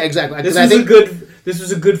this one. Yeah, exactly. This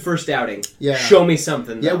was a good first outing. Yeah. Show me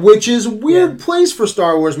something. Yeah, though. which is a weird place for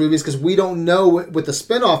Star Wars movies because we don't know with the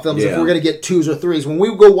spin-off films if we're going to get 2s or 3s. When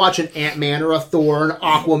we go watch an Ant-Man or a Thor, an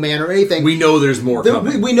Aquaman or anything, We know there's more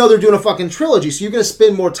coming. we know they're doing a fucking trilogy, so you're going to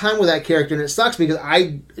spend more time with that character, and it sucks because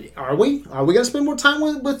are we going to spend more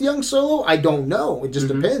time with young Solo? I don't know. It just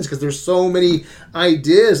depends because there's so many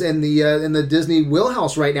ideas in the Disney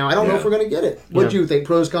wheelhouse right now. I don't know if we're going to get it. What do you think?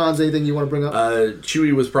 Pros, cons, anything you want to bring up?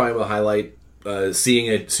 Chewie was probably the highlight. Seeing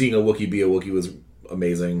a Wookiee be a Wookiee was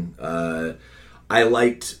amazing. I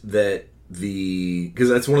liked that because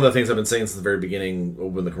that's one of the things I've been saying since the very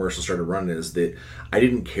beginning when the commercial started running is that I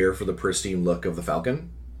didn't care for the pristine look of the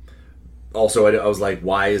Falcon. also, I was like,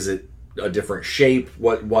 why is it a different shape?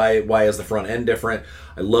 Why is the front end different?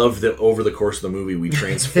 I love that over the course of the movie we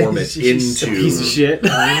transform it into Piece of shit.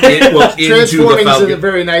 Transforming is a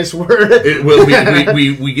very nice word.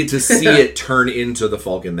 We get to see it turn into the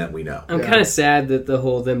Falcon that we know. I'm kind of sad that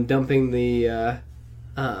them dumping the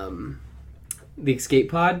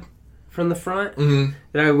escape pod from the front. Mm-hmm.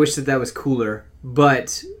 That I wish that was cooler,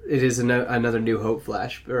 but it is another New Hope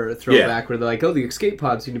flash or a throwback where they're like, "Oh, the escape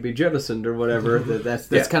pods seem to be jettisoned" or whatever.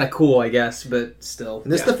 That's kind of cool, I guess, but still.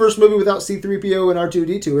 And this is the first movie without C-3PO and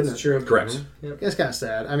R2-D2, isn't it? True. Correct. It's kind of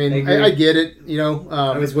sad. I mean, I get it. You know,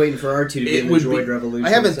 I was waiting for R2 to be in the Droid Revolution. I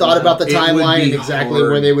haven't thought about the timeline and exactly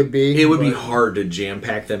where they would be. It would be hard to jam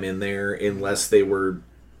pack them in there unless they were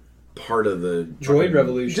part of the Droid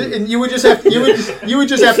Revolution. And you would just have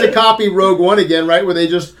to copy Rogue One again, right? Where they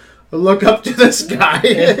just look up to the sky.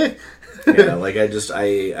 Yeah, like I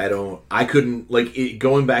couldn't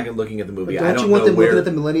going back and looking at the movie. Don't you want them looking at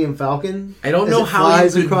the Millennium Falcon? I don't know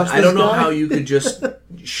how you could just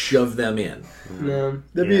shove them in. No,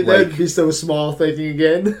 that'd be so small thinking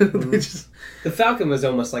again. The Falcon was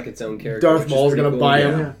almost like its own character. Darth Maul's gonna buy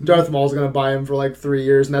him. Yeah. Darth Maul's gonna buy him for like 3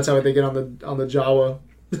 years, and that's how they get on the Jawa.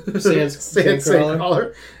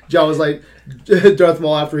 Sandcrawler. Jawa's like Darth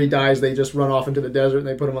Maul after he dies, they just run off into the desert and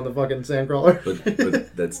they put him on the fucking sandcrawler.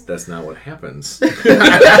 But that's not what happens.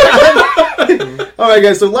 All right,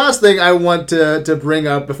 guys. So last thing I want to bring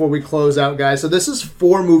up before we close out, guys. So this is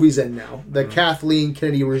 4 movies in now. The Kathleen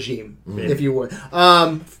Kennedy regime, if you would.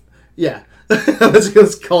 Yeah.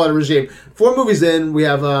 let's call it a regime. 4 movies in. We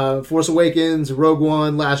have Force Awakens, Rogue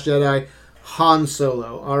One, Last Jedi, Han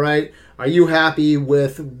Solo. All right. Are you happy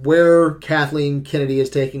with where Kathleen Kennedy is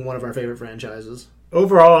taking one of our favorite franchises?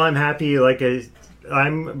 Overall, I'm happy.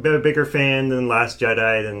 I'm a bigger fan than Last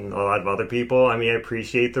Jedi than a lot of other people. I mean, I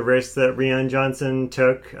appreciate the risk that Rian Johnson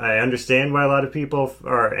took. I understand why a lot of people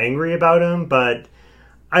are angry about him, but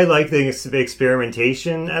I like the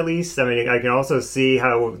experimentation, at least. I mean, I can also see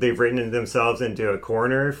how they've written themselves into a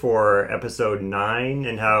corner for Episode 9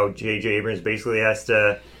 and how J.J. Abrams basically has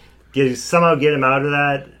to somehow get him out of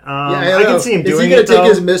that. I can see him doing it. Is he going to take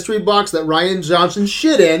his mystery box that Rian Johnson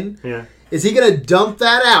shit in? Yeah. Is he going to dump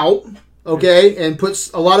that out? Okay, and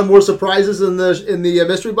puts a lot of more surprises in the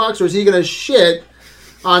mystery box, or is he going to shit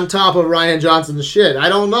on top of Rian Johnson's shit? I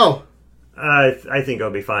don't know. I think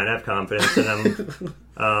it'll be fine. I have confidence in him.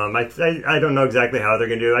 I don't know exactly how they're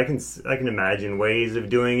going to do it. I can imagine ways of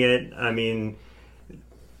doing it. I mean,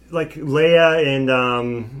 like Leia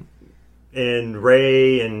and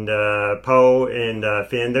Rey and Poe and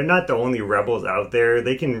Finn, they're not the only rebels out there.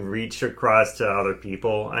 They can reach across to other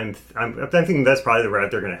people. I'm thinking that's probably the route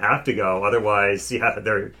they're going to have to go. Otherwise, yeah,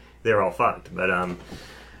 they're all fucked. But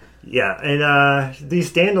yeah, and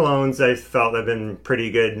these standalones I felt have been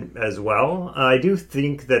pretty good as well. I do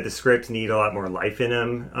think that the scripts need a lot more life in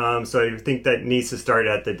them. So I think that needs to start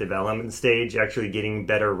at the development stage, actually getting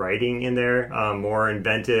better writing in there, more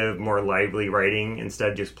inventive, more lively writing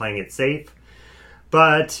instead of just playing it safe.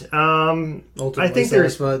 But I think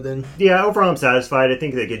satisfied then. Yeah, overall I'm satisfied. I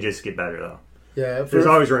think they could just get better though. Yeah, there's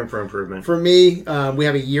always room for improvement. For me, we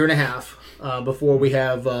have a year and a half before we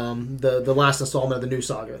have the last installment of the new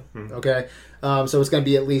saga. Mm-hmm. Okay, so it's going to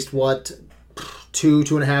be at least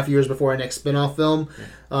 2.5 years before our next spin-off film.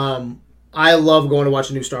 I love going to watch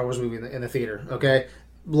a new Star Wars movie in the theater. Okay,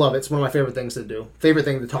 love it. It's one of my favorite things to do. Favorite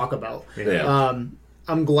thing to talk about. Yeah.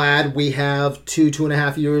 I'm glad we have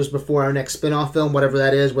 2.5 years before our next spin-off film, whatever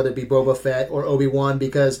that is, whether it be Boba Fett or Obi-Wan,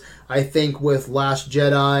 because I think with Last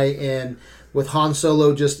Jedi and with Han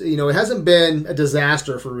Solo, just, it hasn't been a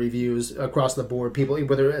disaster for reviews across the board. People,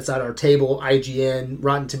 whether it's at our table, IGN,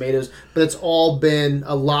 Rotten Tomatoes, but it's all been,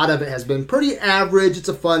 a lot of it has been pretty average. It's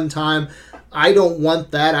a fun time. I don't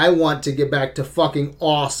want that. I want to get back to fucking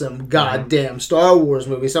awesome goddamn Star Wars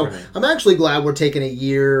movie. So I'm actually glad we're taking a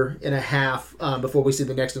year and a half before we see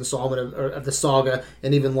the next installment of the saga,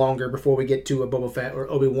 and even longer before we get to a Boba Fett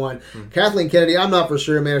or Obi-Wan. Kathleen Kennedy, I'm not for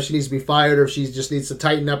sure, man, if she needs to be fired or if she just needs to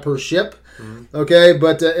tighten up her ship. Okay,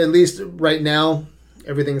 but at least right now,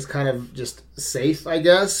 everything's kind of just safe, I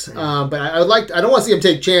guess. But I don't want to see them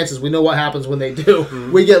take chances. We know what happens when they do.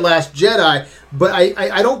 We get Last Jedi, but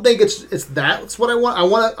I don't think it's that's what I want.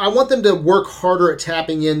 I want them to work harder at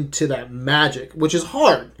tapping into that magic, which is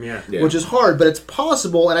hard. Yeah. Which is hard, but it's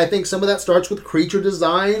possible. And I think some of that starts with creature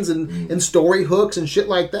designs and story hooks and shit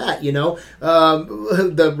like that.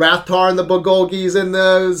 The Rathtar and the Bulgulgis and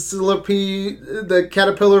the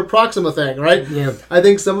Caterpillar Proxima thing, right? Yeah. I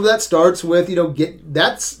think some of that starts with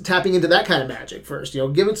that's tapping into that kind of magic first.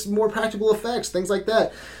 Give it some more practical effects, things like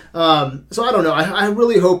that. So I don't know. I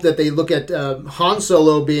really hope that they look at Han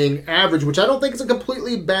Solo being average, which I don't think is a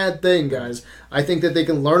completely bad thing, guys. I think that they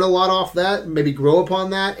can learn a lot off that, maybe grow upon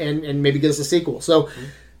that, and maybe get us a sequel. So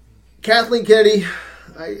Kathleen Kennedy,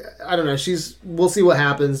 I don't know. We'll see what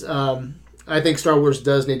happens. I think Star Wars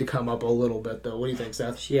does need to come up a little bit, though. What do you think,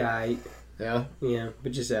 Seth? Yeah, Yeah? yeah,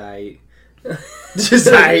 but just Just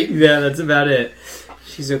yeah, that's about it.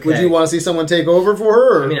 She's okay. Would you want to see someone take over for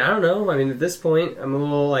her? Or? I mean, I don't know. I mean, at this point, I'm a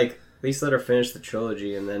little like, at least let her finish the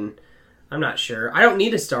trilogy, and then I'm not sure. I don't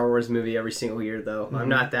need a Star Wars movie every single year, though. I'm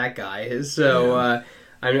not that guy. So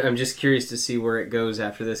I'm just curious to see where it goes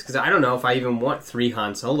after this, because I don't know if I even want 3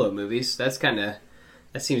 Han Solo movies. That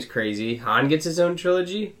seems crazy. Han gets his own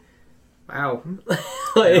trilogy? Wow.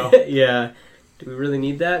 Yeah. Do we really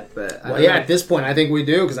need that? But well, yeah, at this point, I think we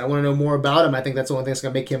do, because I want to know more about him. I think that's the only thing that's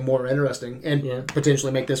going to make him more interesting and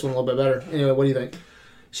potentially make this one a little bit better. Anyway, what do you think?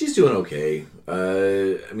 She's doing okay.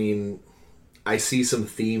 I mean, I see some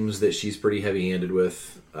themes that she's pretty heavy-handed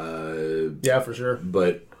with. Yeah, for sure.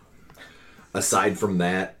 But aside from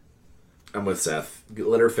that, I'm with Seth.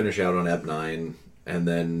 Let her finish out on Ep 9, and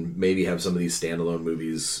then maybe have some of these standalone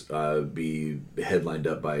movies be headlined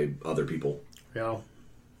up by other people. Yeah.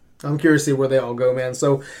 I'm curious to see where they all go, man.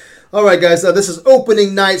 So, all right, guys, this is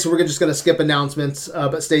opening night, so we're just going to skip announcements,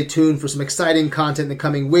 but stay tuned for some exciting content in the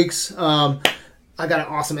coming weeks. I got an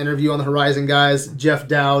awesome interview on the horizon, guys. Jeff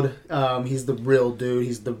Dowd, he's the real dude.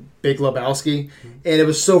 He's the Big Lebowski, and it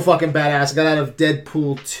was so fucking badass. I got out of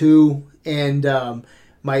Deadpool 2, and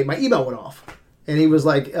my email went off. And he was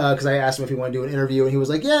like, because I asked him if he wanted to do an interview, and he was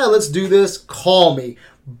like, yeah, let's do this. Call me.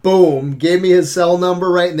 Boom. Gave me his cell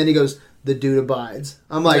number, right? And then he goes, the dude abides.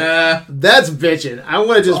 I'm like, that's bitchin'. I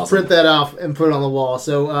want to just print that off and put it on the wall.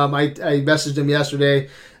 So I messaged him yesterday.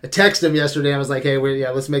 I texted him yesterday. I was like, hey,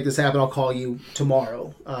 let's make this happen. I'll call you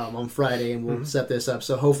tomorrow on Friday, and we'll set this up.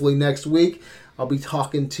 So hopefully next week I'll be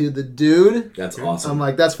talking to the dude. That's awesome. I'm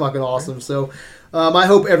like, that's fucking awesome. So I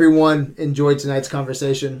hope everyone enjoyed tonight's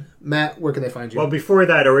conversation. Matt, where can they find you? Well, before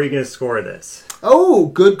that, are we going to score this? Oh,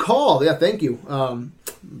 good call. Yeah, thank you.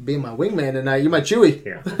 Being my wingman tonight. You're my Chewie.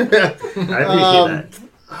 Yeah. I appreciate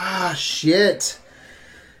that. Shit.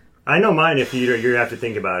 I know mine if you have to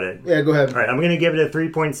think about it. Yeah, go ahead. All right, I'm going to give it a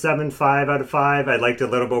 3.75 out of 5. I liked it a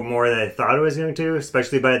little bit more than I thought I was going to,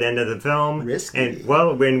 especially by the end of the film. Risky. And,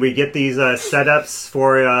 well, when we get these setups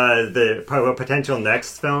for the potential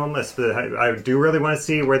next film, I do really want to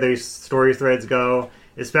see where these story threads go,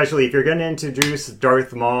 especially if you're going to introduce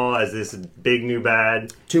Darth Maul as this big new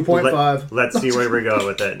bad. 2.5. Let's see where we go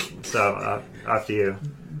with it. So, off to you.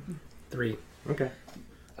 3. Okay.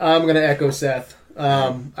 I'm going to echo Seth.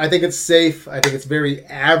 I think it's safe. I think it's very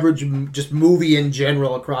average, just movie in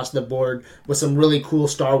general across the board with some really cool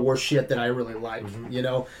Star Wars shit that I really like, you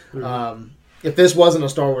know? If this wasn't a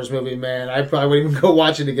Star Wars movie, man, I probably wouldn't even go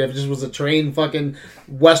watch it again. If it just was a train fucking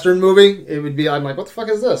Western movie, it would be, I'm like, what the fuck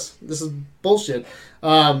is this? This is bullshit.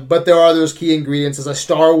 But there are those key ingredients. As a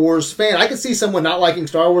Star Wars fan, I could see someone not liking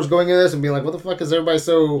Star Wars going into this and being like, what the fuck is everybody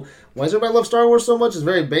why does everybody love Star Wars so much? It's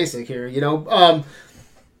very basic here, you know?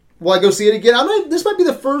 Will I go see it again? This might be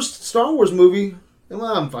the first Star Wars movie. Well,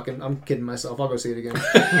 I'm kidding myself. I'll go see it again.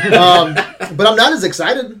 But I'm not as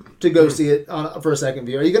excited to go see it for a second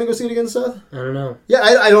view. Are you going to go see it again, Seth? I don't know. Yeah,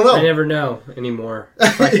 I don't know. I never know anymore.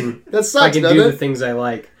 If I can, That sucks, if I can doesn't do it? the things I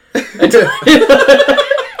like. It's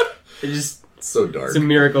just It's so dark. it's a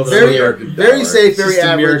miracle that Very, I'm here. very safe, It's very just a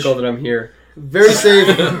average. miracle that I'm here. Very safe,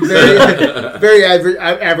 very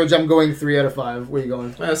average. I'm going 3 out of 5. Where are you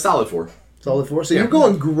going? Solid 4. Solid 4. So you're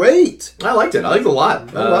going great. I liked it. I liked it a lot.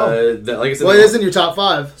 Oh, wow. Like I said, Well, it is in your top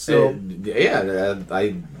 5. So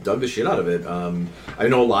I dug the shit out of it. I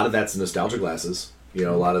know a lot of that's nostalgia glasses. You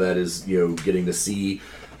know, a lot of that is, you know, getting to see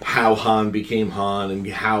how Han became Han and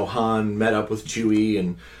how Han met up with Chewie,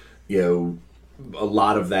 and, you know, a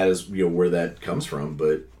lot of that is, you know, where that comes from.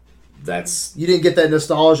 But that's you didn't get that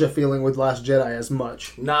nostalgia feeling with Last Jedi as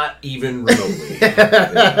much. not even remotely.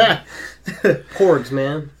 Porgs,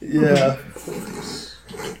 man. Yeah.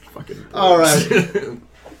 Fucking All right.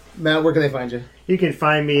 Matt, where can they find you? You can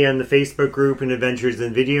find me on the Facebook group in Adventures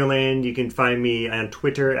in Videoland. You can find me on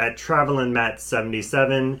Twitter at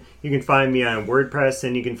TravelinMatt77. You can find me on WordPress,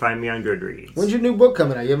 and you can find me on Goodreads. When's your new book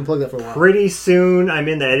coming out? You haven't plugged that for a while. Pretty soon. I'm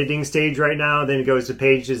in the editing stage right now. Then it goes to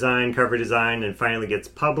page design, cover design, and finally gets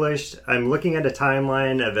published. I'm looking at a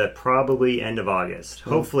timeline of probably end of August.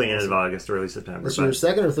 Hopefully end of August, early September. This is your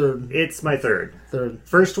second or third? It's my third. Third.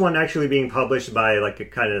 First one actually being published by like a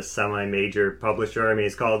kind of semi-major publisher. I mean,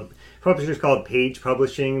 publisher's called Page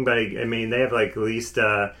Publishing, but I mean, they have like at least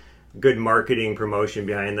good marketing promotion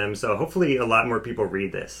behind them. So hopefully a lot more people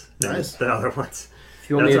read this than Nice. the other ones. If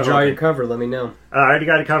you want me That's to what I'm draw your hoping. cover, let me know. I already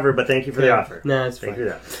got it covered, but thank you for the offer. Nah, it's Thank fine.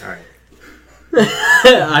 you for that. All right.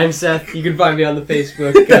 I'm Seth. You can find me on the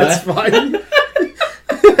Facebook. That's fine.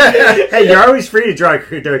 Hey, you're always free to draw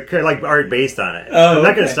like art based on it. Oh, I'm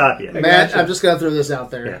not going okay. to stop you. Matt, gotcha. I'm just gonna throw this out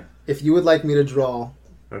there. Yeah. If you would like me to draw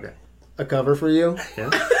Okay. a cover for you, Yeah.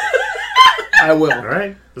 I will. All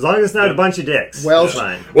right. As long as it's not a bunch of dicks. Well, it's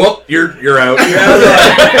fine. Well, you're out. You're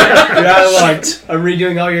out of luck. I'm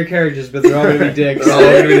redoing all your characters, but they're all going to be dicks. They're all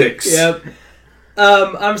gonna be dicks. Yep.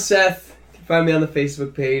 I'm Seth. You can find me on the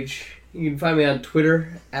Facebook page. You can find me on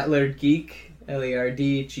Twitter, @LairdGeek,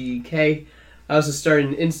 LARDGEK. I also started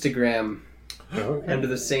an Instagram under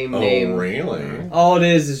the same name. Oh, really? All it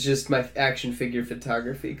is just my action figure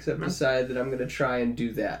photography, because I've decided that I'm going to try and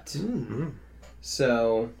do that.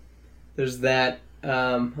 So, there's that.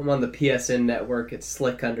 I'm on the PSN network. It's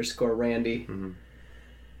slick_Randy.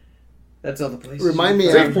 That's all the places. Remind me.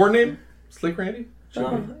 Is that a porn name? Slick Randy?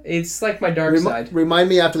 It's like my dark side. Remind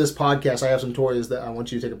me after this podcast. I have some toys that I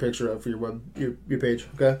want you to take a picture of for your page.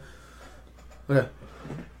 Okay. Okay.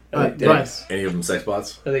 Are they Brian. dicks? Any of them sex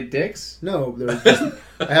bots? Are they dicks? No,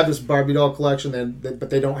 I have this Barbie doll collection, but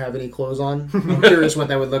they don't have any clothes on. I'm curious what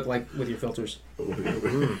that would look like with your filters.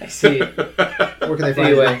 I see. Where can they find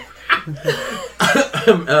Anyway,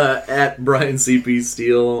 At Brian CP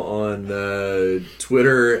Steele on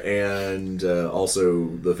Twitter and also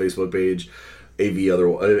the Facebook page,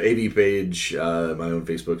 AV page. My own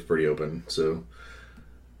Facebook's pretty open, so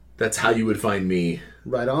that's how you would find me.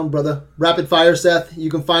 Right on, brother. Rapid fire, Seth. You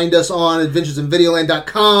can find us on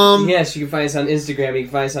adventuresinvideoland.com. yes, you can find us on Instagram. You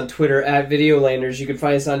can find us on Twitter @Videolanders. You can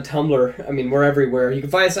find us on Tumblr. I mean, we're everywhere. You can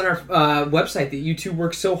find us on our website that you two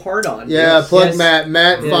work so hard on. Yeah, Yes, plug yes. Matt.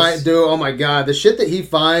 Matt, Yes. dude, oh my god. The shit that he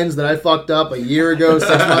finds that I fucked up a year ago, 6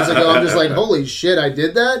 months ago, I'm just like, holy shit, I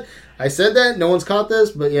did that? I said that? No one's caught this?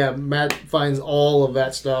 But yeah, Matt finds all of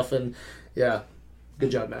that stuff, and yeah, good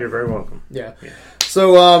job, Matt. You're very welcome. Yeah.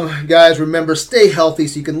 So, guys, remember, stay healthy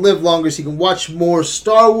so you can live longer, so you can watch more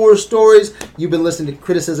Star Wars stories. You've been listening to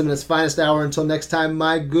Criticism in its finest hour. Until next time,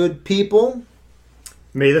 my good people,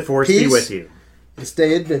 May the force be Peace. with you. and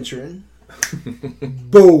stay adventuring.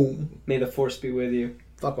 Boom. May the force be with you.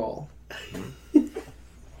 Fuck all.